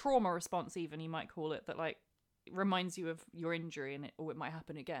a trauma response even, you might call it, that like reminds you of your injury and it might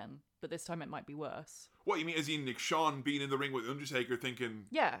happen again, but this time it might be worse? What, you mean as in Nick Shawn being in the ring with Undertaker thinking...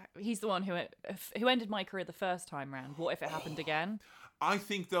 Yeah, he's the one who ended my career the first time round. What if it happened again? I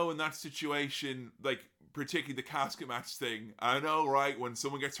think, though, in that situation, like, particularly the casket match thing, I know, right? When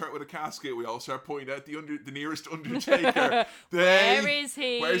someone gets hurt with a casket, we all start pointing out the nearest Undertaker. Where is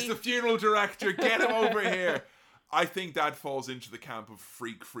he? Where's the funeral director? Get him over here. I think that falls into the camp of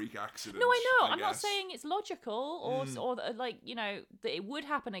freak accident. No, I know. I'm not saying it's logical or like, you know, that it would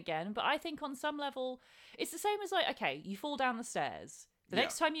happen again. But I think on some level, it's the same as like, okay, you fall down the stairs. The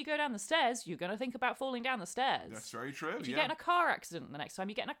next time you go down the stairs, you're going to think about falling down the stairs. That's very true. If you get in a car accident, the next time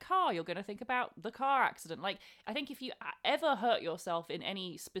you get in a car, you're going to think about the car accident. Like, I think if you ever hurt yourself in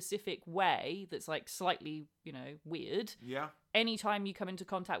any specific way that's like slightly, you know, weird. Yeah. Anytime you come into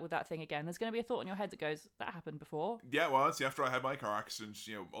contact with that thing again, there's going to be a thought in your head that goes, that happened before. Yeah, well, see, after I had my car accident,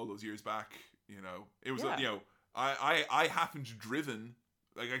 you know, all those years back, you know, it was, you know, I happened to driven.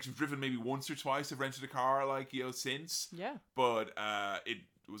 Like, I've driven maybe once or twice. I've rented a car, like, you know, since. Yeah. But it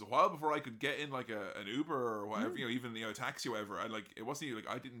was a while before I could get in, like, an Uber or whatever, you know, even, you know, a taxi or whatever. And, like, it wasn't even,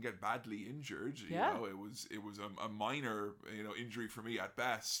 like, I didn't get badly injured, you know. It was a minor, you know, injury for me at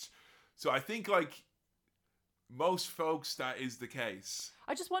best. So I think, like, most folks, that is the case.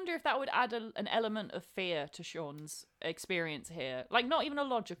 I just wonder if that would add an element of fear to Sean's experience here. Like, not even a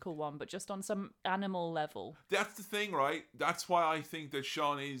logical one, but just on some animal level. That's the thing, right? That's why I think that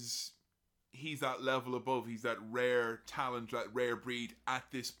Sean he's that level above. He's that rare talent, that rare breed at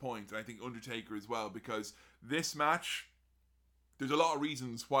this point. And I think Undertaker as well, because this match, there's a lot of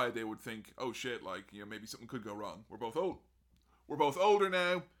reasons why they would think, oh shit, like, you know, maybe something could go wrong. We're both older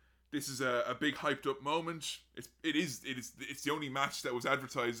now. This is a big hyped up moment. It's the only match that was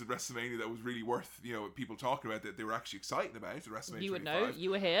advertised at WrestleMania that was really worth, you know, people talking about, that they were actually excited about at WrestleMania. You would 25. know.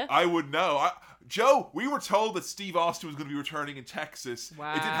 You were here. I would know. Joe, we were told that Steve Austin was going to be returning in Texas.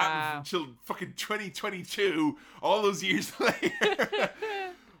 Wow. It didn't happen until fucking 2022, all those years later.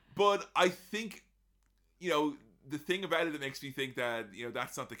 But I think, you know, the thing about it that makes me think that, you know,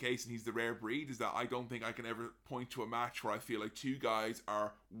 that's not the case and he's the rare breed is that I don't think I can ever point to a match where I feel like two guys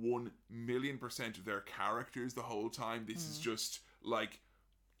are 1,000,000% of their characters the whole time. This is just like,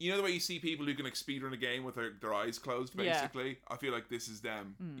 you know, the way you see people who can like speedrun a game with their eyes closed, basically. Yeah. I feel like this is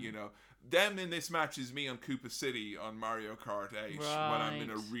them, you know. Them in this match is me on Koopa City on Mario Kart 8 when I'm in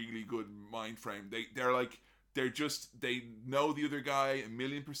a really good mind frame. They know the other guy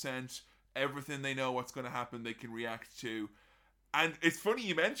 1,000,000%. Everything they know what's going to happen, they can react to. And it's funny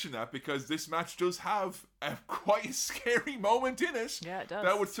you mention that because this match does have quite a scary moment in it. Yeah, it does.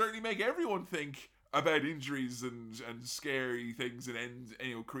 That would certainly make everyone think about injuries and scary things and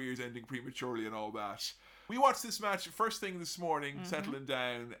you know, careers ending prematurely and all that. We watched this match first thing this morning, settling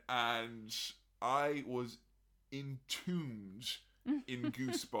down, and I was entombed in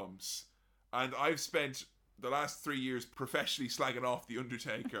goosebumps. And I've spent the last 3 years professionally slagging off The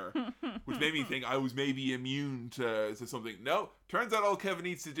Undertaker, which made me think I was maybe immune to something. No, turns out all Kevin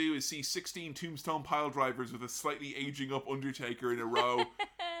needs to do is see 16 tombstone pile drivers with a slightly aging up Undertaker in a row,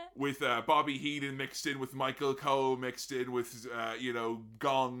 with Bobby Heenan mixed in with Michael Cole mixed in with, you know,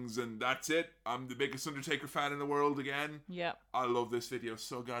 gongs, and that's it. I'm the biggest Undertaker fan in the world again. Yep. I love this video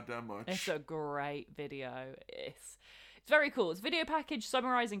so goddamn much. It's a great video. It's very cool. It's a video package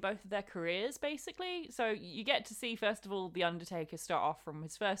summarising both of their careers, basically. So you get to see, first of all, The Undertaker start off from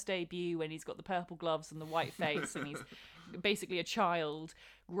his first debut when he's got the purple gloves and the white face and he's basically a child,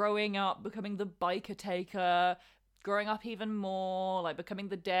 growing up, becoming the Biker Taker, growing up even more, like becoming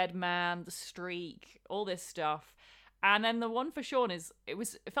the Dead Man, the Streak, all this stuff. And then the one for Sean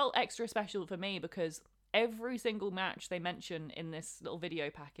it felt extra special for me because every single match they mention in this little video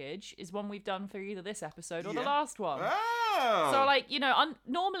package is one we've done for either this episode or the last one. Oh. So, like, you know,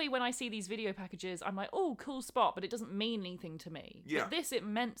 normally when I see these video packages, I'm like, oh, cool spot, but it doesn't mean anything to me. Yeah. But this, it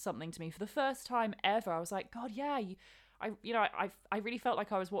meant something to me. For the first time ever, I was like, God, yeah, I really felt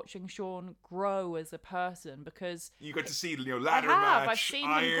like I was watching Sean grow as a person because you got to see, you know, ladder match, I've seen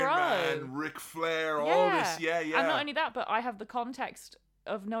Iron him grow. Man, Ric Flair, all this, yeah. And not only that, but I have the context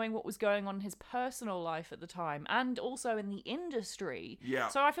of knowing what was going on in his personal life at the time and also in the industry. Yeah.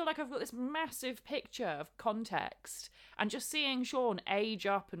 So I feel like I've got this massive picture of context, and just seeing Sean age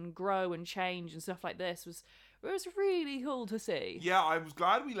up and grow and change and stuff like this was really cool to see. Yeah, I was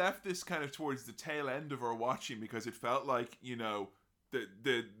glad we left this kind of towards the tail end of our watching because it felt like, you know,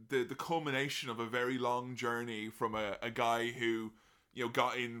 the culmination of a very long journey from a guy who, you know,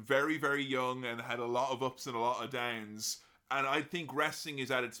 got in very, very young and had a lot of ups and a lot of downs. And I think wrestling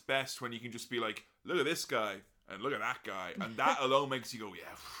is at its best when you can just be like, look at this guy and look at that guy. And that alone makes you go,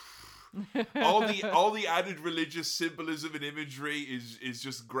 yeah, all the added religious symbolism and imagery is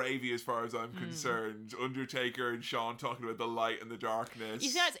just gravy as far as I'm concerned. Undertaker and Shawn talking about the light and the darkness. You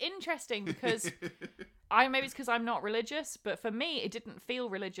see, that's interesting because maybe it's because I'm not religious, but for me, it didn't feel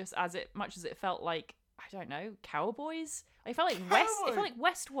religious much as it felt like, I don't know, cowboys. It felt like It felt like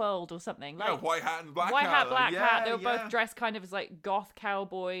Westworld or something. Like white hat and black white hat. Black hat. They were both dressed kind of as like goth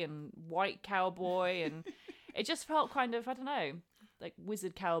cowboy and white cowboy, and it just felt kind of, I don't know, like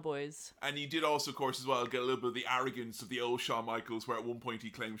wizard cowboys. And you did also, of course, as well, get a little bit of the arrogance of the old Shawn Michaels, where at one point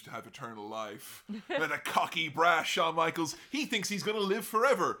he claims to have eternal life. But a cocky, brash Shawn Michaels, he thinks he's going to live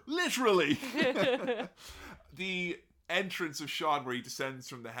forever, literally. The entrance of Shawn where he descends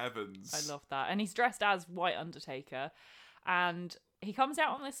from the heavens. I love that. And he's dressed as White Undertaker, and he comes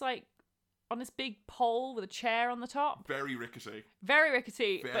out on this big pole with a chair on the top. Very rickety. Very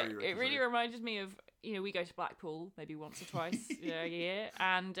rickety. It really reminded me of, we go to Blackpool maybe once or twice a year,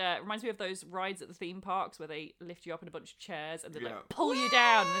 and it reminds me of those rides at the theme parks where they lift you up in a bunch of chairs and they like pull you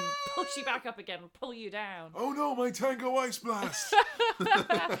down and then push you back up again and pull you down. Oh no, my Tango Ice Blast!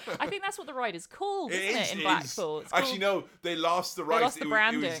 I think that's what the ride is called, isn't it, in Blackpool? Actually, no, they lost the rights. They lost the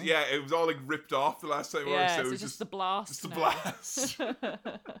branding. It was all like ripped off the last time. So it was just the blast. Just the blast.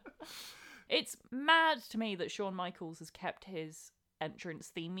 It's mad to me that Shawn Michaels has kept his entrance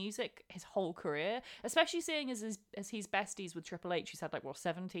theme music his whole career, especially seeing as he's besties with Triple H. He's had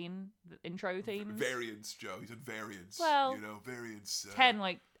 17 intro themes. Variants, Joe. He's had variants. Well, variants. 10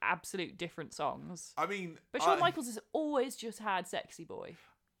 absolute different songs. I mean, but Shawn Michaels has always just had Sexy Boy.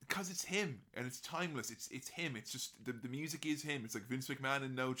 Because it's him, and it's timeless. It's him. It's just the music is him. It's like Vince McMahon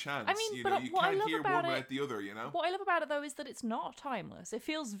and No Chance. I mean, you can't hear one without the other. What I love about it though is that it's not timeless. It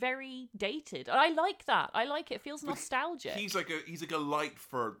feels very dated. I like that. I like it. It feels nostalgic. He's like a light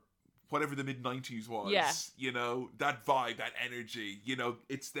for whatever the mid-90s was. Yeah. That vibe, that energy.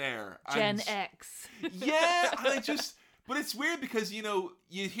 It's there. Gen X. Yeah, and but it's weird because, you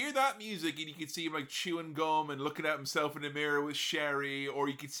hear that music and you can see him chewing gum and looking at himself in the mirror with Sherry, or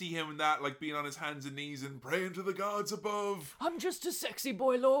you could see him in that being on his hands and knees and praying to the gods above. I'm just a sexy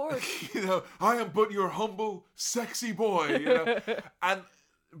boy, Lord. I am but your humble, sexy boy, And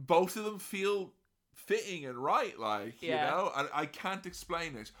both of them feel fitting and right, and I can't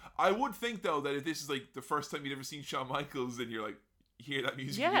explain it. I would think, though, that if this is the first time you'd ever seen Shawn Michaels and you're you hear that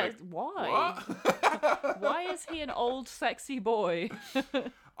music. Yeah, why? What? Why is he an old sexy boy?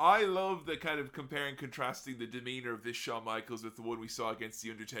 I love the kind of comparing and contrasting the demeanor of this Shawn Michaels with the one we saw against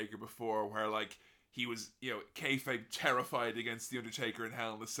The Undertaker before, where he was, kayfabe terrified against The Undertaker in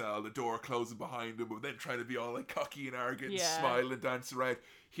Hell in a Cell, the door closing behind him, but then trying to be all cocky and arrogant, and smile and dance around.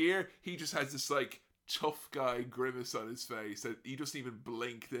 Here, he just has this tough guy grimace on his face that he doesn't even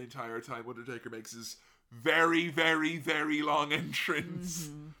blink the entire time Undertaker makes his very, very, very long entrance.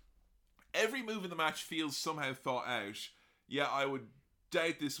 Mm-hmm. Every move in the match feels somehow thought out. Yeah, I would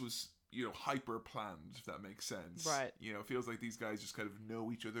doubt this was, hyper planned, if that makes sense. Right. It feels like these guys just kind of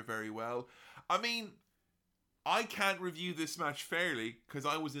know each other very well. I mean, I can't review this match fairly because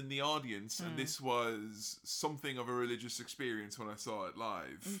I was in the audience and this was something of a religious experience when I saw it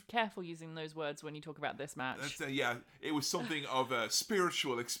live. Careful using those words when you talk about this match. It was something of a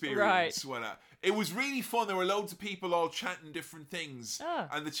spiritual experience. Right. It was really fun. There were loads of people all chanting different things.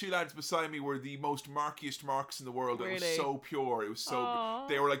 And the two lads beside me were the most markiest marks in the world. Really? It was so pure. It was so...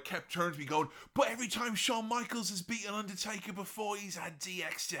 They were kept turning to me going, but every time Shawn Michaels has beaten Undertaker before, he's had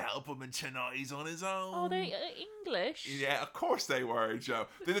DX to help him, and tonight he's on his own. Oh, they English? Yeah, of course they were, Joe.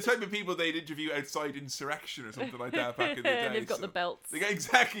 They're the type of people they'd interview outside Insurrection or something like that back in the day. They've got the belts.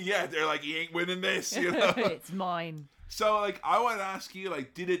 Exactly, yeah. They're he ain't winning this, It's mine. So, I want to ask you,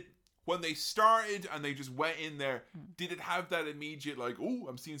 did it... When they started and they just went in there, did it have that immediate, oh,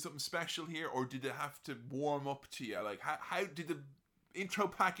 I'm seeing something special here? Or did it have to warm up to you? How did the intro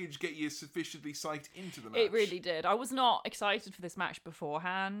package get you sufficiently psyched into the match? It really did. I was not excited for this match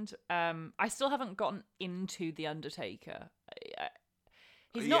beforehand. I still haven't gotten into The Undertaker.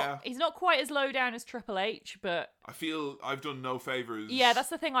 He's not quite as low down as Triple H, but I feel I've done no favors. Yeah, that's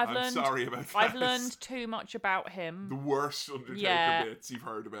the thing. I'm sorry about that. I've learned too much about him. The worst Undertaker bits you've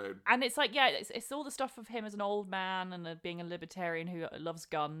heard about. And it's it's all the stuff of him as an old man and being a libertarian who loves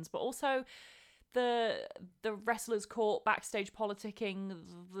guns, but also the wrestlers caught backstage politicking,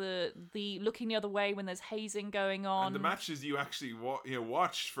 the looking the other way when there's hazing going on, and the matches you actually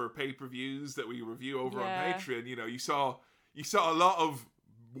watched for pay-per-views that we review over on Patreon. You saw a lot of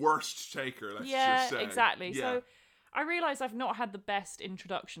worst Taker, let's just say. Exactly. Yeah. So I realise I've not had the best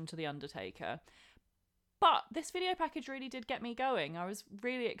introduction to The Undertaker. But this video package really did get me going. I was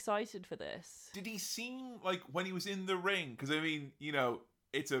really excited for this. Did he seem when he was in the ring? Because,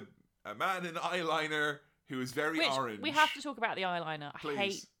 it's a a man in eyeliner who is very Which, orange. we have to talk about the eyeliner.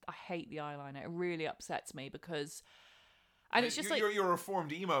 Please. I hate the eyeliner. It really upsets me because... And it's just you're a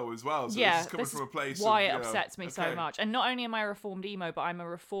reformed emo as well, so yeah, this is coming from a place why of, it upsets me so much. And not only am I a reformed emo, but I'm a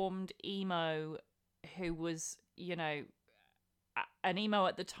reformed emo who was, an emo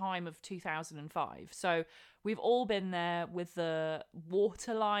at the time of 2005. So we've all been there with the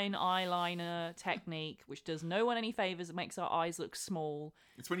waterline eyeliner technique, which does no one any favors. It makes our eyes look small.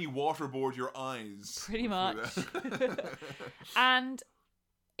 It's when you waterboard your eyes. Pretty much. And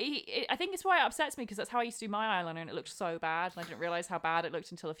I think it's why it upsets me, because that's how I used to do my eyeliner, and it looked so bad, and I didn't realise how bad it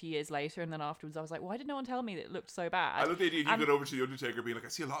looked until a few years later, and then afterwards I was like, why did no one tell me that it looked so bad? I love the idea you got over to The Undertaker being like, I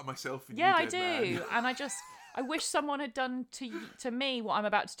see a lot of myself in you, I dead do. man. And I wish someone had done to me what I'm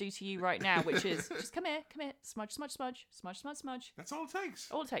about to do to you right now, which is just come here, smudge, smudge, smudge, smudge, smudge, smudge. That's all it takes.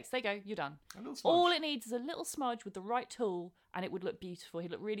 All it takes. There you go, you're done. A little smudge. All it needs is a little smudge with the right tool, and it would look beautiful.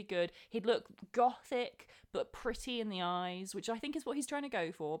 He'd look really good. He'd look gothic, but pretty in the eyes, which I think is what he's trying to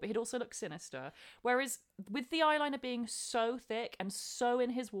go for, but he'd also look sinister. Whereas with the eyeliner being so thick and so in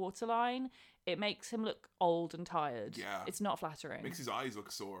his waterline, it makes him look old and tired. Yeah. It's not flattering. Makes his eyes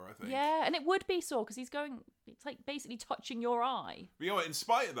look sore, I think. Yeah, and it would be sore because it's like basically touching your eye. But you know what, in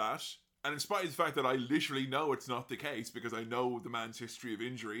spite of that, and in spite of the fact that I literally know it's not the case because I know the man's history of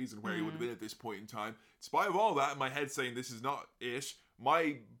injuries and where he would have been at this point in time, in spite of all that, in my head saying this is not it,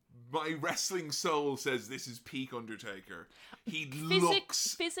 my wrestling soul says this is peak Undertaker. He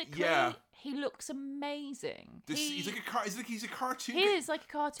looks physically. Yeah. He looks amazing. He's a cartoon. He is like a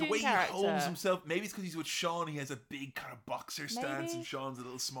cartoon the way character. he holds himself. Maybe it's because he's with Sean. He has a big kind of boxer stance, Maybe. and Sean's a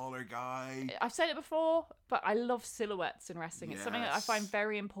little smaller guy. I've said it before, but I love silhouettes in wrestling. It's something that I Yes. find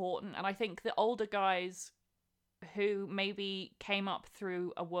very important, and I think the older guys who maybe came up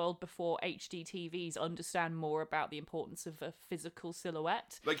through a world before HD TVs understand more about the importance of a physical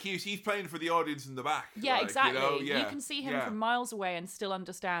silhouette. Like he's playing for the audience in the back. Yeah, like, exactly. You know? You can see him from miles away and still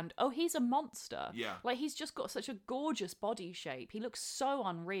understand, oh, he's a monster. Yeah. Like, he's just got such a gorgeous body shape. He looks so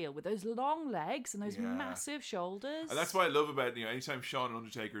unreal with those long legs and those massive shoulders. And that's what I love about, anytime Sean and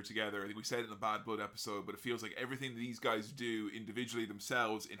Undertaker are together, I think we said it in the Bad Blood episode, but it feels like everything that these guys do individually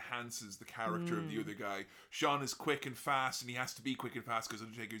themselves enhances the character of the other guy. Sean is quick and fast, and he has to be quick and fast because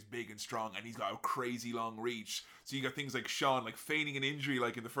Undertaker's big and strong, and he's got a crazy long reach. So you got things like Sean, like feigning an injury,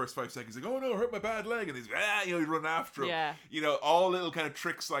 like in the first 5 seconds, like, oh no, I hurt my bad leg, and he's run after him. Yeah. All little kind of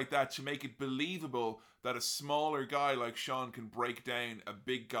tricks like that to make it believable that a smaller guy like Sean can break down a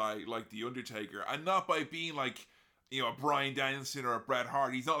big guy like the Undertaker, and not by being like, a Bryan Danielson or a Bret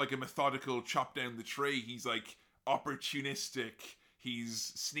Hart. He's not like a methodical chop down the tree. He's like opportunistic.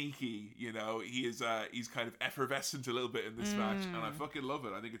 He's sneaky, he is he's kind of effervescent a little bit in this match, and I fucking love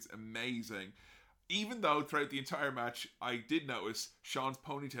it. I think it's amazing. Even though throughout the entire match, I did notice Sean's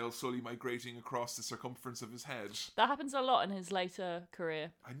ponytail slowly migrating across the circumference of his head. That happens a lot in his later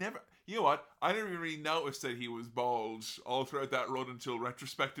career. I never even really noticed that he was bald all throughout that run until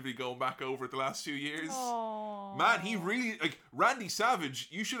retrospectively going back over it the last few years. Aww. Man, he really, Randy Savage,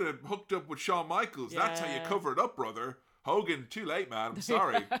 you should have hooked up with Shawn Michaels. That's how you cover it up, brother. Hogan, too late, man. I'm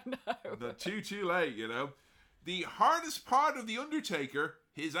sorry. No. Too late, The hardest part of The Undertaker,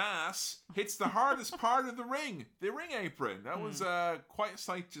 his ass, hits the hardest part of the ring apron. That was quite a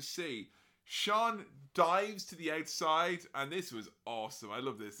sight to see. Sean dives to the outside, and this was awesome. I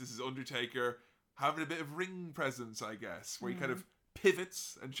love this. This is Undertaker having a bit of ring presence, I guess, where he kind of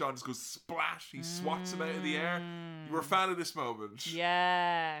pivots and Sean just goes splash. He swats him out of the air. You were a fan of this moment.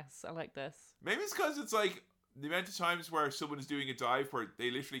 Yes, I like this. Maybe it's because it's like the amount of times where someone is doing a dive where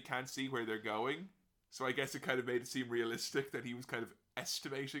they literally can't see where they're going. So I guess it kind of made it seem realistic that he was kind of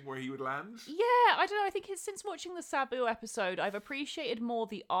estimating where he would land. Yeah, I don't know. I think since watching the Sabu episode, I've appreciated more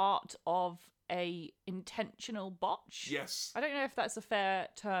the art of a intentional botch. Yes. I don't know if that's a fair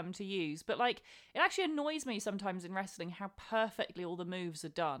term to use, but it actually annoys me sometimes in wrestling how perfectly all the moves are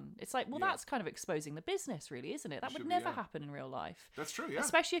done. It's like, well, that's kind of exposing the business, really, isn't it? That would never happen in real life. That's true, yeah.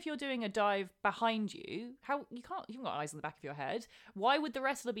 Especially if you're doing a dive behind you. You haven't got eyes on the back of your head. Why would the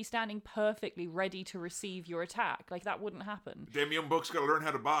wrestler be standing perfectly ready to receive your attack? That wouldn't happen. Them young bucks got to learn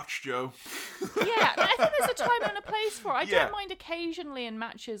how to botch, Joe. Yeah, I think there's a time and a place for it. I don't mind occasionally in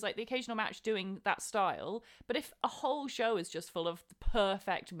matches, like the occasional match doing that style, but if a whole show is just full of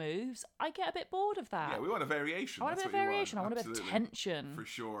perfect moves, I get a bit bored of that. Yeah, we want a variation. I want a bit of variation. I want a bit of tension. For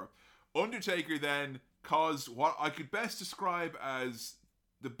sure. Undertaker then caused what I could best describe as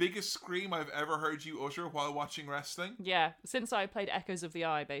the biggest scream I've ever heard you utter while watching wrestling. Yeah, since I played Echoes of the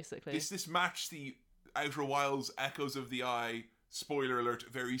Eye, basically. This match, the Outer Wilds Echoes of the Eye spoiler alert,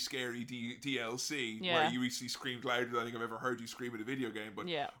 very scary DLC Yeah. where you recently screamed louder than I think I've ever heard you scream in a video game. But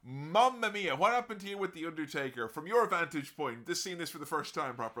Yeah. mamma mia, what happened to you with The Undertaker? From your vantage point, seeing this for the first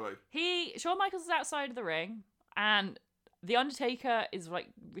time properly. Shawn Michaels is outside of the ring, and The Undertaker is like,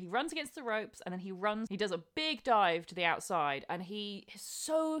 he runs against the ropes, and then he does a big dive to the outside, and he is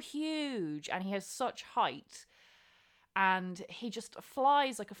so huge, and he has such height, and he just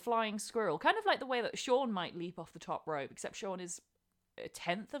flies like a flying squirrel, kind of like the way that Shawn might leap off the top rope, except Shawn is a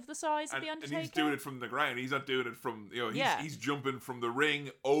tenth of the size of The Undertaker. And he's doing it from the ground. He's not doing it from, Yeah. he's jumping from the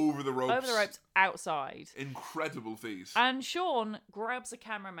ring over the ropes. Over the ropes, outside. Incredible feat. And Shawn grabs a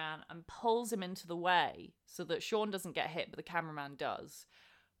cameraman and pulls him into the way so that Shawn doesn't get hit, but the cameraman does.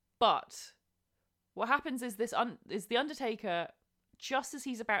 But what happens is is the Undertaker, just as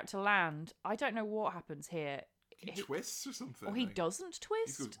he's about to land, I don't know what happens here. He twists or something. Or he doesn't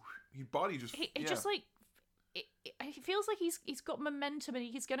twist. His body just... He just like... It feels like he's got momentum and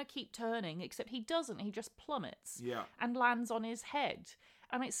he's going to keep turning, except he doesn't. He just plummets. Yeah. And lands on his head.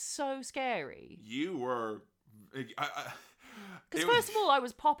 And it's so scary. You were... Because first of all, I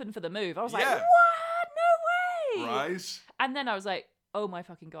was popping for the move. I was like, Yeah. what? No way! Right? And then I was like, oh my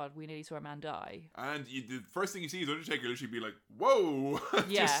fucking God, we nearly saw a man die. And the first thing you see is Undertaker literally be like, whoa!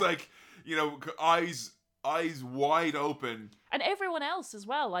 Yeah. Just like, eyes wide open. And everyone else as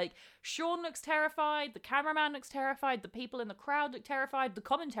well. Like, Shawn looks terrified, the cameraman looks terrified, the people in the crowd look terrified, the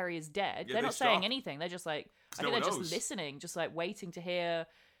commentary is dead. Yeah, They're they not saying stop. anything. They're just like, I no think they're one just knows. listening, just like waiting to hear,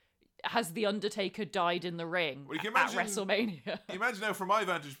 has The Undertaker died in the ring Well, you can at imagine- WrestleMania? Imagine now, from my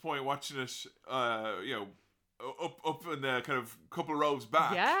vantage point, watching it, up in the kind of couple of rows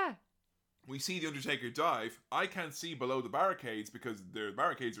back. Yeah. We see the Undertaker dive. I can't see below the barricades because the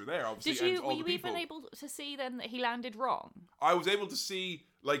barricades are there, obviously, Did you, and all were the you people. even able to see then that he landed wrong? I was able to see,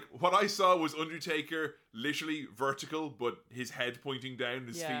 like, what I saw was Undertaker literally vertical, but his head pointing down,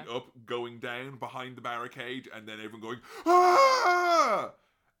 his Yeah. feet up, going down behind the barricade, and then everyone going, ah!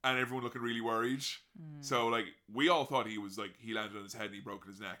 And everyone looking really worried. So, like, we all thought he landed on his head and he broke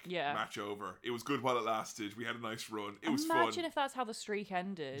his neck. Yeah. Match over. It was good while it lasted. We had a nice run. It was fun. Imagine if that's how the streak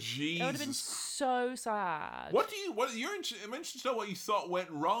ended. It would have been Jesus. so sad. You're interested to know what you thought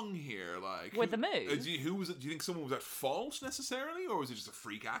went wrong here, like With the move? Do you think someone was at fault necessarily, or was it just a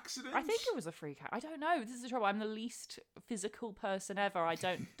freak accident? I think it was a freak out. I don't know. This is the trouble. I'm the least physical person ever. I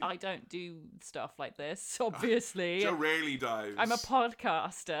don't do stuff like this, obviously. Joe rarely dives. I'm a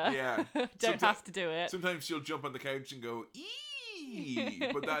podcaster. Yeah. Don't have to do it. Sometimes she'll jump on the couch and go ee,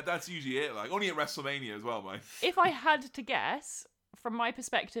 but that's usually it. Like only at WrestleMania as well, mate. If I had to guess, from my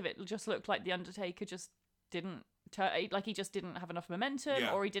perspective, it just looked like The Undertaker just didn't he just didn't have enough momentum,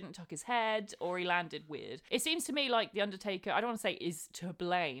 Yeah. or he didn't tuck his head, or he landed weird. It seems to me like The Undertaker, I don't want to say is to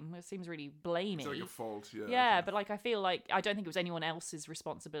blame. It seems really blamey. It's like a fault. Yeah. Yeah, but like I feel like I don't think it was anyone else's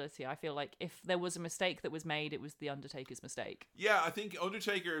responsibility. I feel like if there was a mistake that was made, it was The Undertaker's mistake. Yeah, I think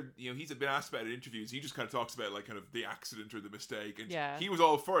Undertaker, he's been asked about it in interviews. He just kind of talks about like kind of the accident or the mistake, and Yeah. he was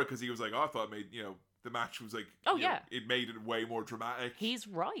all for it because he was like, oh, I thought it made the match was like, Oh, yeah. it made it way more dramatic. He's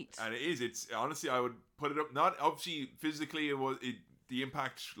right. And it is. It's honestly, I would put it up. Not obviously physically, the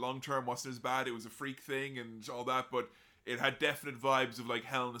impact long term wasn't as bad. It was a freak thing and all that, but it had definite vibes of like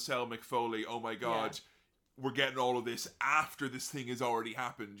Hell in a Cell, Mick Foley. Oh my God, we're getting all of this after this thing has already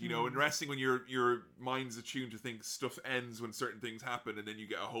happened. In wrestling, when your mind's attuned to think stuff ends when certain things happen, and then you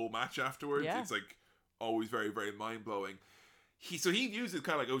get a whole match afterwards. Yeah. It's like always very, very mind blowing. He views it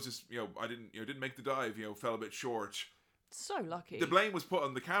kind of like, it was just I didn't make the dive, fell a bit short. So lucky. The blame was put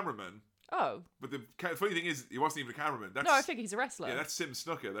on the cameraman. Oh. But the funny thing is, he wasn't even a cameraman. That's, No, I think he's a wrestler. Yeah, that's Sim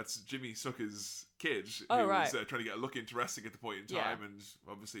Snuka. That's Jimmy Snuka's kid Oh, who right. was trying to get a look into wrestling at the point in Yeah. time. And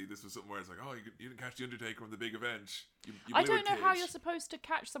obviously, this was something where it's like, oh, you didn't catch The Undertaker on the big event. You I blew a don't know how kid. you're supposed to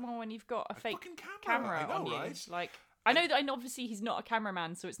catch someone when you've got a fake fucking camera I know, on you. right? Like, I know that, and obviously he's not a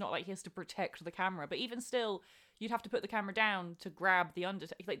cameraman, so it's not like he has to protect the camera. But even still, you'd have to put the camera down to grab the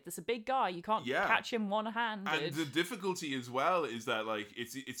Undertaker. Like, there's a big guy. You can't Yeah. catch him one-handed. And the difficulty as well is that like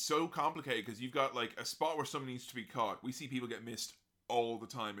it's so complicated because you've got like a spot where someone needs to be caught. We see people get missed all the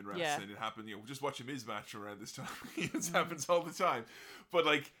time in wrestling. Yeah. It happened, just watch a Miz match around this time. It happens all the time. But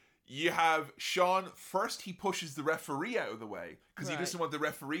like you have Shawn first, he pushes the referee out of the way because he Right. doesn't want the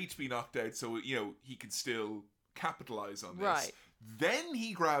referee to be knocked out, so he can still capitalize on this. Right. Then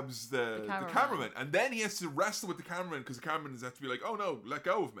he grabs the cameraman. cameraman, and then he has to wrestle with the cameraman because the cameraman has to be like, "Oh no, let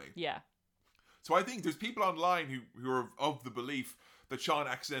go of me." Yeah. So I think there's people online who are of the belief that Shawn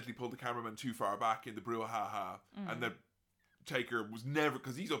accidentally pulled the cameraman too far back in the brouhaha, and that Taker was never,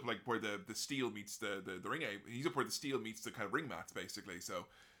 because he's up like where the steel meets the ring apron. He's up where the steel meets the kind of ring mats basically. So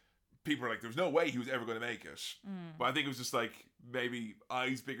people were like, there's no way he was ever going to make it. But I think it was just like maybe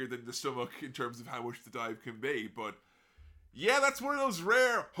eyes bigger than the stomach in terms of how much the dive can be. But yeah, that's one of those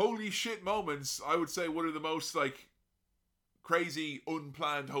rare holy shit moments. I would say one of the most like crazy,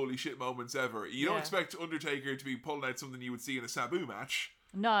 unplanned holy shit moments ever. You don't expect Undertaker to be pulling out something you would see in a Sabu match.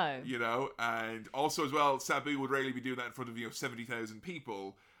 No. You know, and also as well, Sabu would rarely be doing that in front of 70,000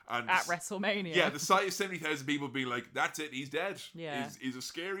 people. And at WrestleMania. Yeah, the sight of 70,000 people being like, that's it, he's dead. Yeah. Is a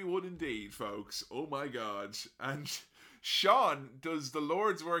scary one indeed, folks. Oh my god. And Sean does the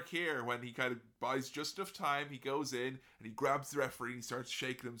Lord's work here when he kind of buys just enough time. He goes in and he grabs the referee and he starts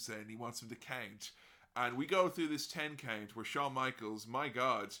shaking him, saying he wants him to count. And we go through this 10 count where Shawn Michaels, my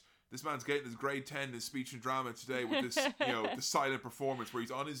god, this man's getting his grade 10 in his speech and drama today with this, the silent performance where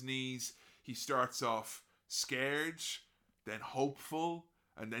he's on his knees. He starts off scared, then hopeful,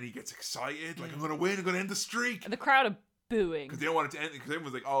 and then he gets excited, like, I'm going to win, I'm going to end the streak. And the crowd are booing. Because they don't want it to end it, because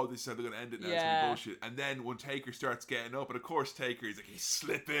everyone's like, oh, this is how they're going to end it now, it's going to be bullshit. And then when Taker starts getting up, and of course Taker is like, he's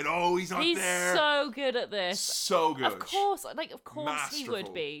slipping, oh, he's not there. He's so good at this. So good. Of course he Masterful.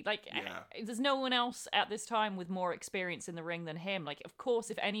 would be. Like, there's no one else at this time with more experience in the ring than him. Like, of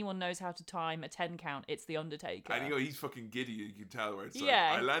course, if anyone knows how to time a 10 count, it's The Undertaker. And he's fucking giddy, you can tell, where it's like,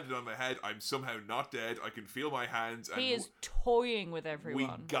 I landed on my head, I'm somehow not dead, I can feel my hands. And he is toying with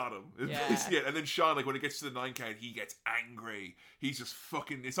everyone. We got him. Yeah. And then Sean, like, when it gets to the 9 count, he gets angry. He's just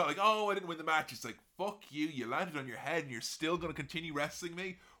fucking, it's not like, oh, I didn't win the match. It's like, fuck you, you landed on your head and you're still going to continue wrestling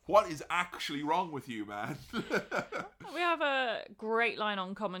me? What is actually wrong with you, man? We have a great line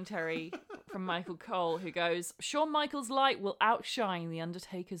on commentary from Michael Cole who goes, Shawn Michaels' light will outshine The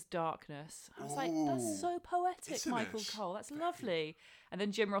Undertaker's darkness. I was like, that's so poetic, Isn't Michael it? Cole. That's lovely. And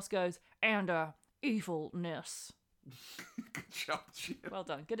then Jim Ross goes, and evilness. Good job, Jim. Well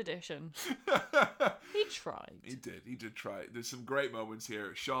done. Good addition. He tried. He did try. There's some great moments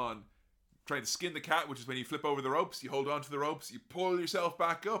here. Sean trying to skin the cat, which is when you flip over the ropes, you hold on to the ropes, you pull yourself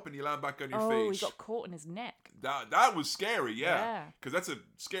back up, and you land back on your feet. Oh, he got caught in his neck. That was scary, Yeah. Because that's a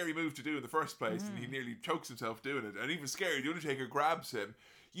scary move to do in the first place, and he nearly chokes himself doing it. And even scary, the Undertaker grabs him.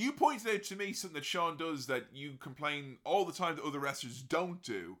 You pointed out to me something that Sean does that you complain all the time that other wrestlers don't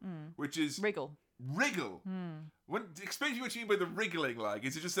do, which is Wriggle. Explain to me what you mean by the wriggling. Like,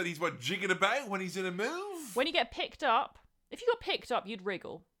 is it just that he's jigging about when he's in a move? When you get picked up, if you got picked up, you'd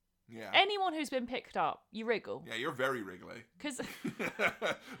wriggle. Yeah. Anyone who's been picked up, you wriggle. Yeah, you're very wriggly. Because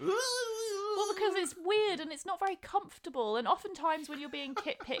it's weird and it's not very comfortable. And oftentimes when you're being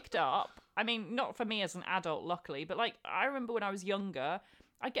picked up, I mean, not for me as an adult, luckily, but like I remember when I was younger,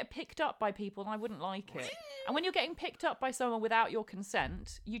 I'd get picked up by people and I wouldn't like it. And when you're getting picked up by someone without your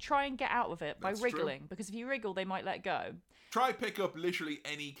consent, you try and get out of it by wriggling. True. Because if you wriggle, they might let go. Try pick up literally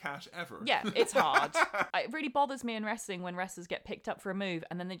any cat ever. Yeah, it's hard. It really bothers me in wrestling when wrestlers get picked up for a move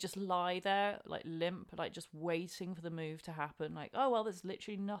and then they just lie there, like limp, like just waiting for the move to happen. Like, oh, well, there's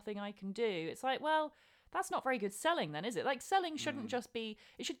literally nothing I can do. It's like, well, that's not very good selling then, is it? Like, selling shouldn't just be,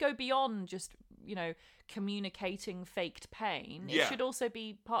 it should go beyond just, communicating faked pain. It should also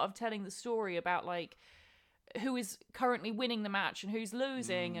be part of telling the story about, like, who is currently winning the match and who's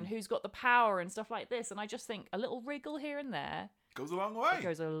losing and who's got the power and stuff like this. And I just think a little wriggle here and there goes a long way. It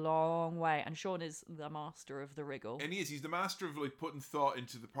goes a long way. And Sean is the master of the wriggle. And he's the master of like putting thought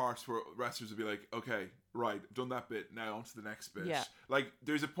into the parts where wrestlers will be like, okay, right, done that bit, now on to the next bit. Yeah. Like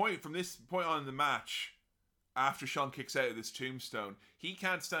there's a point from this point on in the match, after Sean kicks out of this tombstone, he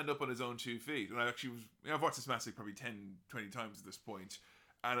can't stand up on his own 2 feet. And I've watched this match like probably 10, 20 times at this point.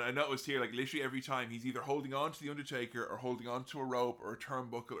 And I noticed here, like, literally every time he's either holding on to the Undertaker or holding on to a rope or a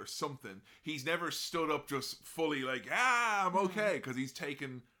turnbuckle or something. He's never stood up just fully like, I'm okay, because he's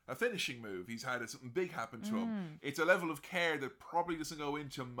taken a finishing move. He's had something big happen to him. It's a level of care that probably doesn't go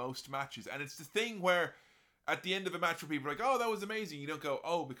into most matches. And it's the thing where at the end of a match where people are like, oh, that was amazing. You don't go,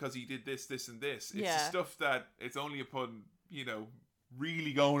 oh, because he did this, this, and this. It's the stuff that it's only upon,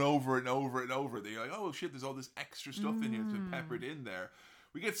 really going over it and over it and over. They're like, oh, shit, there's all this extra stuff in here that's been peppered in there.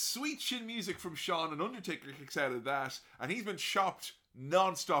 We get sweet chin music from Sean, and Undertaker kicks out of that, and he's been chopped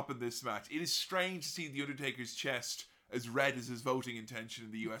non-stop in this match. It is strange to see the Undertaker's chest as red as his voting intention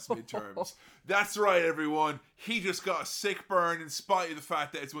in the US midterms. That's right, everyone. He just got a sick burn in spite of the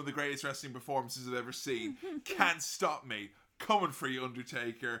fact that it's one of the greatest wrestling performances I've ever seen. Can't stop me. Coming for you,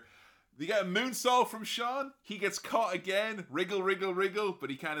 Undertaker. You get a moonsault from Sean. He gets caught again. Wriggle, wriggle, wriggle, but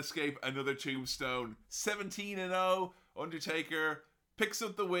he can't escape another tombstone. 17-0. Undertaker picks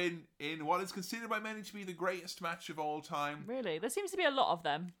up the win in what is considered by many to be the greatest match of all time. Really? There seems to be a lot of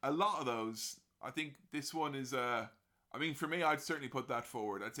them. A lot of those. I think this one is I mean, for me, I'd certainly put that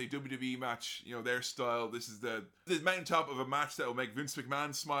forward. I'd say WWE match, you know, their style. This is the mountaintop of a match that will make Vince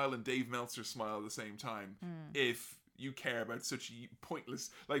McMahon smile and Dave Meltzer smile at the same time. If you care about such pointless,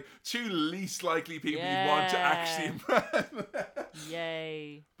 like, two least likely people you want to actually impress.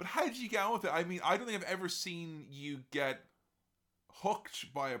 Yay. But how did you get on with it? I mean, I don't think I've ever seen you get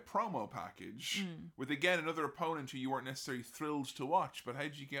hooked by a promo package with, again, another opponent who you weren't necessarily thrilled to watch. But how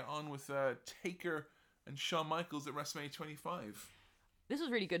did you get on with Taker and Shawn Michaels at WrestleMania 25? This was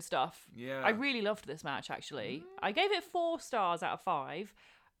really good stuff. Yeah. I really loved this match, actually. I gave it 4 stars out of 5.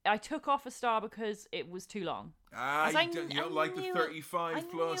 I took off a star because it was too long. You don't like the 35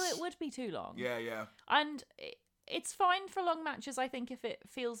 plus? I knew it would be too long. Yeah. And it's fine for long matches, I think, if it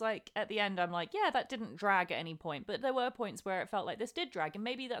feels like at the end I'm like, yeah, that didn't drag at any point. But there were points where it felt like this did drag. And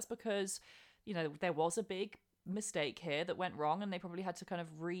maybe that's because, you know, there was a big mistake here that went wrong and they probably had to kind of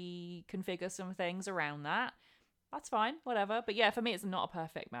reconfigure some things around that. That's fine, whatever. But yeah, for me, it's not a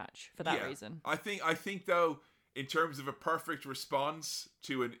perfect match for that reason. I think though, in terms of a perfect response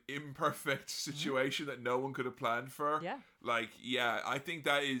to an imperfect situation that no one could have planned for, I think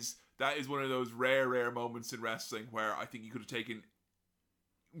that is one of those rare moments in wrestling where I think you could have taken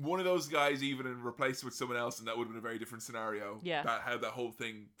one of those guys even and replaced it with someone else, and that would have been a very different scenario. Yeah. How that whole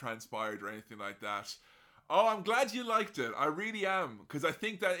thing transpired or anything like that. Oh, I'm glad you liked it. I really am, because I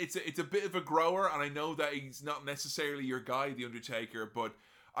think that it's a bit of a grower, and I know that he's not necessarily your guy, The Undertaker, but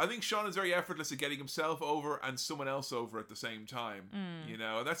I think Shawn is very effortless at getting himself over and someone else over at the same time. You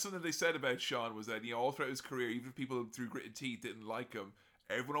know, and that's something they said about Shawn, was that, you know, all throughout his career, even if people through gritted teeth didn't like him,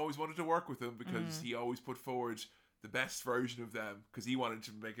 everyone always wanted to work with him because he always put forward the best version of them, because he wanted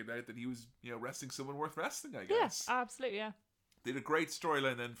to make it out that he was, you know, wrestling someone worth wrestling, I guess. Yes, absolutely, yeah. They did a great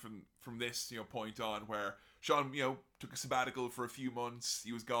storyline then from this, you know, point on, where Shawn, you know, took a sabbatical for a few months.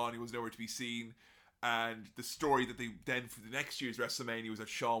 He was gone. He was nowhere to be seen. And the story that they then for the next year's WrestleMania was that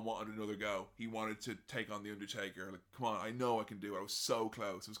Shawn wanted another go. He wanted to take on The Undertaker. Like, come on, I know I can do it. I was so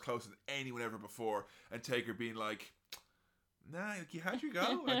close. It was closer than anyone ever before. And Taker being like, nah, like, you had your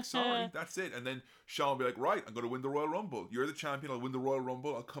go. Like, sorry, that's it. And then Shawn be like, right, I'm going to win the Royal Rumble. You're the champion. I'll win the Royal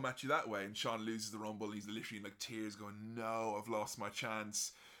Rumble. I'll come at you that way. And Shawn loses the Rumble. He's literally in like tears going, no, I've lost my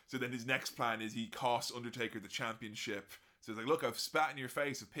chance. So then his next plan is he costs Undertaker the championship. So it's like, look, I've spat in your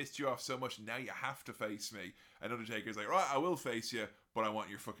face, I've pissed you off so much, now you have to face me. And Undertaker's like, right, I will face you, but I want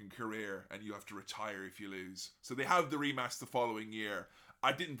your fucking career, and you have to retire if you lose. So they have the rematch the following year.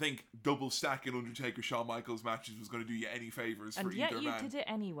 I didn't think double stacking Undertaker Shawn Michaels matches was going to do you any favors for either man. And yet you did it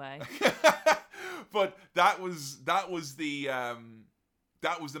anyway. But that was the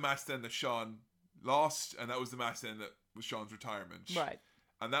match then that Shawn lost, and that was the match then that was Shawn's retirement. Right.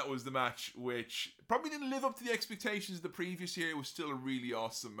 And that was the match which probably didn't live up to the expectations of the previous year. It was still a really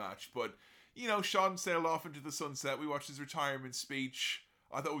awesome match. But, you know, Shawn sailed off into the sunset. We watched his retirement speech.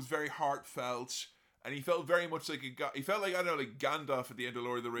 I thought it was very heartfelt. And he felt very much like he felt like, I don't know, like Gandalf at the end of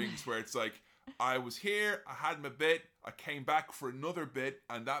Lord of the Rings, where it's like, I was here, I had my bit, I came back for another bit,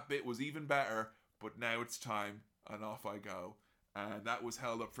 and that bit was even better, but now it's time, and off I go. And that was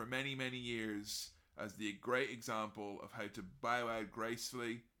held up for many, many years as the great example of how to bow out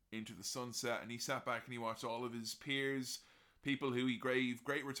gracefully into the sunset. And he sat back and he watched all of his peers, people who he gave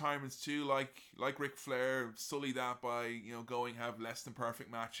great retirements to, like Ric Flair, sully that by, you know, going have less than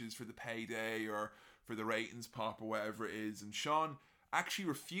perfect matches for the payday or for the ratings pop or whatever it is. And Shawn actually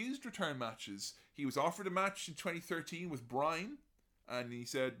refused return matches. He was offered a match in 2013 with Bryan, and he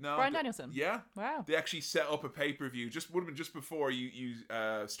said no. Bryan Danielson. Yeah. Wow. They actually set up a pay-per-view, would have been just before you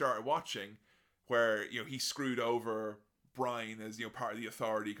started watching, where, you know, he screwed over Bryan as, you know, part of the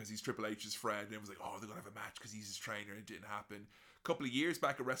Authority because he's Triple H's friend, and it was like, oh, they're gonna have a match because he's his trainer, and it didn't happen. A couple of years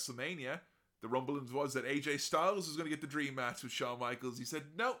back at WrestleMania, the rumblings was that AJ Styles was going to get the dream match with Shawn Michaels. He said,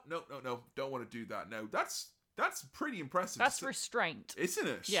 no, don't want to do that. Now, that's pretty impressive. That's restraint. Isn't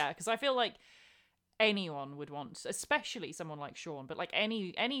it? Yeah, because I feel like anyone would want, especially someone like Shawn, but like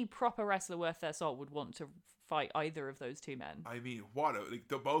any proper wrestler worth their salt would want to fight either of those two men. I mean,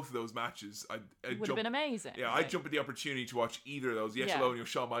 both of those matches, It would have been amazing. Yeah, I'd jump at the opportunity to watch either of those. Yes, alone, you know,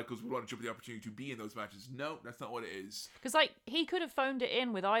 Shawn Michaels would want to jump at the opportunity to be in those matches. No, that's not what it is. Because, like, he could have phoned it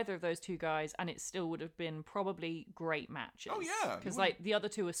in with either of those two guys, and it still would have been probably great matches. Oh yeah, because like the other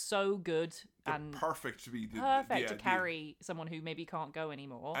two are so good and perfect to be to carry someone who maybe can't go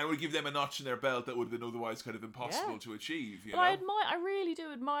anymore, and it would give them a notch in their belt that would have been otherwise kind of impossible to achieve. You know? I really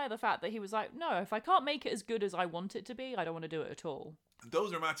do admire the fact that he was like, no, if I can't make it as good as I want it to be, I don't want to do it at all.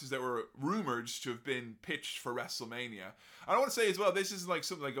 Those are matches that were rumored to have been pitched for WrestleMania. I want to say as well, this isn't like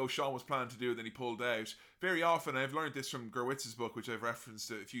something like, Shawn was planning to do and then he pulled out. Very often, I've learned this from Gerwitz's book, which I've referenced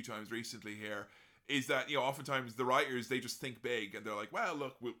a few times recently here, is that, you know, oftentimes the writers, they just think big and they're like, well,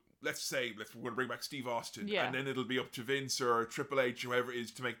 look, we're going to bring back Steve Austin, and then it'll be up to Vince or Triple H, whoever it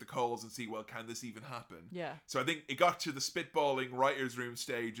is, to make the calls and see, well, can this even happen? Yeah. So I think it got to the spitballing writers' room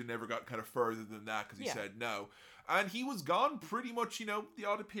stage and never got kind of further than that because he said no. And he was gone pretty much, you know, the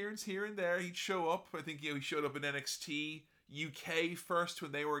odd appearance here and there. He'd show up. I think, you know, he showed up in NXT UK first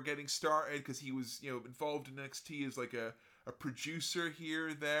when they were getting started because he was, you know, involved in NXT as like a producer here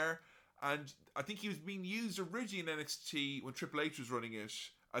or there. And I think he was being used originally in NXT when Triple H was running it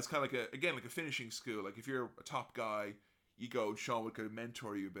as kind of like a finishing school. Like if you're a top guy, you go, and Sean would kind of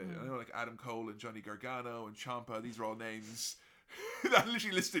mentor you a bit. I know like Adam Cole and Johnny Gargano and Ciampa, these are all names that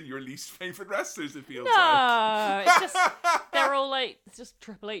literally listed your least favorite wrestlers, it feels like. It's just, they're all like, it's just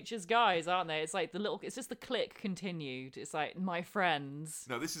Triple H's guys, aren't they? It's like it's just the clique continued. It's like, my friends.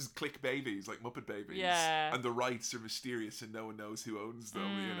 No, this is click babies, like Muppet Babies. Yeah. And the rights are mysterious and no one knows who owns them,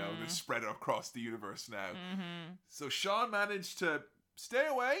 you know, they're spread across the universe now. So Sean managed to stay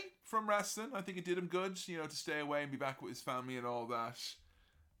away from wrestling. I think it did him good, you know, to stay away and be back with his family and all that.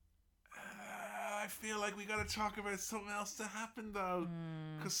 I feel like we got to talk about something else that happened though,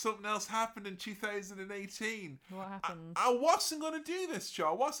 because something else happened in 2018. What happened? I wasn't going to do this, Joe.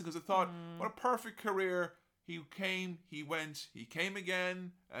 I wasn't, because I thought, what a perfect career. He came, he went, he came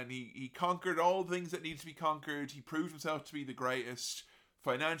again, and he conquered all the things that needed to be conquered. He proved himself to be the greatest,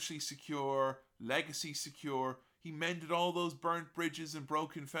 financially secure, legacy secure. He mended all those burnt bridges and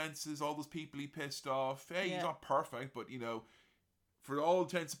broken fences, all those people he pissed off. Hey, he's not perfect, but, you know, for all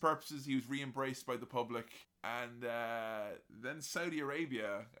intents and purposes, he was re-embraced by the public. And then Saudi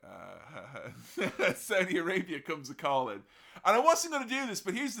Arabia comes a-calling. And I wasn't going to do this,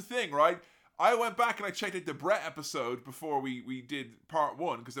 but here's the thing, right? I went back and I checked out the Brett episode before we did part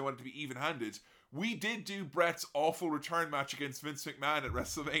 1, because I wanted to be even-handed. We did do Brett's awful return match against Vince McMahon at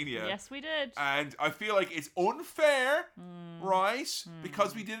WrestleMania. Yes, we did. And I feel like it's unfair, right?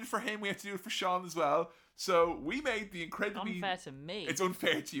 Because we did it for him, we have to do it for Sean as well. So we made the incredibly... Unfair to me. It's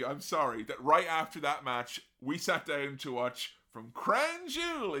unfair to you, I'm sorry. That right after that match, we sat down to watch from Crown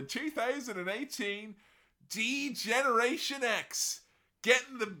Jewel in 2018, D-Generation X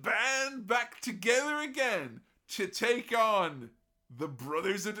getting the band back together again to take on the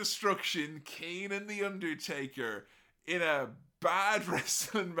Brothers of Destruction, Kane and The Undertaker, in a bad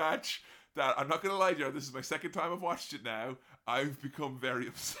wrestling match that, I'm not going to lie to you, this is my second time I've watched it now. I've become very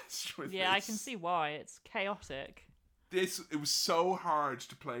obsessed with this. Yeah, I can see why. It's chaotic. It was so hard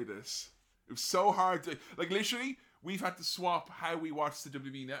to play this. It was so hard to... Like, literally, we've had to swap how we watch the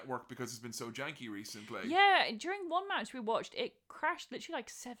WWE Network because it's been so janky recently. Yeah, during one match we watched, it crashed literally like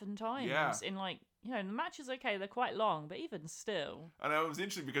 7 times. Yeah. In like, you know, the match is okay, they're quite long, but even still. And it was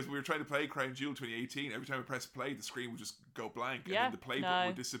interesting because we were trying to play Crown Jewel 2018. Every time we pressed play, the screen would just go blank and then the play button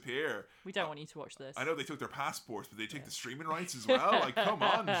would disappear. We don't want you to watch this. I know they took their passports, but they take the streaming rights as well. Like, come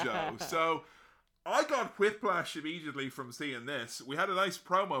on, Joe. So I got whiplash immediately from seeing this. We had a nice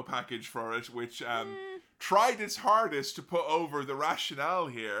promo package for it, which tried its hardest to put over the rationale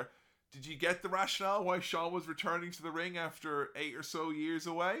here. Did you get the rationale why Shawn was returning to the ring after 8 or so years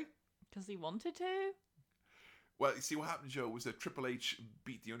away? Because he wanted to? Well, you see, what happened, Joe, was that Triple H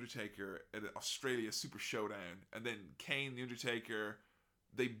beat The Undertaker at an Australia Super Showdown, and then Kane, The Undertaker,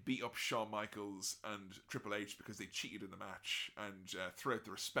 they beat up Shawn Michaels and Triple H because they cheated in the match and threw out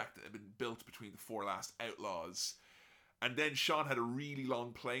the respect that had been built between the 4 last Outlaws. And then Shawn had a really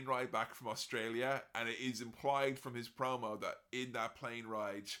long plane ride back from Australia, and it is implied from his promo that in that plane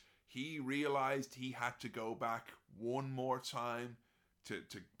ride, he realised he had to go back one more time to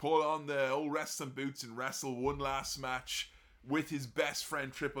pull on the old wrestling boots and wrestle one last match with his best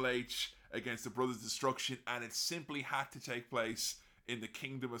friend Triple H against the Brothers of Destruction, and it simply had to take place in the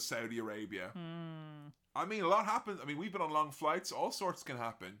Kingdom of Saudi Arabia. I mean, a lot happens. I mean, we've been on long flights. All sorts can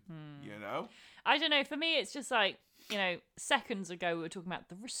happen, you know? I don't know. For me, it's just like, you know, seconds ago we were talking about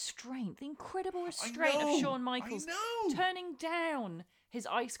the restraint, the incredible restraint of Shawn Michaels turning down his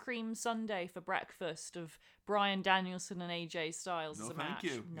ice cream sundae for breakfast of Bryan Danielson and AJ Styles as a match.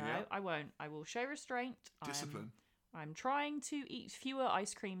 You. No, yeah. I won't. I will show restraint. Discipline. I'm trying to eat fewer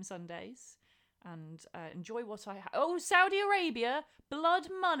ice cream sundaes and enjoy what I have. Oh, Saudi Arabia, blood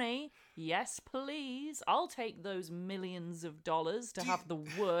money. Yes, please. I'll take those millions of dollars to have the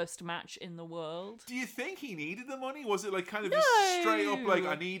worst match in the world. Do you think he needed the money? Was it like kind of just straight up like,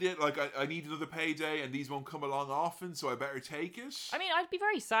 I need it, like I need another payday and these won't come along often, so I better take it? I mean, I'd be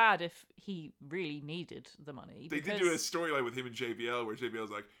very sad if he really needed the money. They did do a storyline with him and JBL where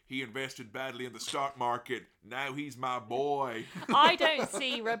JBL's like, he invested badly in the stock market, now he's my boy. I don't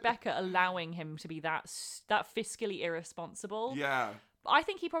see Rebecca allowing him to be that fiscally irresponsible. Yeah. I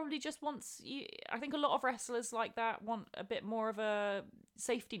think he probably just wants. I think a lot of wrestlers like that want a bit more of a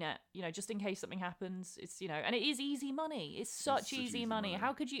safety net, just in case something happens. It's and it is easy money. It's such easy money.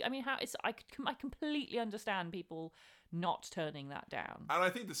 How could you? I mean, I completely understand people not turning that down. And I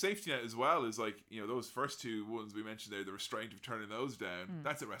think the safety net as well is like, those first two ones we mentioned there, the restraint of turning those down.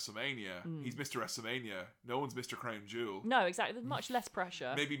 That's at WrestleMania. He's Mr. WrestleMania. No one's Mr. Crown Jewel. No, exactly. There's much less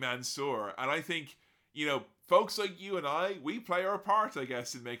pressure. Maybe Mansoor. And I think, folks like you and I, we play our part, I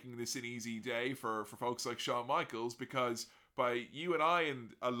guess, in making this an easy day for folks like Shawn Michaels, because by you and I and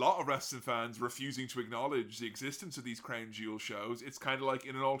a lot of wrestling fans refusing to acknowledge the existence of these Crown Jewel shows, it's kind of like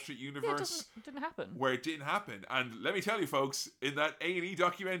in an alternate universe it didn't happen. Where it didn't happen. And let me tell you, folks, in that A&E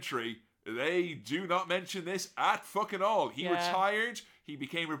documentary, they do not mention this at fucking all. He retired, he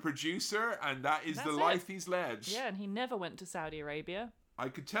became a producer, and that's the life he's led. Yeah, and he never went to Saudi Arabia. I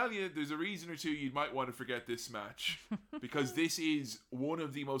could tell you there's a reason or two you might want to forget this match, because this is one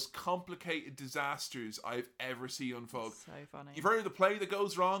of the most complicated disasters I've ever seen unfold. So funny. You've heard of the play that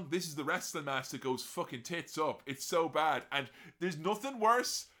goes wrong? This is the wrestling match that goes fucking tits up. It's so bad. And there's nothing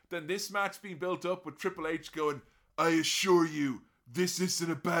worse than this match being built up with Triple H going, I assure you, this isn't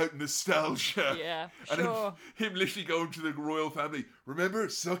about nostalgia. Yeah, and sure. Him literally going to the royal family. Remember?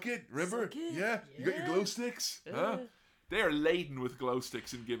 Suck it? Remember? Suck it. Yeah? You got your glow sticks? Huh? They are laden with glow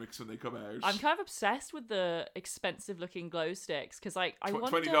sticks and gimmicks when they come out. I'm kind of obsessed with the expensive-looking glow sticks because, I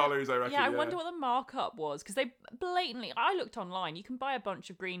wonder. $20, I reckon. Yeah, I wonder what the markup was because they blatantly. I looked online. You can buy a bunch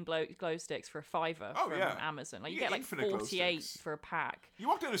of green glow sticks for $5 from Amazon. Like you get like 48 for a pack. You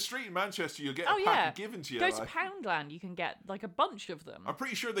walk down the street in Manchester, you'll get a pack given to you. Go to Poundland, you can get like a bunch of them. I'm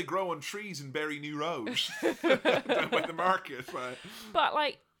pretty sure they grow on trees in Bury New Road, down by the market. But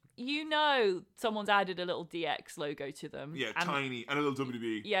someone's added a little DX logo to them. Yeah, tiny. And a little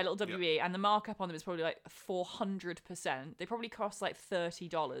WWE. Yeah, a little WWE. Yep. And the markup on them is probably like 400%. They probably cost like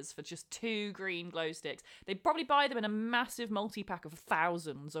 $30 for just 2 green glow sticks. They probably buy them in a massive multi-pack of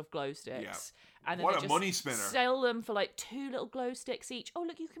thousands of glow sticks. Yeah. And then what a money spinner. Sell them for like 2 little glow sticks each. Oh,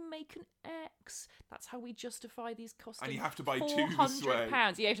 look, you can make an X. That's how we justify these costing. And you have to buy 2 this way.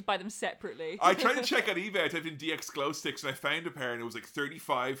 £400. You have to buy them separately. I tried to check on eBay. I typed in DX glow sticks and I found a pair and it was like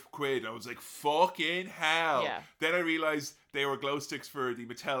 35 quid. I was like, fucking hell. Yeah. Then I realised they were glow sticks for the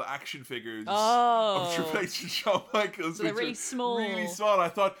Mattel action figures of Triple H and Shawn Michaels. So they're really small. Really small. I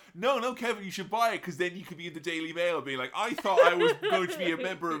thought, no, Kevin, you should buy it because then you could be in the Daily Mail being like, I thought I was going to be a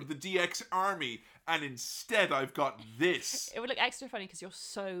member of the DX army and instead I've got this. It would look extra funny because you're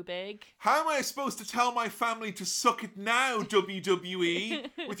so big. How am I supposed to tell my family to suck it now,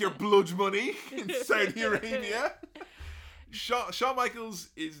 WWE, with your blood money in Saudi Arabia? Shawn Michaels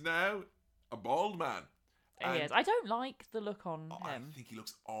is now a bald man. He is. I don't like the look on him. I think he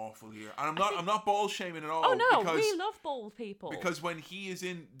looks awful here, and I'm not bald shaming at all. Oh no, we love bald people. Because when he is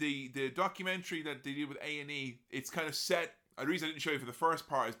in the documentary that they did with A&E, it's kind of set. The reason I didn't show you for the first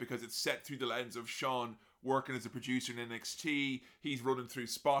part is because it's set through the lens of Shawn working as a producer in NXT. He's running through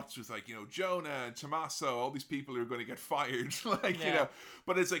spots with Jonah and Tommaso, all these people who are going to get fired,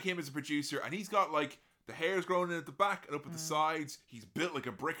 But it's like him as a producer, and he's got the hair's growing in at the back and up at the sides. He's built like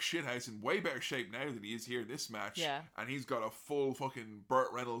a brick shithouse in way better shape now than he is here in this match. Yeah. And he's got a full fucking Burt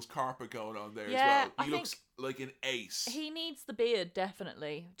Reynolds carpet going on there as well. He looks like an ace. He needs the beard,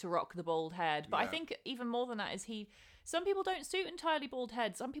 definitely, to rock the bald head. But I think even more than that is some people don't suit entirely bald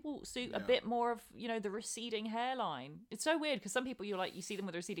heads. Some people suit a bit more of, the receding hairline. It's so weird because some people you see them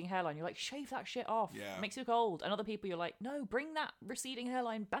with a receding hairline. You're like, shave that shit off. Yeah. It makes you look old. And other people you're like, no, bring that receding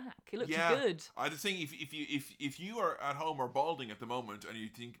hairline back. It looks good. I just think if you are at home or balding at the moment and you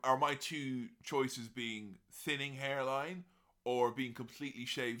think, are my 2 choices being thinning hairline or being completely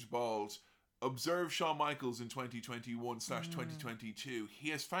shaved bald? Observe Shawn Michaels in 2021/2022.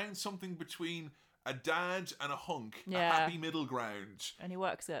 He has found something between a dad and a hunk, a happy middle ground. And he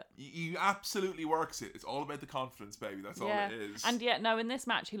works it. He absolutely works it. It's all about the confidence, baby. That's all it is. And in this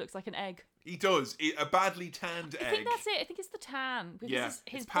match, he looks like an egg. He does. A badly tanned egg. I think that's it. I think it's the tan. Because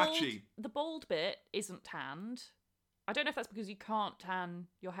his patchy. The bald bit isn't tanned. I don't know if that's because you can't tan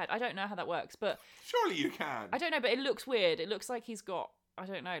your head. I don't know how that works, but... Surely you can. I don't know, but it looks weird. It looks like he's got... I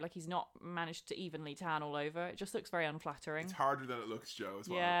don't know, he's not managed to evenly tan all over. It just looks very unflattering. It's harder than it looks, Joe, as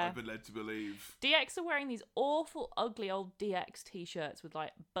well. Yeah. I've been led to believe. DX are wearing these awful, ugly old DX t-shirts with,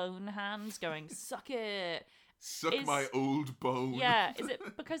 bone hands going, suck it. Suck my old bone. Yeah, is it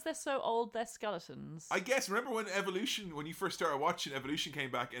because they're so old they're skeletons? I guess, remember when you first started watching, Evolution came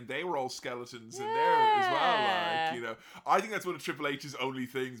back and they were all skeletons in there as well. I think that's one of Triple H's only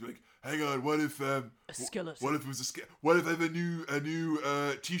things. Hang on, what if a skeleton? What if it was what if I have a new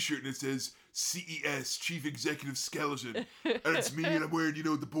t-shirt and it says CES, Chief Executive Skeleton. And it's me, and I'm wearing,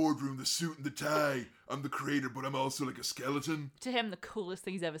 the boardroom, the suit and the tie. I'm the creator, but I'm also like a skeleton. To him, the coolest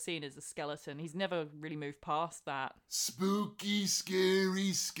thing he's ever seen is a skeleton. He's never really moved past that. Spooky,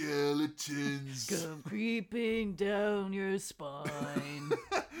 scary skeletons. Come creeping down your spine.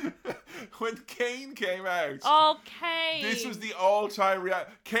 When Kane came out... Oh, Kane! This was the all-time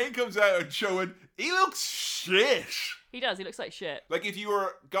reaction. Kane comes out and showing, he looks shit. He does, he looks like shit. Like if you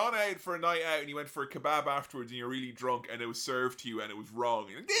were gone out for a night out and you went for a kebab afterwards and you're really drunk and it was served to you and it was wrong.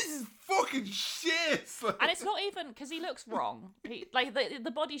 You're like, this is fucking shit. And it's not even because he looks wrong.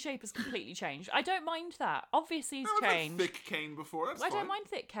 The body shape has completely changed. I don't mind that. Obviously he's changed. Thick Kane before. That's fine. don't mind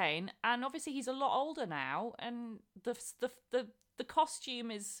thick Kane, and obviously he's a lot older now, and the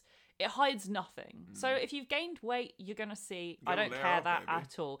costume is. It hides nothing. So if you've gained weight, you're going to see... I don't care that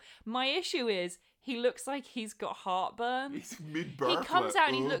at all. My issue is he looks like he's got heartburn. He's mid-burp. He comes out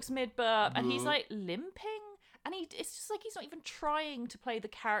and he looks mid-burp and he's like limping. And it's just like he's not even trying to play the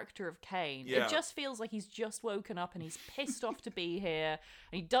character of Kane. Yeah. It just feels like he's just woken up and he's pissed off to be here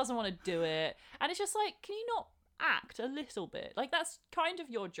and he doesn't want to do it. And it's just like, can you not act a little bit? Like, that's kind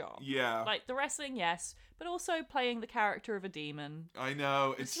of your job. Yeah. Like, the wrestling, yes, but also playing the character of a demon. I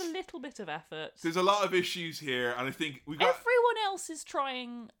know. It's a little bit of effort. There's a lot of issues here, and I think we've got... Everyone else is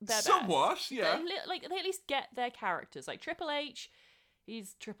trying their best. Somewhat, yeah. They at least get their characters. Like, Triple H,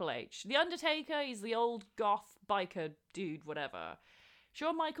 he's Triple H. The Undertaker, he's the old goth biker dude, whatever.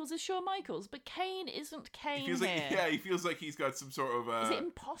 Shawn Michaels is Shawn Michaels, but Kane isn't Kane he feels like he's got some sort of... Is it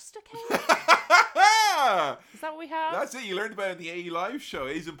Imposter Kane? Is that what we have? That's it. You learned about it in the AE Live show.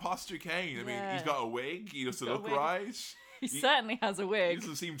 He's Imposter Kane. I mean, he's got a wig. He doesn't look right. He certainly has a wig. He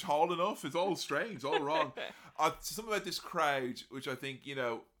doesn't seem tall enough. It's all strange. It's all wrong. Something about this crowd, which I think,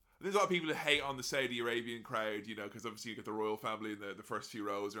 there's a lot of people who hate on the Saudi Arabian crowd, because obviously you get the royal family in the first few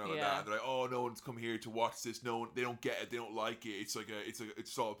rows around like that. And they're like, oh, no one's come here to watch this. No one, they don't get it. They don't like it. It's like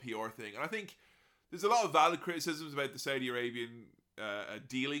it's all a PR thing. And I think there's a lot of valid criticisms about the Saudi Arabian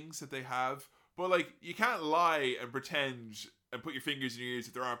dealings that they have. But like, you can't lie and pretend and put your fingers in your ears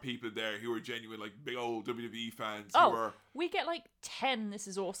if there aren't people there who are genuine, like big old WWE fans. We get like 10 This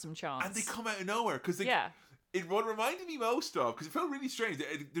Is Awesome chants. And they come out of nowhere because what reminded me most of, because it felt really strange,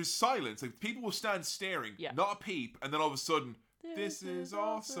 there's silence. Like, people will stand staring, not a peep, and then all of a sudden, this is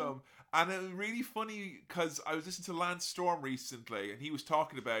awesome. And it was really funny because I was listening to Lance Storm recently, and he was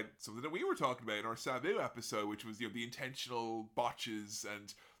talking about something that we were talking about in our Sabu episode, which was the intentional botches.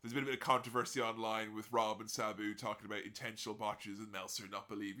 And there's been a bit of controversy online with Rob and Sabu talking about intentional botches and Meltzer not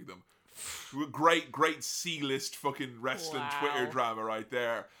believing them. Great C-list fucking wrestling Twitter drama right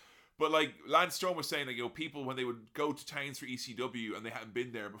there. But like Lance Storm was saying, like, people when they would go to towns for ECW and they hadn't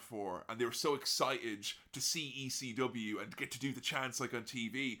been there before, and they were so excited to see ECW and get to do the chants like on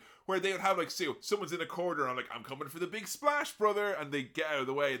TV, where they would have like, someone's in a corner and I'm like, I'm coming for the big splash, brother, and they get out of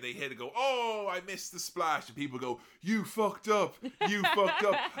the way and they hit and go, oh, I missed the splash, and people go, you fucked up,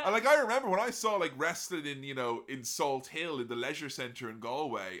 and like I remember when I saw like wrestling in Salt Hill in the leisure centre in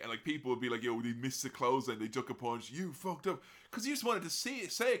Galway, and like people would be like, they missed the clothesline, they took a punch, you fucked up. Because you just wanted to say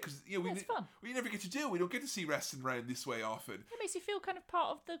it, because we never get to do it. We don't get to see wrestling around this way often. It makes you feel kind of part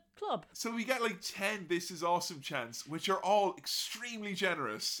of the club. So we get like 10 This Is Awesome chants, which are all extremely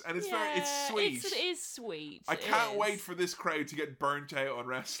generous, and it's sweet. It is sweet. I can't wait for this crowd to get burnt out on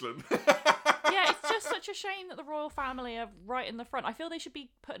wrestling. Yeah, it's just such a shame that the royal family are right in the front. I feel they should be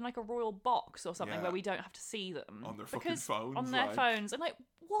put in like a royal box or something where we don't have to see them on their fucking phones. On their phones, and like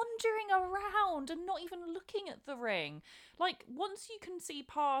wandering around and not even looking at the ring. Like, once you can see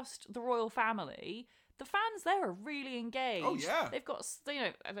past the royal family, the fans there are really engaged. Oh yeah, they've got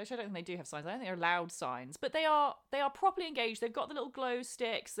actually I don't think they do have signs. I don't think they're loud signs, but they are properly engaged. They've got the little glow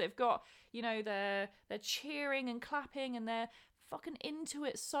sticks. They've got they're cheering and clapping and they're fucking into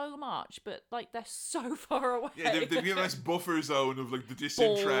it so much, but like they're so far away. Yeah, they've got a nice buffer zone of like the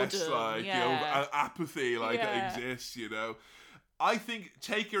disinterest, boredom, apathy, that exists. I think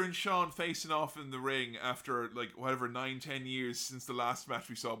Taker and Shawn facing off in the ring after like whatever 9-10 years since the last match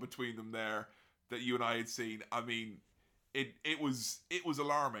we saw between them there that you and I had seen. I mean, it was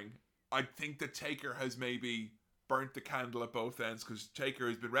alarming. I think that Taker has maybe burnt the candle at both ends, because Taker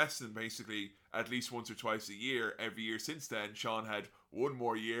has been wrestling basically at least once or twice a year every year since then. Shawn had one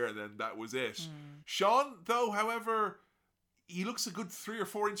more year and then that was it. Shawn, though, however, he looks a good 3 or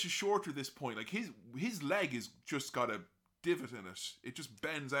 4 inches shorter at this point. Like his leg is just got a divot in it. It just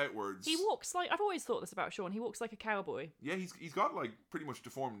bends outwards. He walks like, I've always thought this about Shawn, he walks like a cowboy. Yeah, he's got like pretty much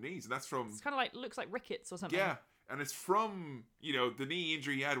deformed knees, and that's from... It's kind of like, looks like rickets or something. Yeah, And it's from, the knee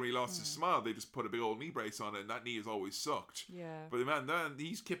injury he had when he lost his smile. They just put a big old knee brace on it, and that knee has always sucked. Yeah. But man,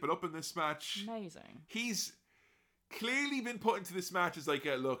 he's keeping up in this match. Amazing. He's clearly been put into this match as like,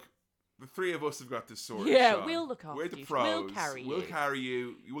 look, the three of us have got this sword. Yeah, Sean. we'll look after We're the you. pros. We'll carry you. We'll carry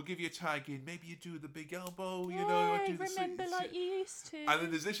you. We'll give you a tag in. Maybe you do the big elbow. Yay, Do the remember like you used to. And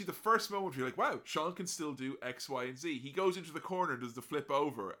then there's literally the first moment where you're like, wow, Sean can still do X, Y, and Z. He goes into the corner and does the flip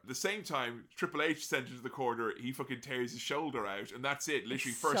over. At the same time, Triple H sends into the corner. He fucking tears his shoulder out, and that's it.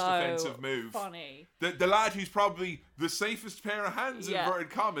 Literally, first so offensive move. Funny. The lad who's probably the safest pair of hands in inverted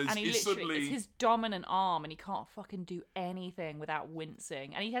commas and he is suddenly. It's his dominant arm, and he can't fucking do anything without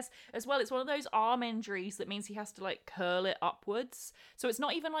wincing. And he has, as well, it's one of those arm injuries that means he has to like curl it upwards. So it's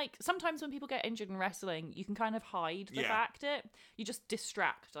not even like, sometimes when people get injured in wrestling, you can kind of hide the fact you just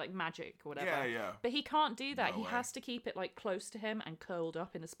distract, like magic or whatever. Yeah. But he can't do that. No He way. has to keep it like close to him and curled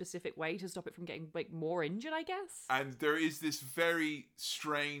up in a specific way to stop it from getting like more injured, I guess. And there is this very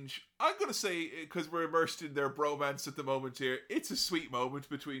strange, I'm going to say, because we're immersed in their bromance at the moment here, it's a sweet moment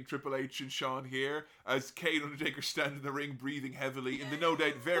between Triple H and Shawn here, as Kane and Undertaker stand in the ring breathing heavily in the no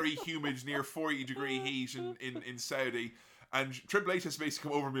doubt very humid, near 40-degree heat in Saudi. And Triple H has to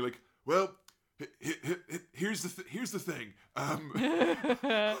basically come over and be like, well, here's the thing.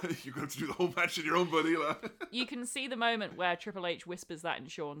 You're going to do the whole match in your own buddy. You can see the moment where Triple H whispers that in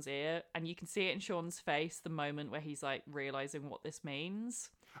Sean's ear, and you can see it in Sean's face, the moment where he's like realizing what this means.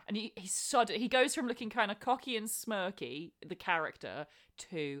 And he goes from looking kind of cocky and smirky, the character,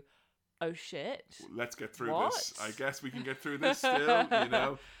 to, oh shit. Let's get through What? this. I guess we can get through this still,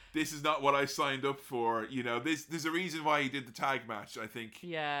 This is not what I signed up for. There's a reason why he did the tag match, I think.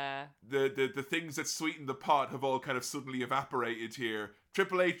 Yeah. The things that sweeten the pot have all kind of suddenly evaporated here.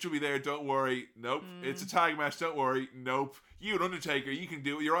 Triple H will be there, don't worry. Nope. It's a tag match, don't worry. Nope. You and Undertaker, you can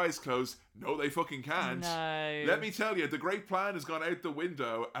do it with your eyes closed. No, they fucking can't. No. Let me tell you, the great plan has gone out the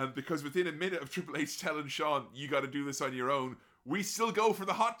window, and because within a minute of Triple H telling Shawn, you got to do this on your own, we still go for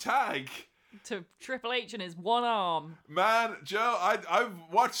the hot tag. To Triple H and his one arm. Man, Joe, I've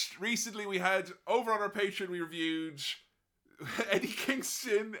watched recently, we had, over on our Patreon, we reviewed Eddie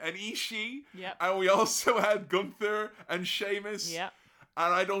Kingston and Ishii. Yep. And we also had Gunther and Sheamus. Yep.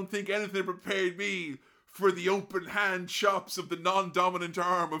 And I don't think anything prepared me for the open hand chops of the non-dominant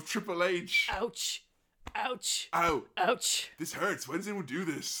arm of Triple H. Ouch. Ouch. Ow. Ouch. This hurts. When does anyone do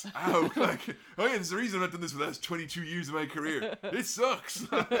this? Ow. There's the reason I've not done this for the last 22 years of my career. It sucks.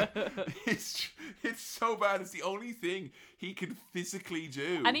 It's so bad. It's the only thing he can physically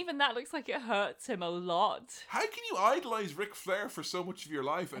do. And even that looks like it hurts him a lot. How can you idolize Ric Flair for so much of your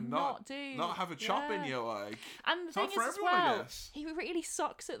life and not have a chop in you? And the thing not for is, as everyone, I well, guess. he really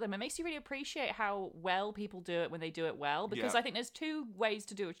sucks at them. It makes you really appreciate how well people do it when they do it well. Because Yeah. I think there's two ways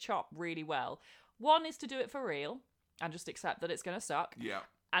to do a chop really well. One is to do it for real and just accept that it's going to suck. Yeah.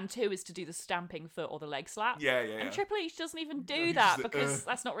 And two is to do the stamping foot or the leg slap. Yeah. And Triple H doesn't even do he's that just, because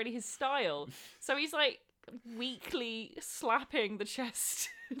that's not really his style. So he's like weakly slapping the chest.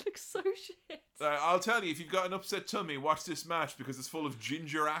 It looks so shit. I'll tell you, if you've got an upset tummy, watch this match because it's full of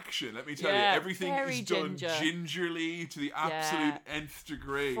ginger action. Let me tell you, Yeah, everything very is done ginger. gingerly to the absolute nth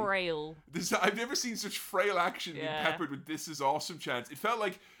degree. Frail. I've never seen such frail action being Yeah. peppered with "This Is Awesome" chants. It felt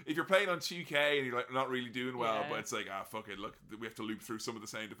like if you're playing on 2K and you're like not really doing well, Yeah. but it's like, fuck it, look, we have to loop through some of the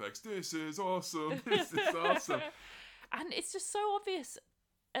sound effects. This is awesome. This is awesome. And it's just so obvious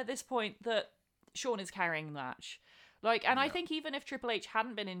at this point that Shawn is carrying the match. And I think even if Triple H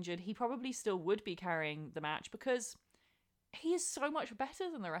hadn't been injured, he probably still would be carrying the match because he is so much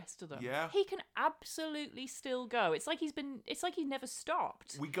better than the rest of them. Yeah. He can absolutely still go. It's like he never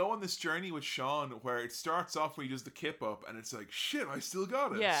stopped. We go on this journey with Shawn where it starts off when he does the kip up and it's like, shit, I still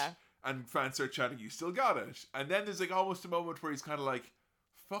got it. Yeah. And fans start chatting, you still got it. And then there's like almost a moment where he's kind of like,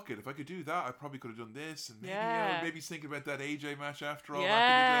 fuck it, if I could do that, I probably could have done this. And maybe, maybe he's thinking about that AJ match after all back in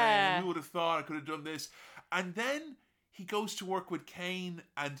the day. And who would have thought I could have done this? And then he goes to work with Kane,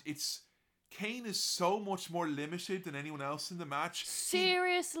 and Kane is so much more limited than anyone else in the match.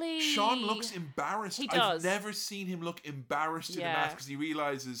 Seriously. Shawn looks embarrassed. He does. I've never seen him look embarrassed in a match because he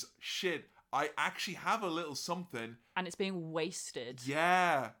realizes, shit, I actually have a little something. And it's being wasted.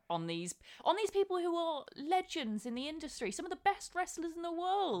 Yeah. On these people who are legends in the industry, some of the best wrestlers in the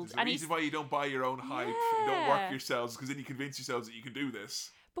world. There's a reason why you don't buy your own hype and don't work yourselves, because then you convince yourselves that you can do this.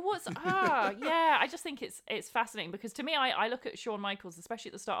 But I just think it's fascinating because to me, I look at Shawn Michaels, especially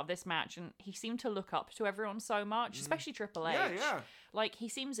at the start of this match, and he seemed to look up to everyone so much, especially Triple H. Yeah. Like, he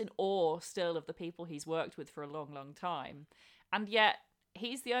seems in awe still of the people he's worked with for a long, long time. And yet,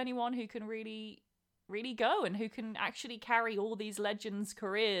 he's the only one who can really really go and who can actually carry all these legends'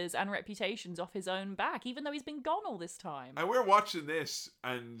 careers and reputations off his own back, even though he's been gone all this time. And we're watching this,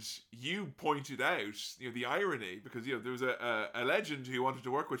 and you pointed out, the irony, because there was a legend who wanted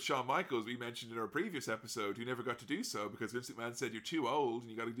to work with Shawn Michaels. We mentioned in our previous episode, who never got to do so because Vince McMahon said you're too old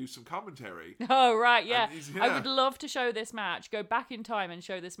and you got to do some commentary. Oh right, yeah. Yeah. I would love to show this match. Go back in time and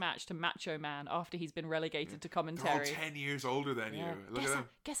show this match to Macho Man after he's been relegated to They're all commentary. 10 years older than you. Look at them.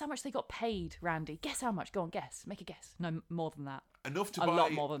 Guess how much they got paid, Randy. Guess how much. Go on, guess. Make a guess. No, more than that. Enough to A buy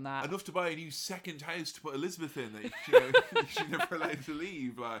lot more than that. Enough to buy a new second house to put Elizabeth in. That she's never allowed to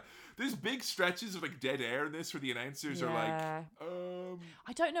leave. There's big stretches of dead air in this where the announcers are like,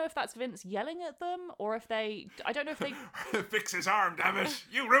 I don't know if that's Vince yelling at them or if they. I don't know if they. fix his arm, damn it!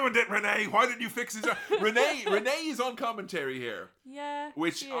 You ruined it, Renee. Why didn't you fix his arm? Renee is on commentary here. Yeah.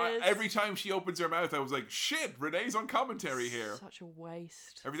 Which she is. every time she opens her mouth, I was like, shit, Renee's on commentary here. Such a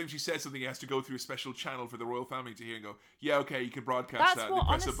waste. Every time she says something, he has to go through a special channel for the royal family to hear and go, yeah, okay, you can broadcast That's that. what,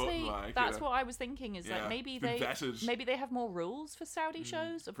 And press honestly, a button, that's what I was thinking is like maybe it's been vetted. maybe they have more rules for Saudi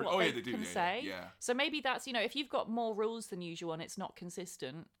shows of what Oh, yeah, they they do, can yeah, say. yeah. So maybe that's, if you've got more rules than usual and it's not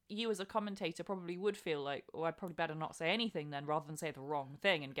consistent, you as a commentator probably would feel like, oh, I probably better not say anything then rather than say the wrong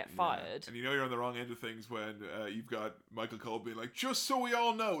thing and get fired. And you're on the wrong end of things when you've got Michael Cole being like, just so we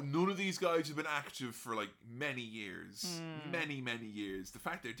all know, none of these guys have been active for many years. Many, many years. The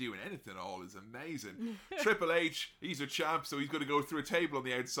fact they're doing anything at all is amazing. Triple H, he's a champ, so he's going to go through a table on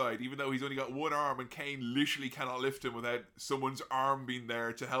the outside, even though he's only got one arm and Kane literally cannot lift him without someone's arm being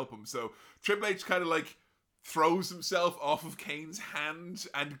there to help him. So Triple H kind of throws himself off of Kane's hand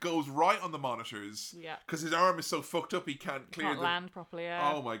and goes right on the monitors. Yeah. Because his arm is so fucked up he can't clear Can't land properly,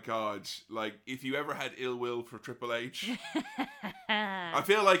 yeah. Oh my god. If you ever had ill will for Triple H, I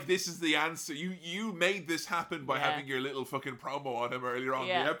feel like this is the answer. You made this happen by having your little fucking promo on him earlier on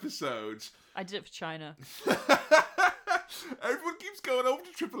in the episode. I did it for China. Everyone keeps going over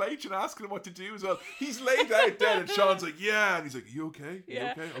to Triple H and asking him what to do as well. He's laid out dead and Sean's like, yeah. And he's like, you okay? You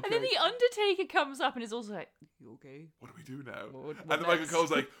okay? Okay. And then the Undertaker comes up and is also like, you okay? What do we do now? What and then Michael Cole's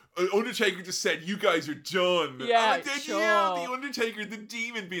like, Undertaker just said, you guys are done. Yeah, and then, sure. the Undertaker, the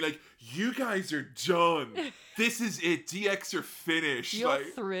demon, be like, you guys are done. This is it. DX are finished. You're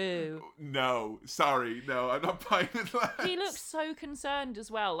through. No, sorry. No, I'm not buying it. He looks so concerned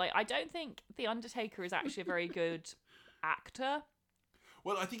as well. I don't think the Undertaker is actually a very good actor.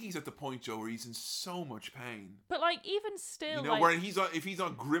 Well, I think he's at the point, Joe, where he's in so much pain. But even still, where if he's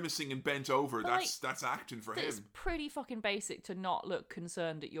on grimacing and bent over, that's acting for him. It's pretty fucking basic to not look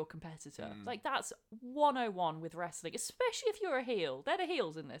concerned at your competitor. That's 101 with wrestling, especially if you're a heel. They're the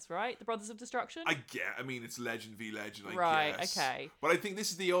heels in this, right? The Brothers of Destruction. I mean, it's legend v legend. I guess. Okay. But I think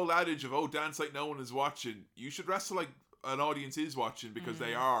this is the old adage of dance like no one is watching. You should wrestle like an audience is watching because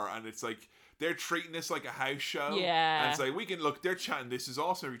they are, and it's like. They're treating this like a house show. Yeah. And it's like, they're chatting, this is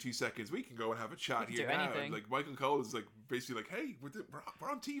awesome every 2 seconds. We can go and have a chat here now. And Michael Cole is basically hey, we're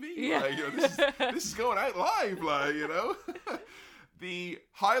on TV. Yeah. This is going out live, The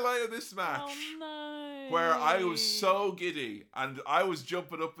highlight of this match, where I was so giddy and I was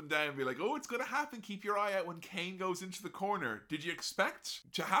jumping up and down and be like, oh, it's going to happen. Keep your eye out when Kane goes into the corner. Did you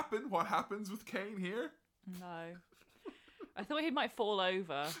expect to happen what happens with Kane here? No. I thought he might fall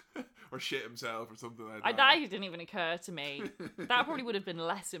over. Or shit himself or something like that. That didn't even occur to me. That probably would have been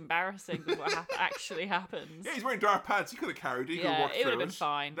less embarrassing than what actually happens. Yeah, he's wearing dark pants. He could have carried it. He could have walked it would through have been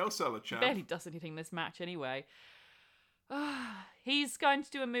fine. No solid champ. He barely does anything this match anyway. He's going to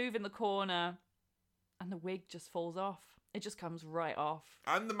do a move in the corner and the wig just falls off. It just comes right off.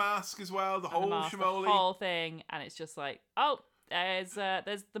 And the mask as well. The whole shimoli. The whole thing. And it's just like, oh, there's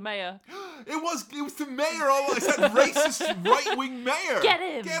the mayor. It was the mayor. It's that racist right-wing mayor. Get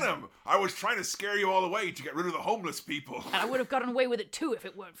him! Get him! I was trying to scare you all away to get rid of the homeless people. And I would have gotten away with it too if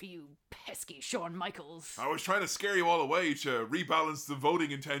it weren't for you, pesky Shawn Michaels. I was trying to scare you all away to rebalance the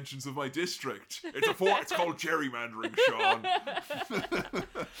voting intentions of my district. It's called gerrymandering, Sean.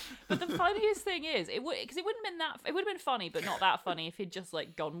 But the funniest thing is, it would have been funny, but not that funny if he'd just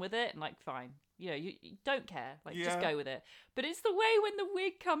gone with it and fine. You don't care. Just go with it. But it's the way when the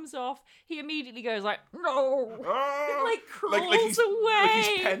wig comes off, he immediately goes no. It crawls away. Like he's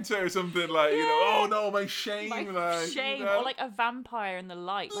Penta or something, oh no, my shame. My shame. Or like a vampire in the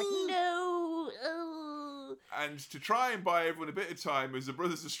light. No. And to try and buy everyone a bit of time, as the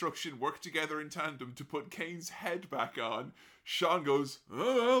Brothers of Destruction work together in tandem to put Kane's head back on, Sean goes,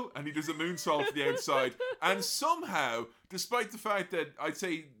 oh, and he does a moonsault to the outside. And somehow, despite the fact that I'd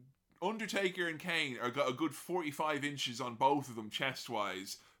say Undertaker and Kane got a good 45 inches on both of them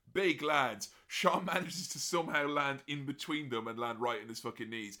chest-wise, big lads. Shawn manages to somehow land in between them and land right in his fucking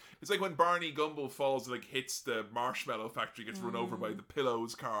knees. It's like when Barney Gumble falls and like hits the marshmallow factory, gets run over by the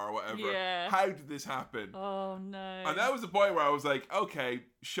Pillows car or whatever. Yeah. How did this happen? Oh no. And that was the point where I was like, okay,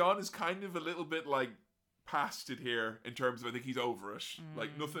 Shawn is kind of a little bit like past it here in terms of I think he's over it.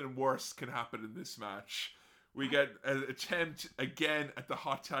 Like nothing worse can happen in this match. We get an attempt again at the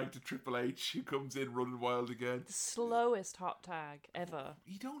hot tag to Triple H, who comes in running wild again. The slowest hot tag ever.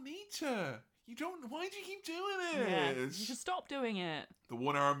 You don't need to. You don't. Why do you keep doing Yeah, it? you should stop doing it. The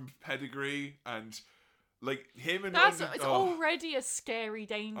one-armed pedigree and like him and It's London, already a scary,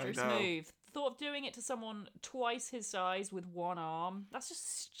 dangerous I know. move. The thought of doing it to someone twice his size with one arm, that's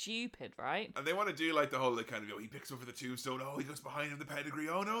just stupid, right? And they want to do like the whole like kind of he picks over the tombstone. Oh, he goes behind him, the pedigree.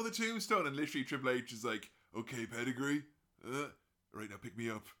 Oh no, the tombstone. And literally Triple H is like, okay, pedigree. Right now, pick me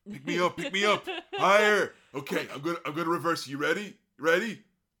up. Pick me up. Pick me up. Higher. Okay, I'm gonna reverse. You ready? Ready?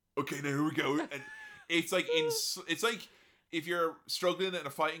 Okay, now here we go. And it's like it's like if you're struggling in a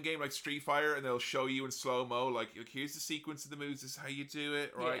fighting game like Street Fighter and they'll show you in slow mo, like here's the sequence of the moves. This is how you do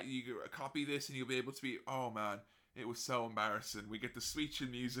it. Right? Yeah. You copy this and you'll be able to be. Oh man, it was so embarrassing. We get the Sweet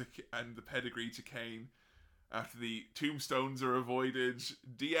Chin music and the pedigree to Kane. After the tombstones are avoided,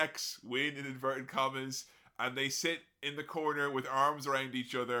 DX win in inverted commas, and they sit in the corner with arms around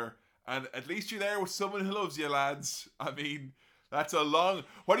each other. And at least you're there with someone who loves you, lads. I mean, that's a long.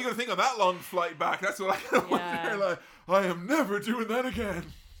 What are you gonna think on that long flight back? That's what I wonder. Like, I am never doing that again.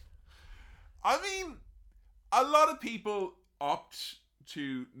 I mean, a lot of people opt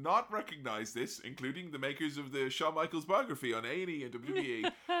to not recognize this, including the makers of the Shawn Michaels biography on A&E and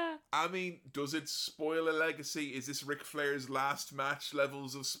WWE. I mean, does it spoil a legacy? Is this Ric Flair's last match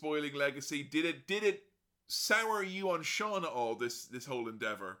levels of spoiling legacy? Did it sour you on Shawn at all, this whole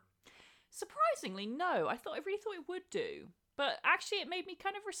endeavor? Surprisingly, no. I really thought it would do. But actually, it made me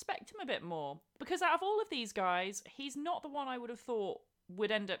kind of respect him a bit more. Because out of all of these guys, he's not the one I would have thought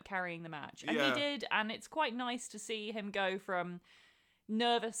would end up carrying the match. And he did, and it's quite nice to see him go from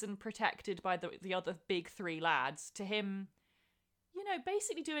nervous and protected by the other big three lads to him,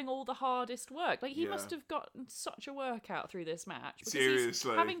 basically doing all the hardest work. Like, he must have gotten such a workout through this match. Because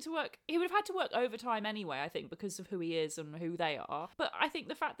seriously. he's having to work. He would have had to work overtime anyway, I think, because of who he is and who they are. But I think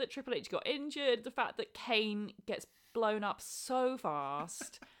the fact that Triple H got injured, the fact that Kane gets blown up so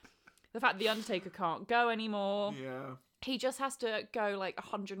fast, the fact that The Undertaker can't go anymore. Yeah. He just has to go like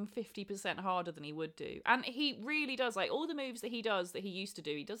 150% harder than he would do. And he really does. Like, all the moves that he does that he used to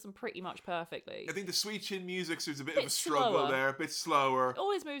do, he does them pretty much perfectly. I think the Sweet Chin music, there's a bit of a struggle slower. there, a bit slower.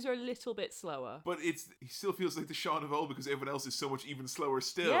 All his moves are a little bit slower. But he still feels like the Shawn of old because everyone else is so much even slower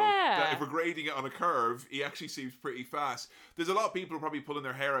still. Yeah. That if we're grading it on a curve, he actually seems pretty fast. There's a lot of people probably pulling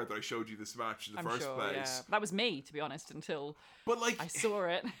their hair out that I showed you this match in the first place. Yeah. That was me, to be honest, until but like I saw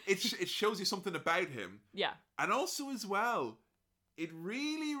it. It shows you something about him. Yeah. And also as well, it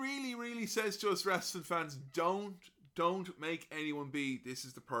really, really, really says to us wrestling fans, don't make anyone be, this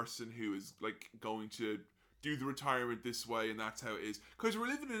is the person who is like going to do the retirement this way and that's how it is. Because we're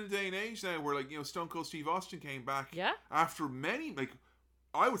living in a day and age now where Stone Cold Steve Austin came back after many,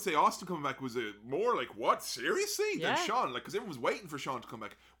 I would say Austin coming back was more like, what, seriously? Than Shawn, because everyone was waiting for Shawn to come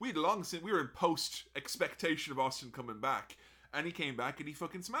back. We were in post expectation of Austin coming back, and he came back and he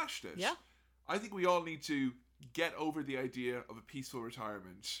fucking smashed it. Yeah. I think we all need to get over the idea of a peaceful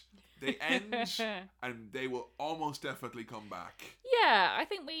retirement. They end and they will almost definitely come back. Yeah, I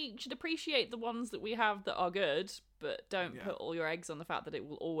think we should appreciate the ones that we have that are good, but don't put all your eggs on the fact that it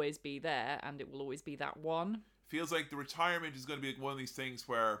will always be there and it will always be that one. Feels like the retirement is going to be like one of these things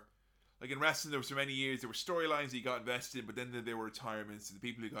where, like in wrestling, there was for many years there were storylines that you got invested in, but then there were retirements and the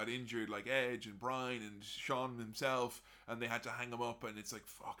people who got injured, like Edge and Bryan and Shawn himself, and they had to hang them up, and it's like,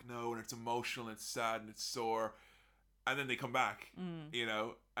 fuck no, and it's emotional and it's sad and it's sore, and then they come back,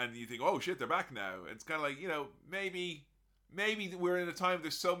 and you think, oh shit, they're back now. It's kind of like, maybe we're in a time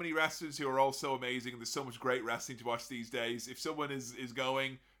there's so many wrestlers who are all so amazing and there's so much great wrestling to watch these days. If someone is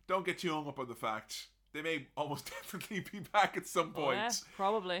going, don't get too hung up on the fact they may almost definitely be back at some point. Yeah,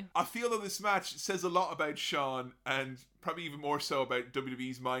 probably. I feel that this match says a lot about Shawn and probably even more so about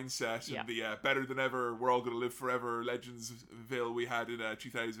WWE's mindset and the better than ever, we're all going to live forever Legendsville we had in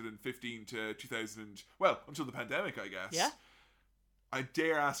 2015 to 2000, well, until the pandemic, I guess. Yeah. I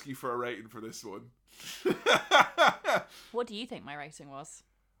dare ask you for a rating for this one. What do you think my rating was?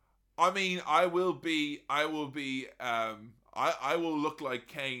 I mean, I will look like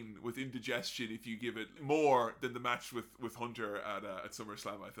Kane with indigestion if you give it more than the match with Hunter at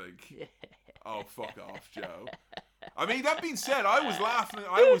SummerSlam, I think. Oh, fuck off, Joe. I mean, that being said, I was laughing.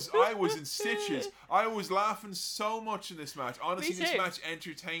 I was in stitches. I was laughing so much in this match. Honestly, this match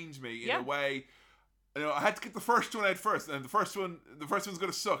entertained me in a way. You know, I had to get the first one out first, and the first one's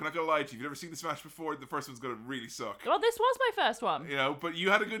gonna suck. I'm not gonna lie to you. If you've never seen this match before, the first one's gonna really suck. Well, this was my first one. You know, but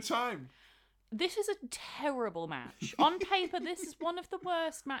you had a good time. This is a terrible match. On paper, this is one of the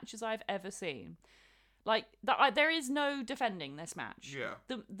worst matches I've ever seen. Like, there is no defending this match. Yeah.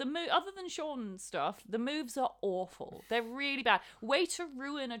 The move, other than Sean's stuff, the moves are awful. They're really bad. Way to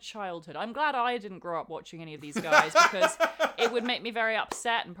ruin a childhood. I'm glad I didn't grow up watching any of these guys because it would make me very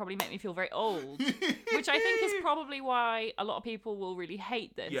upset and probably make me feel very old. Which I think is probably why a lot of people will really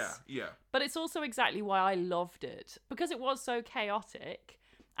hate this. Yeah. But it's also exactly why I loved it. Because it was so chaotic.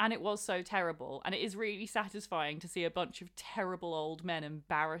 And it was so terrible. And it is really satisfying to see a bunch of terrible old men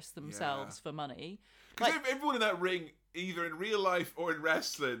embarrass themselves for money. Because everyone in that ring, either in real life or in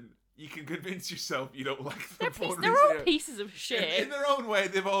wrestling, you can convince yourself you don't like them. They're all pieces of shit. In their own way,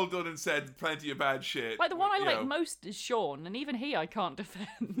 they've all done and said plenty of bad shit. Like, the one I like most is Sean, and even he I can't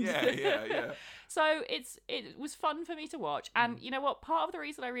defend. Yeah. So it was fun for me to watch. And you know what? Part of the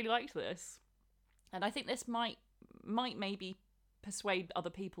reason I really liked this, and I think this might maybe persuade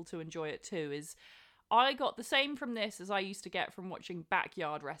other people to enjoy it too, is I got the same from this as I used to get from watching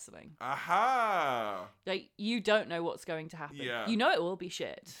backyard wrestling. Aha! Like, you don't know what's going to happen. Yeah. You know it will be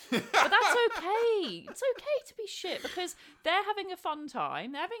shit. But that's okay. It's okay to be shit because they're having a fun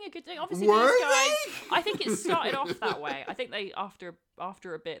time. They're having a good day. Obviously, these guys, I think it started off that way. I think they, after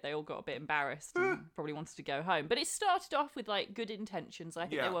a bit, they all got a bit embarrassed and probably wanted to go home. But it started off with, like, good intentions. I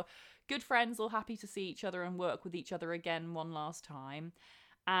think they were good friends, all happy to see each other and work with each other again one last time.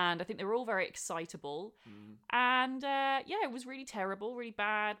 And I think they were all very excitable. And it was really terrible, really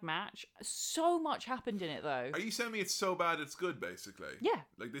bad match. So much happened in it, though. Are you telling me it's so bad it's good, basically? Yeah.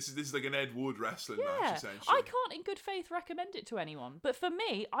 Like, this is like an Ed Wood wrestling match, essentially. I can't in good faith recommend it to anyone. But for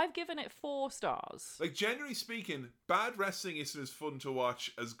me, I've given it 4 stars. Like, generally speaking, bad wrestling isn't as fun to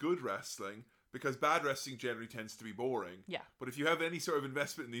watch as good wrestling. Because bad wrestling generally tends to be boring. Yeah. But if you have any sort of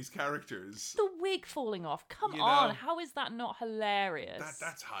investment in these characters... The wig falling off. Come on. How is that not hilarious?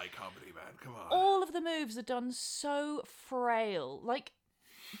 That's high comedy, man. Come on. All of the moves are done so frail. Like,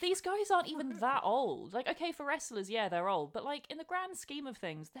 these guys aren't even that old. Like, okay, for wrestlers, yeah, they're old. But, like, in the grand scheme of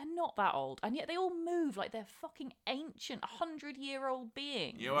things, they're not that old. And yet they all move like they're fucking ancient, 100-year-old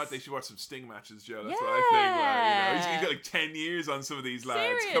beings. You know what? They should watch some Sting matches, Joe. That's what I think. Like, he's got like 10 years on some of these lads.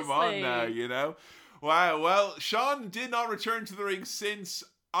 Seriously. Come on now, you know? Wow. Well, Sean did not return to the ring since.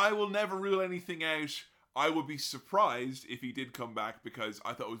 I will never rule anything out. I would be surprised if he did come back because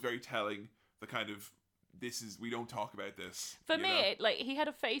I thought it was very telling the kind of... we don't talk about this. For me, like, he had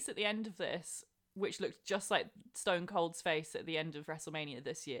a face at the end of this, which looked just like Stone Cold's face at the end of WrestleMania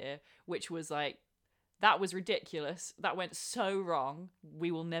this year, which was like, that was ridiculous. That went so wrong.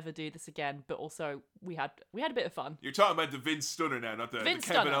 We will never do this again. But also, we had a bit of fun. You're talking about the Vince Stunner now, not the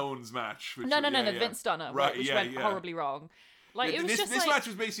Kevin Owens match. No, the Vince Stunner, right, which went horribly wrong. Like, it was this match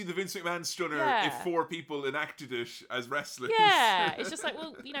was basically the Vince McMahon Stunner if 4 people enacted it as wrestlers. Yeah, it's just like,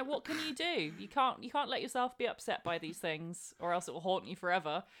 well, you know, what can you do? You can't let yourself be upset by these things, or else it will haunt you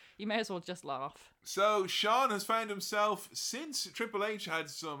forever. You may as well just laugh. So Sean has found himself, since Triple H had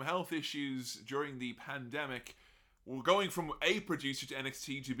some health issues during the pandemic, we're going from a producer to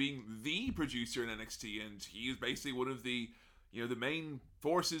NXT to being the producer in NXT, and he is basically one of the main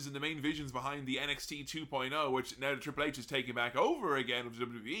forces and the main visions behind the NXT 2.0, which now the Triple H is taking back over again of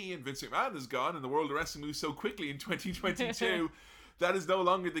WWE, and Vince McMahon is gone, and the world of wrestling moves so quickly in 2022 that is no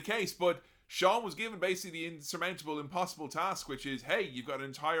longer the case. But Sean was given basically the insurmountable, impossible task, which is, hey, you've got an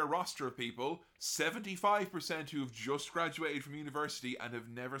entire roster of people, 75% who have just graduated from university and have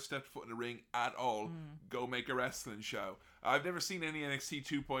never stepped foot in a ring at all. Go make a wrestling show. I've never seen any NXT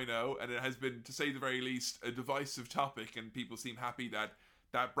 2.0, and it has been, to say the very least, a divisive topic, and people seem happy that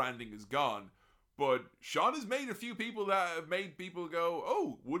that branding is gone. But Sean has made a few people that have made people go,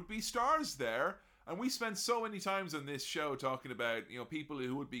 oh, would-be stars there. And we spent so many times on this show talking about, people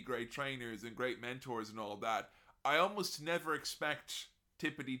who would be great trainers and great mentors and all that. I almost never expect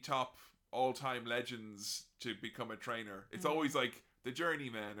tippity-top all-time legends to become a trainer. It's always like the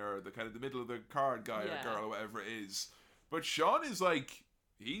journeyman or the kind of the middle of the card guy or girl or whatever it is. But Sean is like,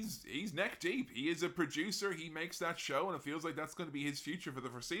 he's neck deep. He is a producer. He makes that show, and it feels like that's going to be his future for the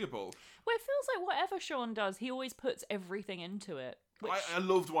foreseeable. Well, it feels like whatever Sean does, he always puts everything into it. Which... I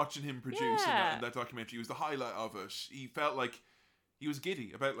loved watching him produce in that documentary. It was the highlight of it. He felt like he was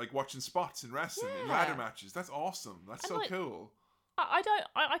giddy about like watching spots in wrestling, in ladder matches. That's awesome. That's so cool.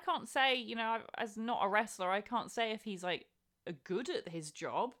 I can't say, as not a wrestler, I can't say if he's like good at his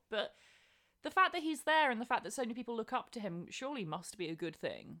job, but the fact that he's there and the fact that so many people look up to him surely must be a good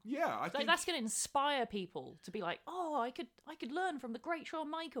thing. Yeah, I think That's going to inspire people to be like, oh, I could learn from the great Shawn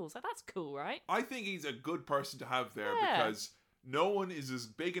Michaels. Like, that's cool, right? I think he's a good person to have there Yeah. because no one is as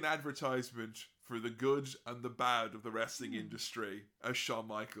big an advertisement for the good and the bad of the wrestling industry as Shawn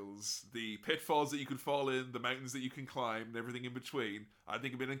Michaels. The pitfalls that you could fall in, the mountains that you can climb, and everything in between, I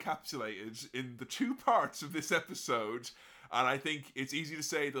think have been encapsulated in the 2 parts of this episode. And I think it's easy to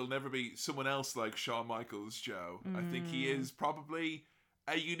say there'll never be someone else like Shawn Michaels, Joe. I think he is probably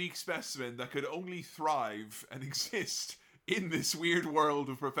a unique specimen that could only thrive and exist in this weird world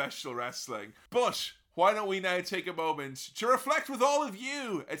of professional wrestling. But why don't we now take a moment to reflect with all of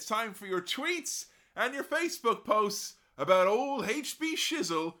you? It's time for your tweets and your Facebook posts about old HB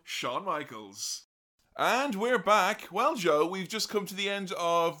Shizzle, Shawn Michaels. And we're back. Well, Joe, we've just come to the end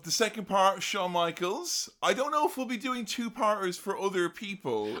of the second part of Shawn Michaels. I don't know if we'll be doing 2-parters for other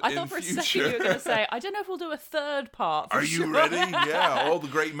people I thought for a second you were going to say, I don't know if we'll do a 3rd part. Are you ready? Yeah, all the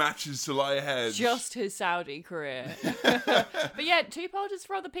great matches to lie ahead. Just his Saudi career. But yeah, 2-parters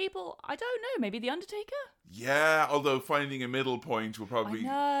for other people. I don't know. Maybe The Undertaker? Yeah, although finding a middle point will probably...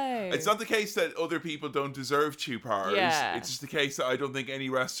 I know. It's not the case that other people don't deserve 2-parters. Yeah. It's just the case that I don't think any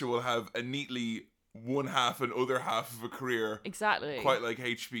wrestler will have a neatly one half and other half of a career. Exactly. Quite like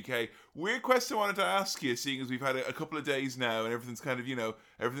HBK. Weird question I wanted to ask you, seeing as we've had a couple of days now and everything's kind of,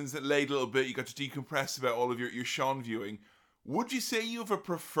 everything's laid a little bit. You got to decompress about all of your Shawn viewing. Would you say you have a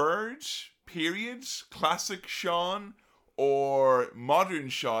preferred period, classic Shawn or modern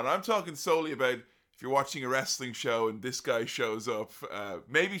Shawn? I'm talking solely about if you're watching a wrestling show and this guy shows up,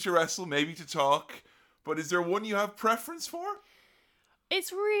 maybe to wrestle, maybe to talk, but is there one you have preference for?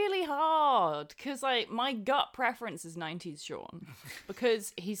 It's really hard because, my gut preference is 90s Shawn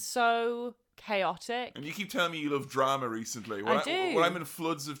because he's so chaotic. And you keep telling me you love drama recently. I do. When I'm in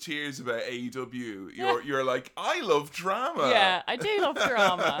floods of tears about AEW, you're like, I love drama. Yeah, I do love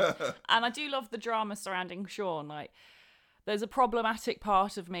drama. And I do love the drama surrounding Shawn. There's a problematic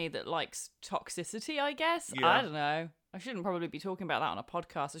part of me that likes toxicity, I guess. Yeah. I don't know. I shouldn't probably be talking about that on a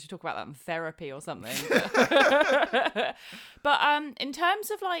podcast. I should talk about that in therapy or something. But in terms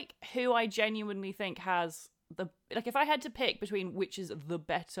of who I genuinely think has if I had to pick between which is the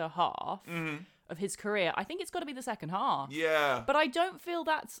better half of his career, I think it's got to be the second half. Yeah. But I don't feel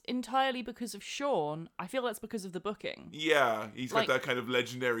that's entirely because of Shawn. I feel that's because of the booking. Yeah, he's got that kind of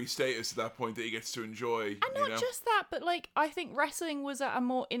legendary status at that point that he gets to enjoy. And not just that, but I think wrestling was at a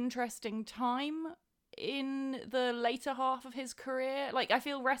more interesting time in the later half of his career. I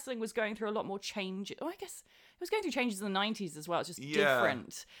feel wrestling was going through a lot more change. I guess it was going through changes in the 90s as well. It's just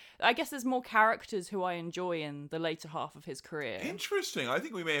different. I guess there's more characters who I enjoy in the later half of his career. Interesting. I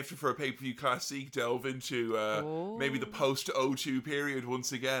think we may have to, for a pay-per-view classic, delve into maybe the post-O2 period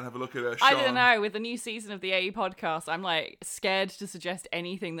once again. Have a look at Shawn. I don't know. With the new season of the AE podcast, I'm scared to suggest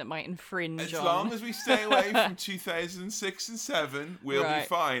anything that might infringe as on... long as we stay away from 2006 and 2007, we'll be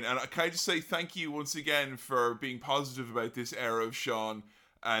fine. And can I just say thank you once again for being positive about this era of Shawn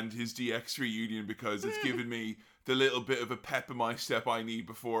and his DX reunion, because it's given me the little bit of a pep in my step I need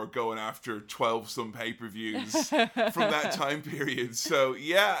before going after 12 some pay-per-views from that time period. So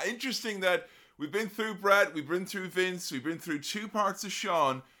yeah, interesting that we've been through Brett, we've been through Vince, we've been through 2 parts of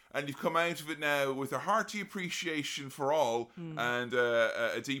Shawn, and you've come out of it now with a hearty appreciation for all and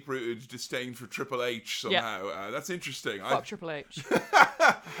a deep-rooted disdain for Triple H somehow. Yep. That's interesting. Fuck Triple H.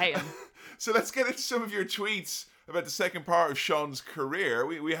 I hate him. So let's get into some of your tweets about the second part of Shawn's career.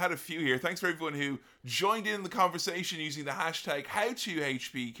 We had a few here. Thanks for everyone who joined in the conversation using the hashtag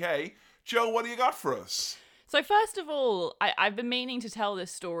 #HowToHBK. Joe, what do you got for us? So first of all, I've been meaning to tell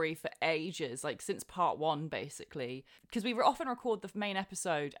this story for ages, since part 1, basically, because we often record the main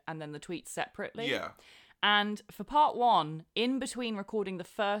episode and then the tweets separately. Yeah. And for part 1, in between recording the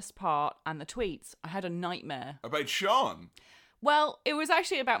first part and the tweets, I had a nightmare. About Shawn? Well, it was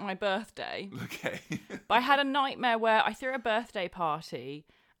actually about my birthday. Okay. But I had a nightmare where I threw a birthday party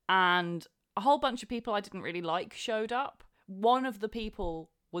and a whole bunch of people I didn't really like showed up. One of the people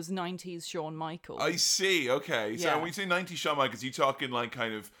was 90s Shawn Michaels. I see, okay. So Yeah. when you say 90s Shawn Michaels, you talking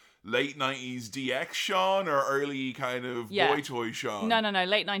kind of late 90s DX Shawn or early kind of boy toy Shawn? No,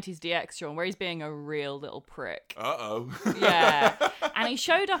 late 90s DX Shawn, where he's being a real little prick. Uh-oh. Yeah. And he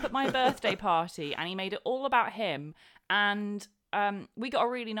showed up at my birthday party and he made it all about him. And we got a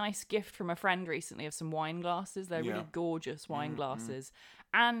really nice gift from a friend recently of some wine glasses. They're really gorgeous wine glasses.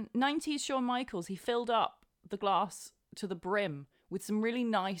 And 90s Shawn Michaels, he filled up the glass to the brim with some really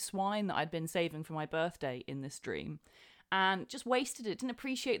nice wine that I'd been saving for my birthday in this dream. And just wasted it, didn't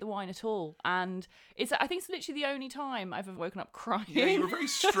appreciate the wine at all. And I think it's literally the only time I've ever woken up crying. Yeah, you were very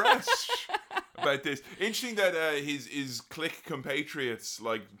stressed. about this. Interesting that his clique compatriots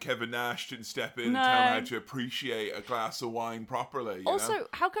like Kevin Nash didn't step in and tell him how to appreciate a glass of wine properly. Also, know?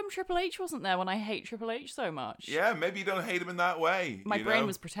 how come Triple H wasn't there when I hate Triple H so much? Yeah, maybe you don't hate him in that way. My brain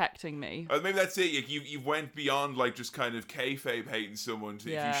was protecting me. Maybe that's it. You went beyond like just kind of kayfabe hating someone. If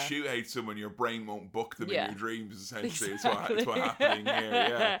you shoot hate someone, your brain won't book them in your dreams. Essentially, exactly. it's what's happening here.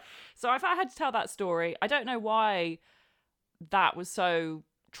 Yeah. So if I had to tell that story, I don't know why that was so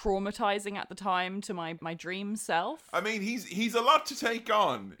traumatizing at the time to my dream self. I mean, he's a lot to take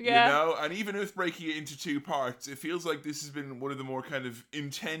on, you know, and even with breaking it into two parts, it feels like this has been one of the more kind of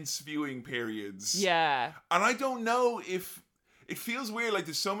intense viewing periods. Yeah. And I don't know if it feels weird, like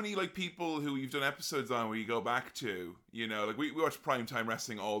there's so many like people who you've done episodes on where you go back to, you know, like we watch Primetime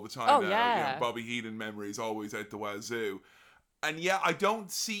Wrestling all the time now. Yeah. You know, Bobby Heenan memories always out the wazoo. And yeah, I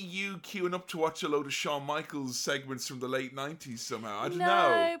don't see you queuing up to watch a load of Shawn Michaels segments from the late 90s somehow. I don't know.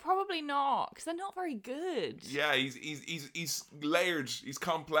 No, probably not, because they're not very good. Yeah, he's layered, he's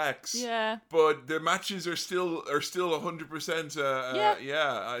complex. Yeah. But their matches are still 100%.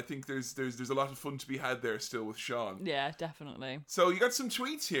 Yeah, I think there's a lot of fun to be had there still with Shawn. Yeah, definitely. So you got some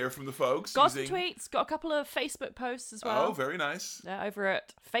tweets here from the folks. Got some tweets, got a couple of Facebook posts as well. Oh, very nice. Over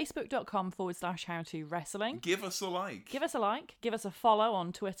at facebook.com/howtowrestling. Give us a like. Give us a like. Give us a follow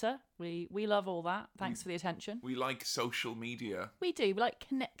on Twitter. We love all that. Thanks for the attention. We like social media. We do. We like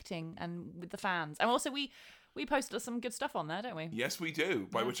connecting and with the fans. And also we post some good stuff on there, don't we? Yes, we do.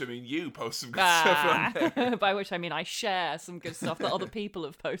 By which I mean you post some good stuff on there. By which I mean I share some good stuff that other people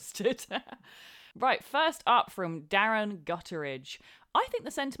have posted. Right, first up from Darren Gutteridge. I think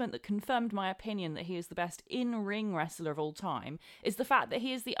the sentiment that confirmed my opinion that he is the best in-ring wrestler of all time is the fact that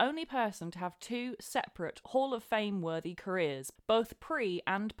he is the only person to have two separate Hall of Fame-worthy careers, both pre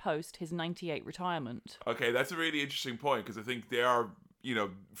and post his 98 retirement. Okay, that's a really interesting point, because I think they are, you know,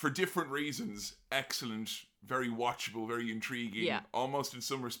 for different reasons, excellent, very watchable, very intriguing, almost in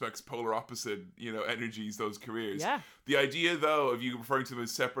some respects polar opposite, you know, energies, those careers. Yeah. The idea, though, of you referring to them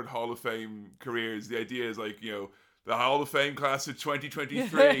as separate Hall of Fame careers, the idea is like, you know, the Hall of Fame class of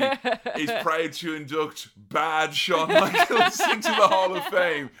 2023 is proud to induct bad Shawn Michaels into the Hall of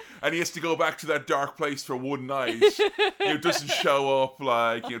Fame, and he has to go back to that dark place for one night. You know, doesn't show up,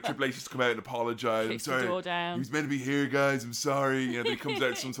 like, you know, Triple H has to come out and apologise. I'm sorry, the door down. He was meant to be here, guys. I'm sorry. You know, then he comes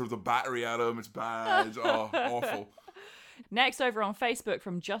out some sort of a battery at him. It's bad. Oh, awful. Next, over on Facebook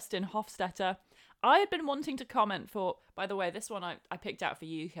from Justin Hofstetter. I had been wanting to comment for, by the way, this one I picked out for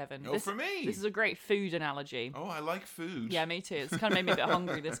you, Kevin. Oh, for me? This is a great food analogy. Oh, I like food. Yeah, me too. It's kind of made me a bit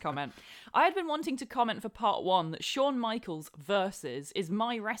hungry, this comment. I had been wanting to comment for part one that Shawn Michaels Versus is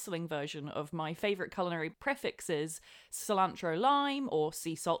my wrestling version of my favourite culinary prefixes, cilantro lime or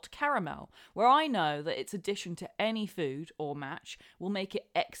sea salt caramel, where I know that its addition to any food or match will make it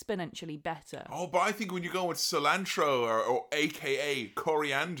exponentially better. Oh, but I think when you go with cilantro or AKA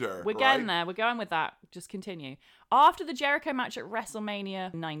coriander, we're getting there. We're going with that. Just continue. After the Jericho match at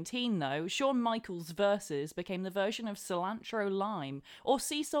WrestleMania 19, though, Shawn Michaels Versus became the version of cilantro lime or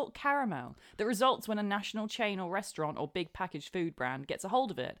sea salt caramel that results when a national chain or restaurant or big packaged food brand gets a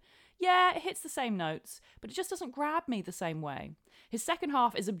hold of it. Yeah, it hits the same notes, but it just doesn't grab me the same way. His second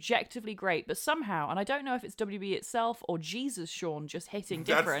half is objectively great, but somehow, and I don't know if it's WWE itself or Jesus Shawn just hitting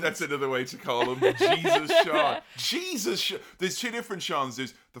different. That's another way to call him. Jesus Shawn. Jesus Shawn. There's two different Shawns.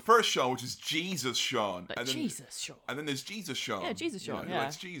 There's the first Shawn, which is Jesus Shawn. And then, Jesus Shawn. And then there's Jesus Shawn. Yeah, Jesus Shawn, yeah.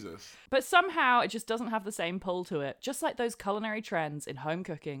 That's Jesus. But somehow it just doesn't have the same pull to it. Just like those culinary trends in home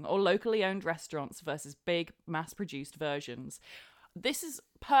cooking or locally owned restaurants versus big mass-produced versions. This is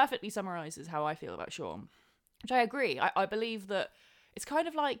perfectly summarizes how I feel about Shawn, which I agree. I believe that it's kind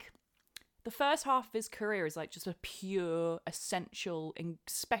of like the first half of his career is like just a pure, essential,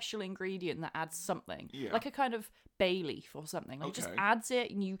 special ingredient that adds something. Yeah. Like a kind of bay leaf or something. Like It just adds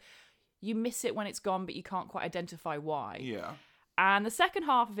it and you miss it when it's gone, but you can't quite identify why. Yeah. And the second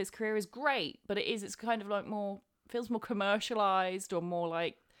half of his career is great, but it's kind of like feels more commercialized or more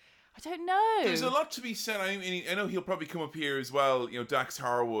like, I don't know. There's a lot to be said. I mean, I know he'll probably come up here as well. You know, Dax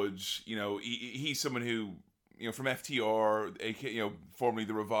Harwood. You know, he's someone who, you know, from FTR, aka, you know, formerly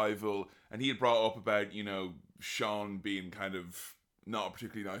the Revival, and he had brought up about, you know, Shawn being kind of not a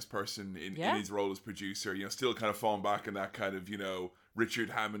particularly nice person in his role as producer. You know, still kind of falling back in that kind of, you know, Richard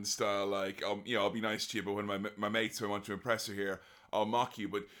Hammond style, like, you know, I'll be nice to you, but when my mates who I want to impress are here, I'll mock you.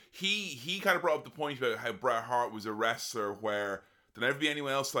 But he kind of brought up the point about how Bret Hart was a wrestler where there'll never be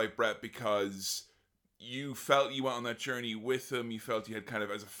anyone else like Bret, because you felt you went on that journey with him. You felt you had kind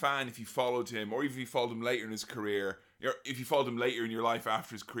of, as a fan, if you followed him, or even if you followed him later in his career, or if you followed him later in your life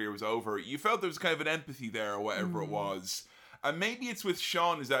after his career was over, you felt there was kind of an empathy there or whatever it was. And maybe it's with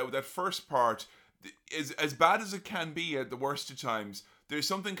Sean, is that with that first part, is as bad as it can be at the worst of times, there's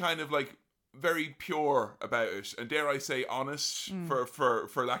something kind of like very pure about it, and dare I say honest,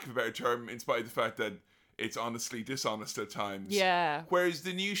 for lack of a better term, in spite of the fact that it's honestly dishonest at times. Yeah. Whereas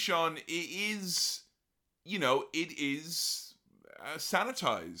the new Sean, it is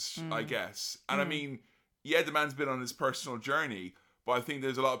sanitized, I guess. And I mean, yeah, the man's been on his personal journey, but I think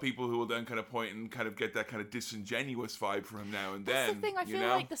there's a lot of people who will then kind of point and kind of get that kind of disingenuous vibe from him now and then. That's the thing. I feel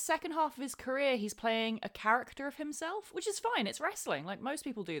like the second half of his career, he's playing a character of himself, which is fine. It's wrestling. Like, most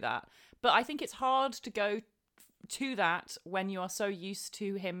people do that. But I think it's hard to go to that when you are so used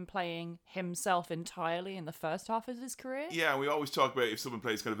to him playing himself entirely in the first half of his career. Yeah, we always talk about if someone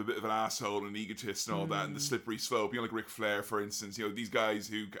plays kind of a bit of an asshole and an egotist and all that, and the slippery slope. You know, like Ric Flair, for instance. You know, these guys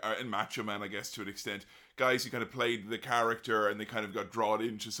who are, and Macho Man, I guess, to an extent, guys who kind of played the character and they kind of got drawn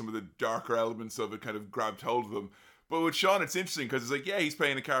into some of the darker elements of it, kind of grabbed hold of them. But with Sean, it's interesting because it's like, yeah, he's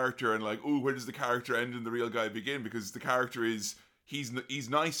playing a character, and like, ooh, where does the character end and the real guy begin? Because the character is, he's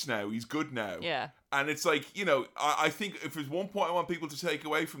nice now, he's good now. Yeah. And it's like, you know, I think if there's one point I want people to take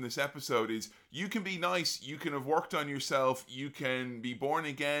away from this episode is you can be nice, you can have worked on yourself, you can be born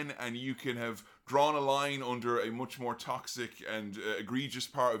again, and you can have drawn a line under a much more toxic and egregious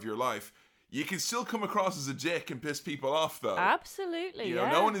part of your life. You can still come across as a dick and piss people off, though. Absolutely, you know,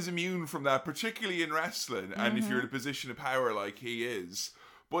 no one is immune from that, particularly in wrestling, and if you're in a position of power like he is.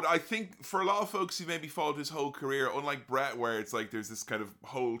 But I think for a lot of folks who maybe followed his whole career, unlike Bret, where it's like there's this kind of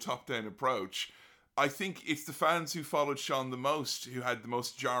whole top-down approach, I think it's the fans who followed Sean the most who had the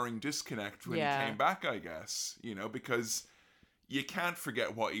most jarring disconnect when he came back, I guess. You know, because you can't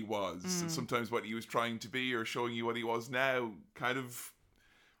forget what he was. And sometimes what he was trying to be or showing you what he was now kind of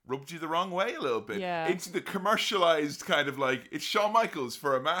rubbed you the wrong way a little bit. Yeah. It's the commercialized kind of like, it's Shawn Michaels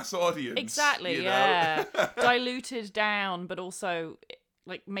for a mass audience. Exactly, you know? yeah. Diluted down, but also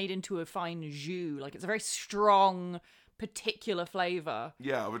like made into a fine jus. Like, it's a very strong, particular flavour.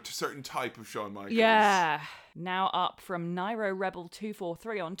 Yeah, but a certain type of Shawn Michaels. Yeah. Now up from Nairo Rebel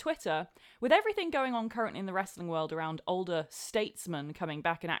 243 on Twitter. With everything going on currently in the wrestling world around older statesmen coming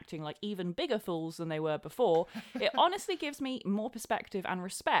back and acting like even bigger fools than they were before, it honestly gives me more perspective and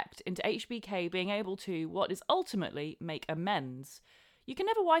respect into HBK being able to, what is ultimately, make amends. You can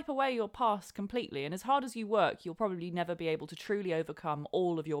never wipe away your past completely, and as hard as you work, you'll probably never be able to truly overcome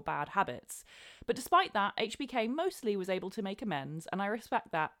all of your bad habits. But despite that, HBK mostly was able to make amends, and I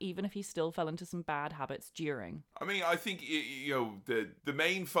respect that, even if he still fell into some bad habits during. I mean, I think, you know, the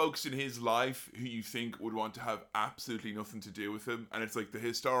main folks in his life who you think would want to have absolutely nothing to do with him, and it's like the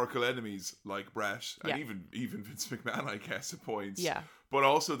historical enemies like Bret, and even Vince McMahon, I guess, at points. Yeah. But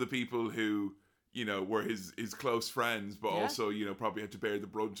also the people who, you know, were his close friends, but also, you know, probably had to bear the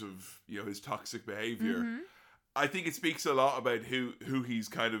brunt of, you know, his toxic behavior. I think it speaks a lot about who he's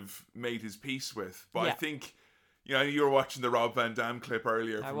kind of made his peace with. But I think, you know, you were watching the Rob Van Dam clip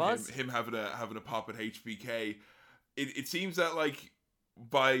earlier from him having a pop at HBK. It seems that, like,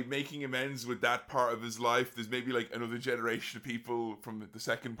 by making amends with that part of his life, there's maybe like another generation of people from the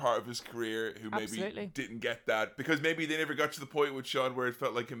second part of his career who maybe didn't get that, because maybe they never got to the point with Sean where it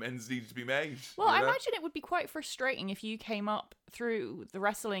felt like amends needed to be made. Well, I imagine it would be quite frustrating if you came up through the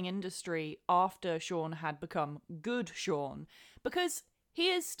wrestling industry after Sean had become good Sean, because he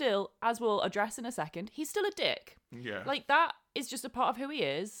is still, as we'll address in a second, he's still a dick. Yeah. Like, that is just a part of who he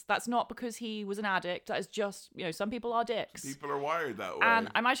is. That's not because he was an addict. That is just, you know, some people are dicks. People are wired that way. And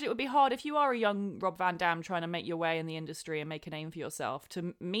I imagine it would be hard if you are a young Rob Van Dam trying to make your way in the industry and make a name for yourself,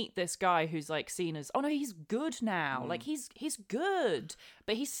 to meet this guy who's like seen as, oh no, he's good now. Like, he's good,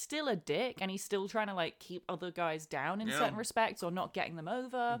 but he's still a dick, and he's still trying to like keep other guys down in certain respects or not getting them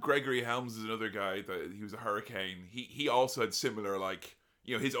over. Gregory Helms is another guy that he was a Hurricane. He also had similar, like,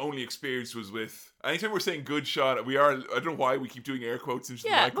 you know, his only experience was with, anytime we're saying good Sean, I don't know why we keep doing air quotes into the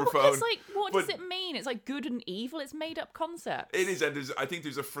microphone. Well, because, like, what does it mean? It's like good and evil. It's made up concepts. It is, and I think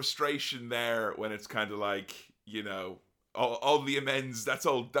there's a frustration there when it's kind of like, you know, all the amends,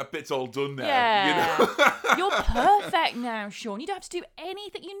 that bit's all done now. Yeah. You know? You're perfect now, Sean. You don't have to do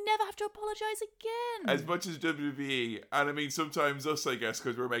anything. You never have to apologise again. As much as WWE, and I mean, sometimes us, I guess,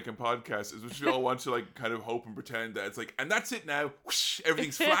 because we're making podcasts, as much as we all want to, like, kind of hope and pretend that it's like, and that's it now, whoosh,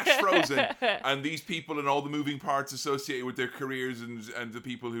 everything's flash frozen, and these people and all the moving parts associated with their careers and the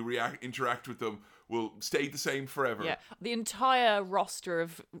people who interact with them will stay the same forever. Yeah, the entire roster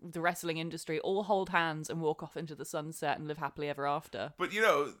of the wrestling industry all hold hands and walk off into the sunset and live happily ever after. But, you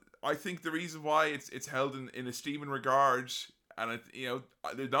know, I think the reason why it's held in esteem and regard, and you know,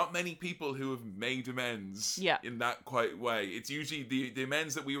 there's not many people who have made amends in that quite way. It's usually the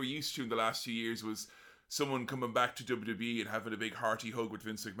amends that we were used to in the last few years was someone coming back to WWE and having a big hearty hug with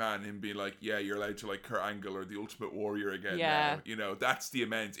Vince McMahon and him being like, yeah, you're allowed to like Kurt Angle or the Ultimate Warrior again now. You know, that's the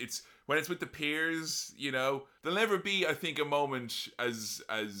immense. It's when it's with the peers, you know, there'll never be, I think, a moment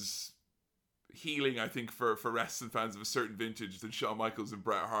as healing, I think, for wrestling fans of a certain vintage than Shawn Michaels and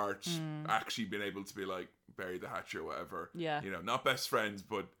Bret Hart actually being able to be like, bury the hatchet or whatever. Yeah. You know, not best friends,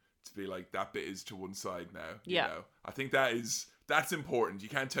 but to be like, that bit is to one side now. Yeah. You know? I think that's important. You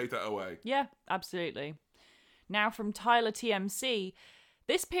can't take that away. Yeah, absolutely. Now from Tyler TMC,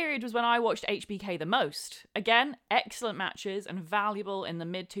 this period was when I watched HBK the most. Again, excellent matches and valuable in the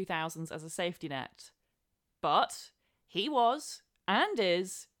mid-2000s as a safety net. But he was, and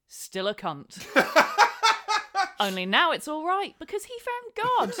is, still a cunt. Only now it's all right because he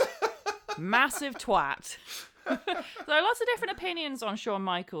found God. Massive twat. So lots of different opinions on Shawn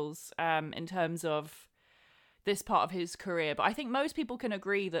Michaels in terms of this part of his career, but I think most people can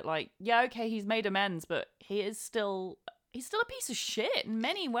agree that, like, yeah, okay, he's made amends, but he's still a piece of shit in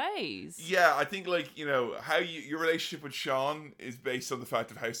many ways. Yeah, I think, like, you know, how your relationship with Shawn is based on the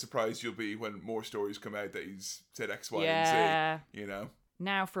fact of how surprised you'll be when more stories come out that he's said X, Y, and Z, you know?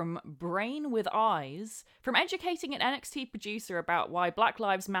 Now from Brain with Eyes, from educating an NXT producer about why Black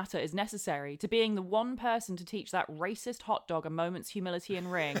Lives Matter is necessary to being the one person to teach that racist hot dog a moment's humility in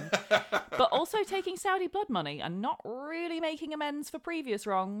ring, but also taking Saudi blood money and not really making amends for previous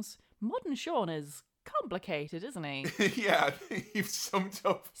wrongs, modern Shawn is complicated, isn't he? Yeah, I think you've summed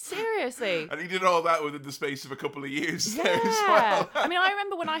up. Seriously. And he did all that within the space of a couple of years there as well. I mean, I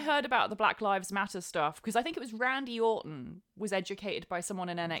remember when I heard about the Black Lives Matter stuff, because I think it was Randy Orton was educated by someone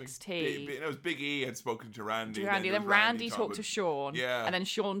in NXT. It was Big E had spoken to Randy. Then Randy talked to Shawn. Yeah. And then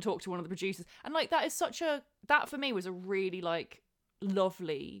Shawn talked to one of the producers. And, like, that for me was a really, like,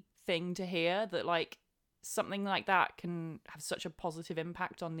 lovely thing to hear, that, like, something like that can have such a positive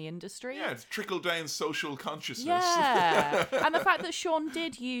impact on the industry. Yeah, it's trickled down social consciousness. Yeah. And the fact that Shawn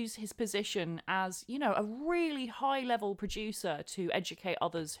did use his position as, you know, a really high-level producer to educate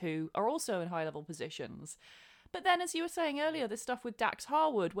others who are also in high-level positions. But then, as you were saying earlier, this stuff with Dax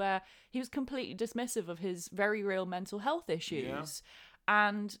Harwood, where he was completely dismissive of his very real mental health issues.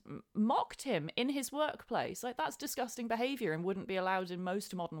 And mocked him in his workplace. Like, that's disgusting behaviour and wouldn't be allowed in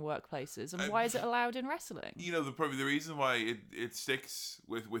most modern workplaces. And why is it allowed in wrestling? You know, probably the reason why it sticks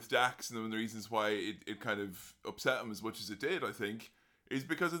with Dax, and one of the reasons why it kind of upset him as much as it did, I think, is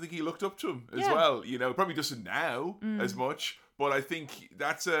because I think he looked up to him as well. You know, probably doesn't now as much, but I think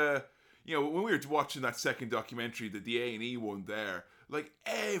that's you know, when we were watching that second documentary, the A&E one there, like,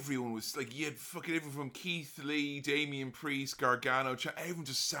 everyone was, like, you had fucking everyone from Keith Lee, Damian Priest, Gargano, everyone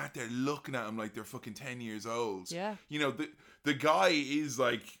just sat there looking at him like they're fucking 10 years old. Yeah. You know, the guy is,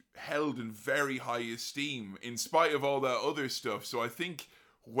 like, held in very high esteem in spite of all that other stuff. So I think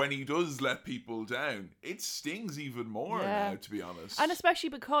when he does let people down, it stings even more now, to be honest. And especially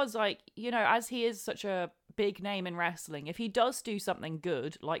because, like, you know, as he is such a big name in wrestling, if he does do something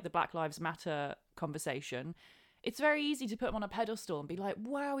good, like the Black Lives Matter conversation, it's very easy to put him on a pedestal and be like,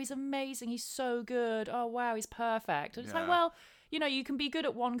 wow, he's amazing, he's so good, oh wow, he's perfect. And it's like, well, you know, you can be good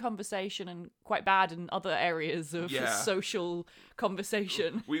at one conversation and quite bad in other areas of social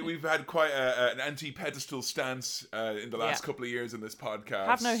conversation. We've had quite an anti-pedestal stance in the last couple of years in this podcast.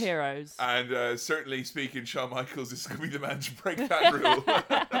 Have no heroes. And certainly speaking, Shawn Michaels is going to be the man to break that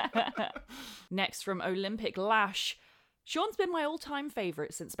rule. Next from Olympic Lash. Shawn's been my all-time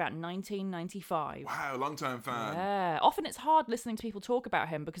favourite since about 1995. Wow, long-time fan. Yeah. Often it's hard listening to people talk about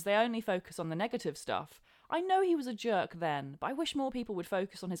him because they only focus on the negative stuff. I know he was a jerk then, but I wish more people would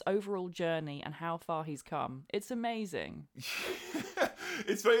focus on his overall journey and how far he's come. It's amazing.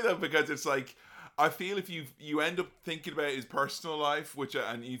 It's funny though, because it's like, I feel if you end up thinking about his personal life,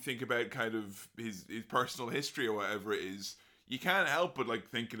 and you think about kind of his personal history or whatever it is, you can't help but, like,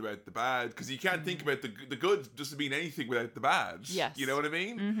 thinking about the bad, because you can't think about the good doesn't mean anything without the bad. Yes. You know what I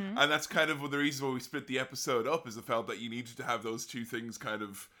mean? Mm-hmm. And that's kind of the reason why we split the episode up, is the felt that you needed to have those two things kind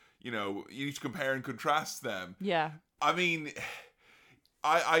of, you know, you need to compare and contrast them. Yeah. I mean,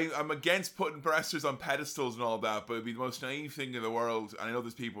 I'm against putting wrestlers on pedestals and all that, but it'd be the most naive thing in the world. And I know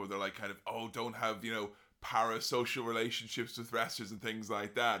there's people where they're like, kind of, oh, don't have, you know, parasocial relationships with wrestlers and things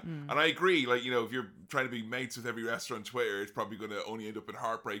like that. And I agree, like, you know, if you're trying to be mates with every wrestler on Twitter, it's probably going to only end up in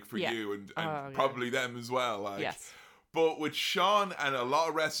heartbreak for you and probably them as well. Like. Yes. But with Shawn and a lot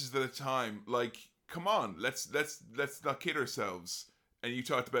of wrestlers at the time, like, come on, let's not kid ourselves. And you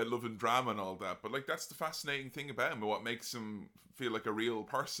talked about love and drama and all that, but, like, that's the fascinating thing about him and what makes him feel like a real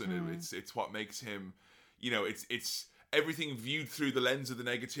person. It's what makes him, you know, it's everything viewed through the lens of the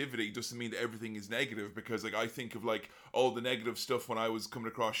negativity doesn't mean that everything is negative, because like I think of like all the negative stuff when I was coming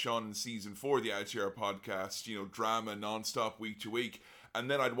across Sean in season 4 of the ITR podcast, you know, drama non-stop week to week, and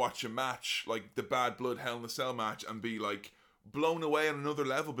then I'd watch a match like the Bad Blood Hell in a Cell match and be like blown away on another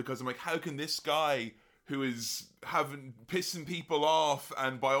level, because I'm like, how can this guy who is pissing people off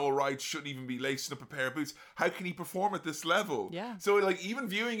and by all rights shouldn't even be lacing up a pair of boots, how can he perform at this level? Yeah. So like even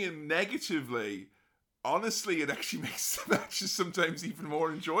viewing him negatively, honestly, it actually makes the matches sometimes even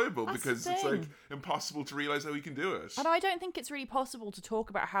more enjoyable. That's because the it's like thing. impossible to realize how he can do it. And I don't think it's really possible to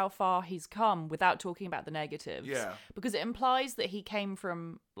talk about how far he's come without talking about the negatives. Yeah. Because it implies that he came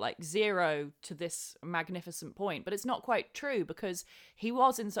from like 0 to this magnificent point. But it's not quite true, because he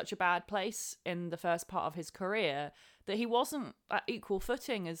was in such a bad place in the first part of his career that he wasn't at equal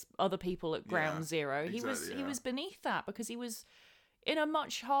footing as other people at ground zero. Exactly, He was beneath that, because he was in a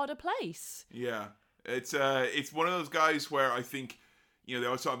much harder place. Yeah. It's one of those guys where I think, you know, they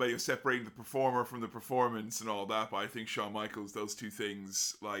always talk about, you know, separating the performer from the performance and all that, but I think Shawn Michaels, those two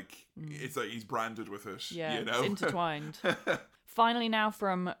things, like, it's like he's branded with it. Yeah, you know? it's intertwined. Finally now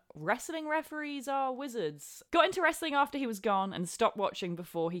from Wrestling Referees Are Wizards. Got into wrestling after he was gone and stopped watching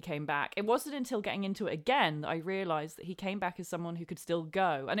before he came back. It wasn't until getting into it again that I realised that he came back as someone who could still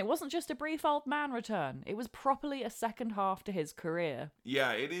go. And it wasn't just a brief old man return. It was properly a second half to his career.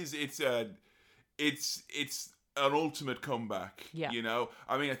 Yeah, it is. It's an ultimate comeback. Yeah. You know?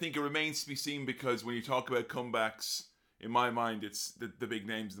 I mean, I think it remains to be seen, because when you talk about comebacks, in my mind, it's the big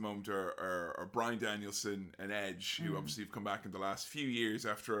names at the moment are Bryan Danielson and Edge, who obviously have come back in the last few years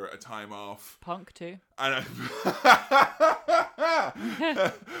after a time off. Punk too. And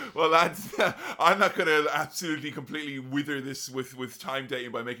well, that's I'm not going to absolutely completely wither this with time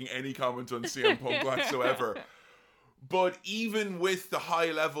dating by making any comment on CM Punk whatsoever. But even with the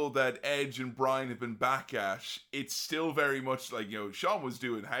high level that Edge and Bryan have been back at, it's still very much like, you know, Shawn was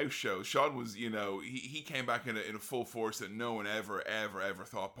doing house shows. Shawn was, you know, he came back in a full force that no one ever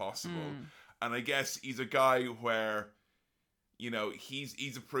thought possible. And I guess he's a guy where, you know,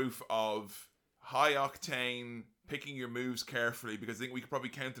 he's a proof of high octane, picking your moves carefully, because I think we could probably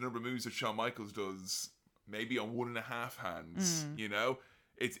count the number of moves that Shawn Michaels does maybe on 1.5 hands, you know?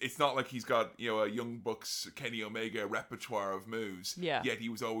 It's not like he's got, you know, a Young Bucks, Kenny Omega repertoire of moves. Yeah. Yet he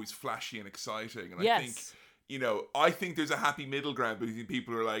was always flashy and exciting. And Yes. I think, you know, I think there's a happy middle ground between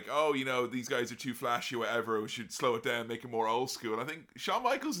people who are like, oh, you know, these guys are too flashy or whatever, we should slow it down, make it more old school. And I think Shawn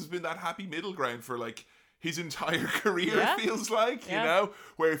Michaels has been that happy middle ground for like his entire career, Yeah. it feels like, you know,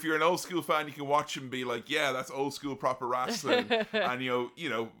 where if you're an old school fan, you can watch him be like, yeah, that's old school proper wrestling. And, you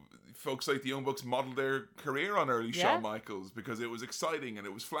know, folks like the Young Bucks modeled their career on early Shawn Michaels because it was exciting and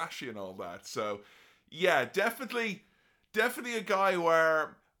it was flashy and all that. So, yeah, definitely a guy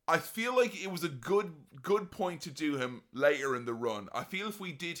where I feel like it was a good point to do him later in the run. I feel if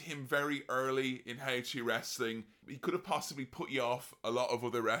we did him very early in How To Wrestling, he could have possibly put you off a lot of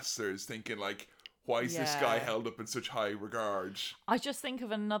other wrestlers, thinking like, why is this guy held up in such high regard? I just think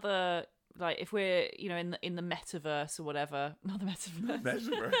of another, like, if we're, you know, in the metaverse or whatever, not the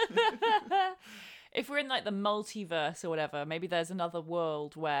metaverse. If we're in like the multiverse or whatever, maybe there's another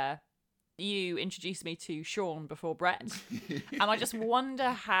world where you introduced me to Sean before Brett, and I just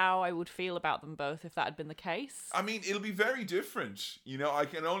wonder how I would feel about them both if that had been the case. I mean, it'll be very different. You know, I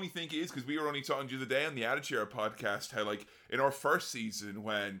can only think it is because we were only talking the other day on the Attitude Era podcast how, like, in our first season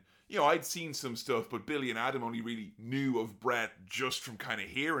when, you know, I'd seen some stuff, but Billy and Adam only really knew of Brett just from kind of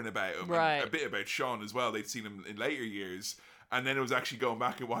hearing about him. Right. And a bit about Sean as well. They'd seen him in later years. And then it was actually going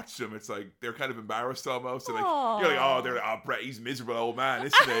back and watching them. It's like, they're kind of embarrassed almost. They're like, you're like, Brett, he's a miserable old man,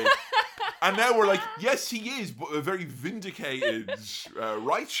 isn't he? And now we're like, yes, he is, but a very vindicated,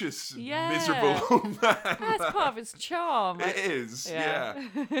 righteous, miserable old man. That's part of his charm. It is, yeah.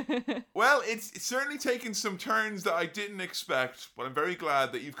 Well, it's certainly taken some turns that I didn't expect, but I'm very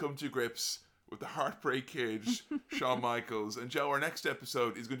glad that you've come to grips with the Heartbreak Kid, Shawn Michaels. And Joe, our next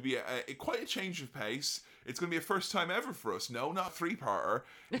episode is going to be quite a change of pace. It's going to be a first time ever for us. No, not three-parter.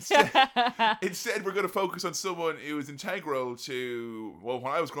 Instead, we're going to focus on someone who was integral to, well,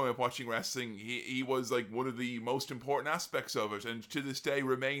 when I was growing up watching wrestling, he was like one of the most important aspects of it, and to this day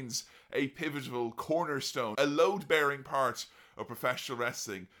remains a pivotal cornerstone, a load-bearing part of professional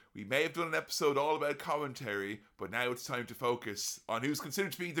wrestling. We may have done an episode all about commentary, but now it's time to focus on who's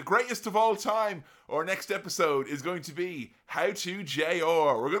considered to be the greatest of all time. Our next episode is going to be How To JR.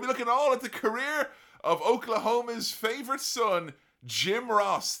 We're going to be looking all at the career of Oklahoma's favorite son, Jim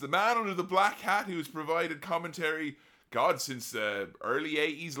Ross, the man under the black hat who has provided commentary God, since the early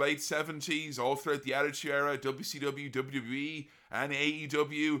 80s, late 70s, all throughout the Attitude Era, WCW, WWE, and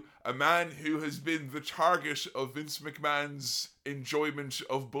AEW, a man who has been the target of Vince McMahon's enjoyment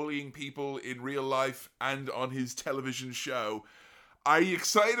of bullying people in real life and on his television show. Are you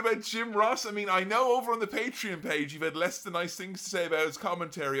excited about Jim Ross? I mean, I know over on the Patreon page you've had less than nice things to say about his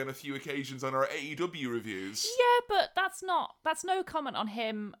commentary on a few occasions on our AEW reviews. Yeah, but that's no comment on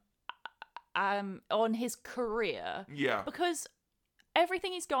him, on his career. Yeah. Because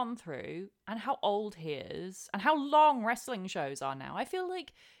everything he's gone through and how old he is and how long wrestling shows are now, I feel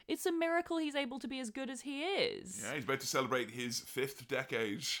like it's a miracle he's able to be as good as he is. Yeah, he's about to celebrate his 5th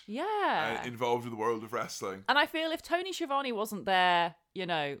decade involved in the world of wrestling. And I feel if Tony Schiavone wasn't there, you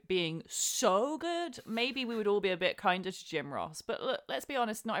know, being so good, maybe we would all be a bit kinder to Jim Ross. But look, let's be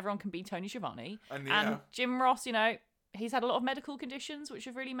honest, not everyone can be Tony Schiavone. And Jim Ross, you know, he's had a lot of medical conditions which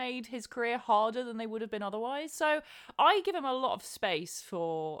have really made his career harder than they would have been otherwise. So I give him a lot of space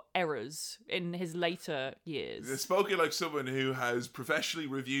for errors in his later years. Spoken like someone who has professionally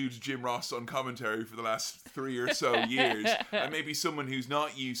reviewed Jim Ross on commentary for the last 3 or so years, and maybe someone who's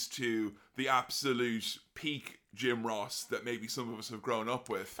not used to the absolute peak Jim Ross that maybe some of us have grown up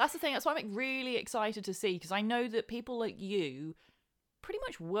with. That's the thing. That's why I'm really excited to see, because I know that people like you pretty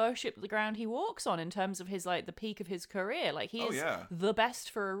much worship the ground he walks on in terms of his, like, the peak of his career. Like, he is the best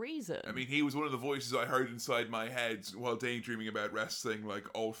for a reason. I mean, he was one of the voices I heard inside my head while daydreaming about wrestling, like,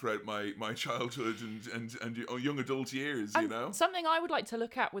 all throughout my childhood and young adult years, you know? Something I would like to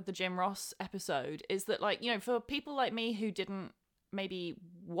look at with the Jim Ross episode is that, like, you know, for people like me who didn't maybe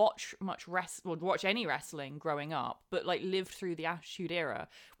watch any wrestling growing up, but like lived through the Attitude Era,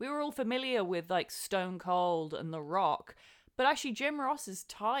 we were all familiar with like Stone Cold and The Rock. But actually, Jim Ross is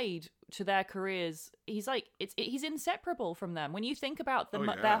tied to their careers. He's like, he's inseparable from them. When you think about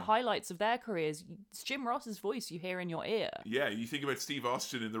their highlights of their careers, it's Jim Ross's voice you hear in your ear. Yeah, you think about Steve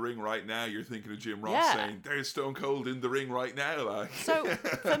Austin in the ring right now, you're thinking of Jim Ross saying, there's Stone Cold in the ring right now. Like. So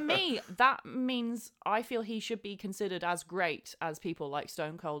for me, that means I feel he should be considered as great as people like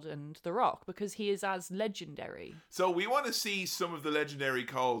Stone Cold and The Rock, because he is as legendary. So we want to see some of the legendary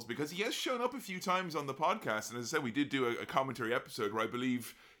calls, because he has shown up a few times on the podcast. And as I said, we did do a commentary episode where I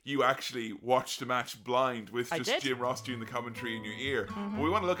believe you actually watched the match blind with just Jim Ross doing the commentary in your ear. Mm-hmm. But we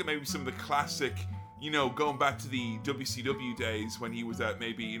want to look at maybe some of the classic, you know, going back to the WCW days when he was at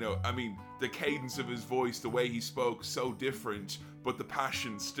maybe, you know, I mean, the cadence of his voice, the way he spoke, so different, but the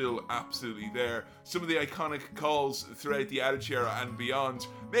passion still absolutely there. Some of the iconic calls throughout the Attitude Era and beyond.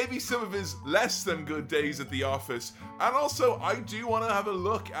 Maybe some of his less than good days at the office. And also, I do want to have a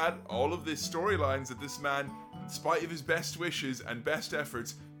look at all of the storylines that this man, in spite of his best wishes and best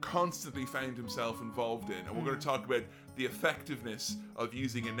efforts, constantly found himself involved in. And we're going to talk about the effectiveness of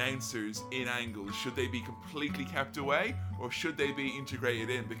using announcers in angles. Should they be completely kept away, or should they be integrated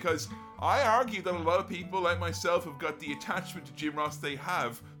in? Because I argue that a lot of people like myself have got the attachment to Jim Ross they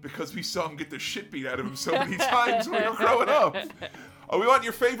have because we saw him get the shit beat out of him so many times when we were growing up. We want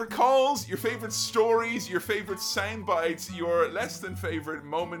your favorite calls, your favorite stories, your favorite sound bites, your less than favorite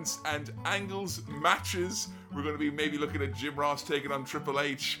moments and angles, matches. We're going to be maybe looking at Jim Ross taking on Triple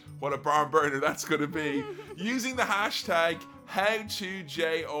H. What a barn burner that's going to be. Using the hashtag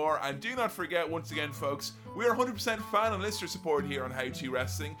HowToJR. And do not forget, once again, folks, we are 100% fan and listener support here on How To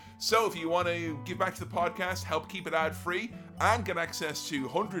Wrestling. So if you want to give back to the podcast, help keep it ad-free, and get access to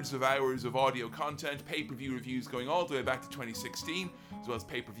hundreds of hours of audio content, pay-per-view reviews going all the way back to 2016, as well as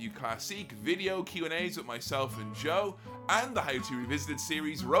pay-per-view classic, video Q&As with myself and Joe, and the How To Revisited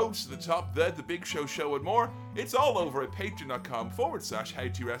series, Roads to the Top, The Big Show and more. It's all over at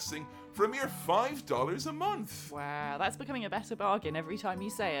patreon.com/HowToWrestling for a mere $5 a month. Wow, that's becoming a better bargain every time you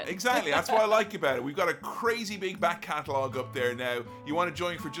say it. Exactly, that's what I like about it. We've got a crazy big back catalogue up there now. You want to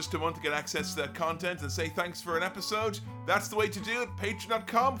join for just a month to get access to that content and say thanks for an episode? That's the way to do it.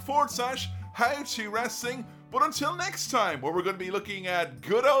 Patreon.com/HowToWrestling. But until next time, where we're going to be looking at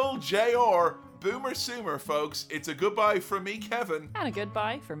good old JR, Boomer Sumer, folks, it's a goodbye from me, Kevin. And a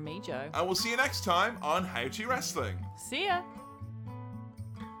goodbye from me, Joe. And we'll see you next time on How To Wrestling. See ya.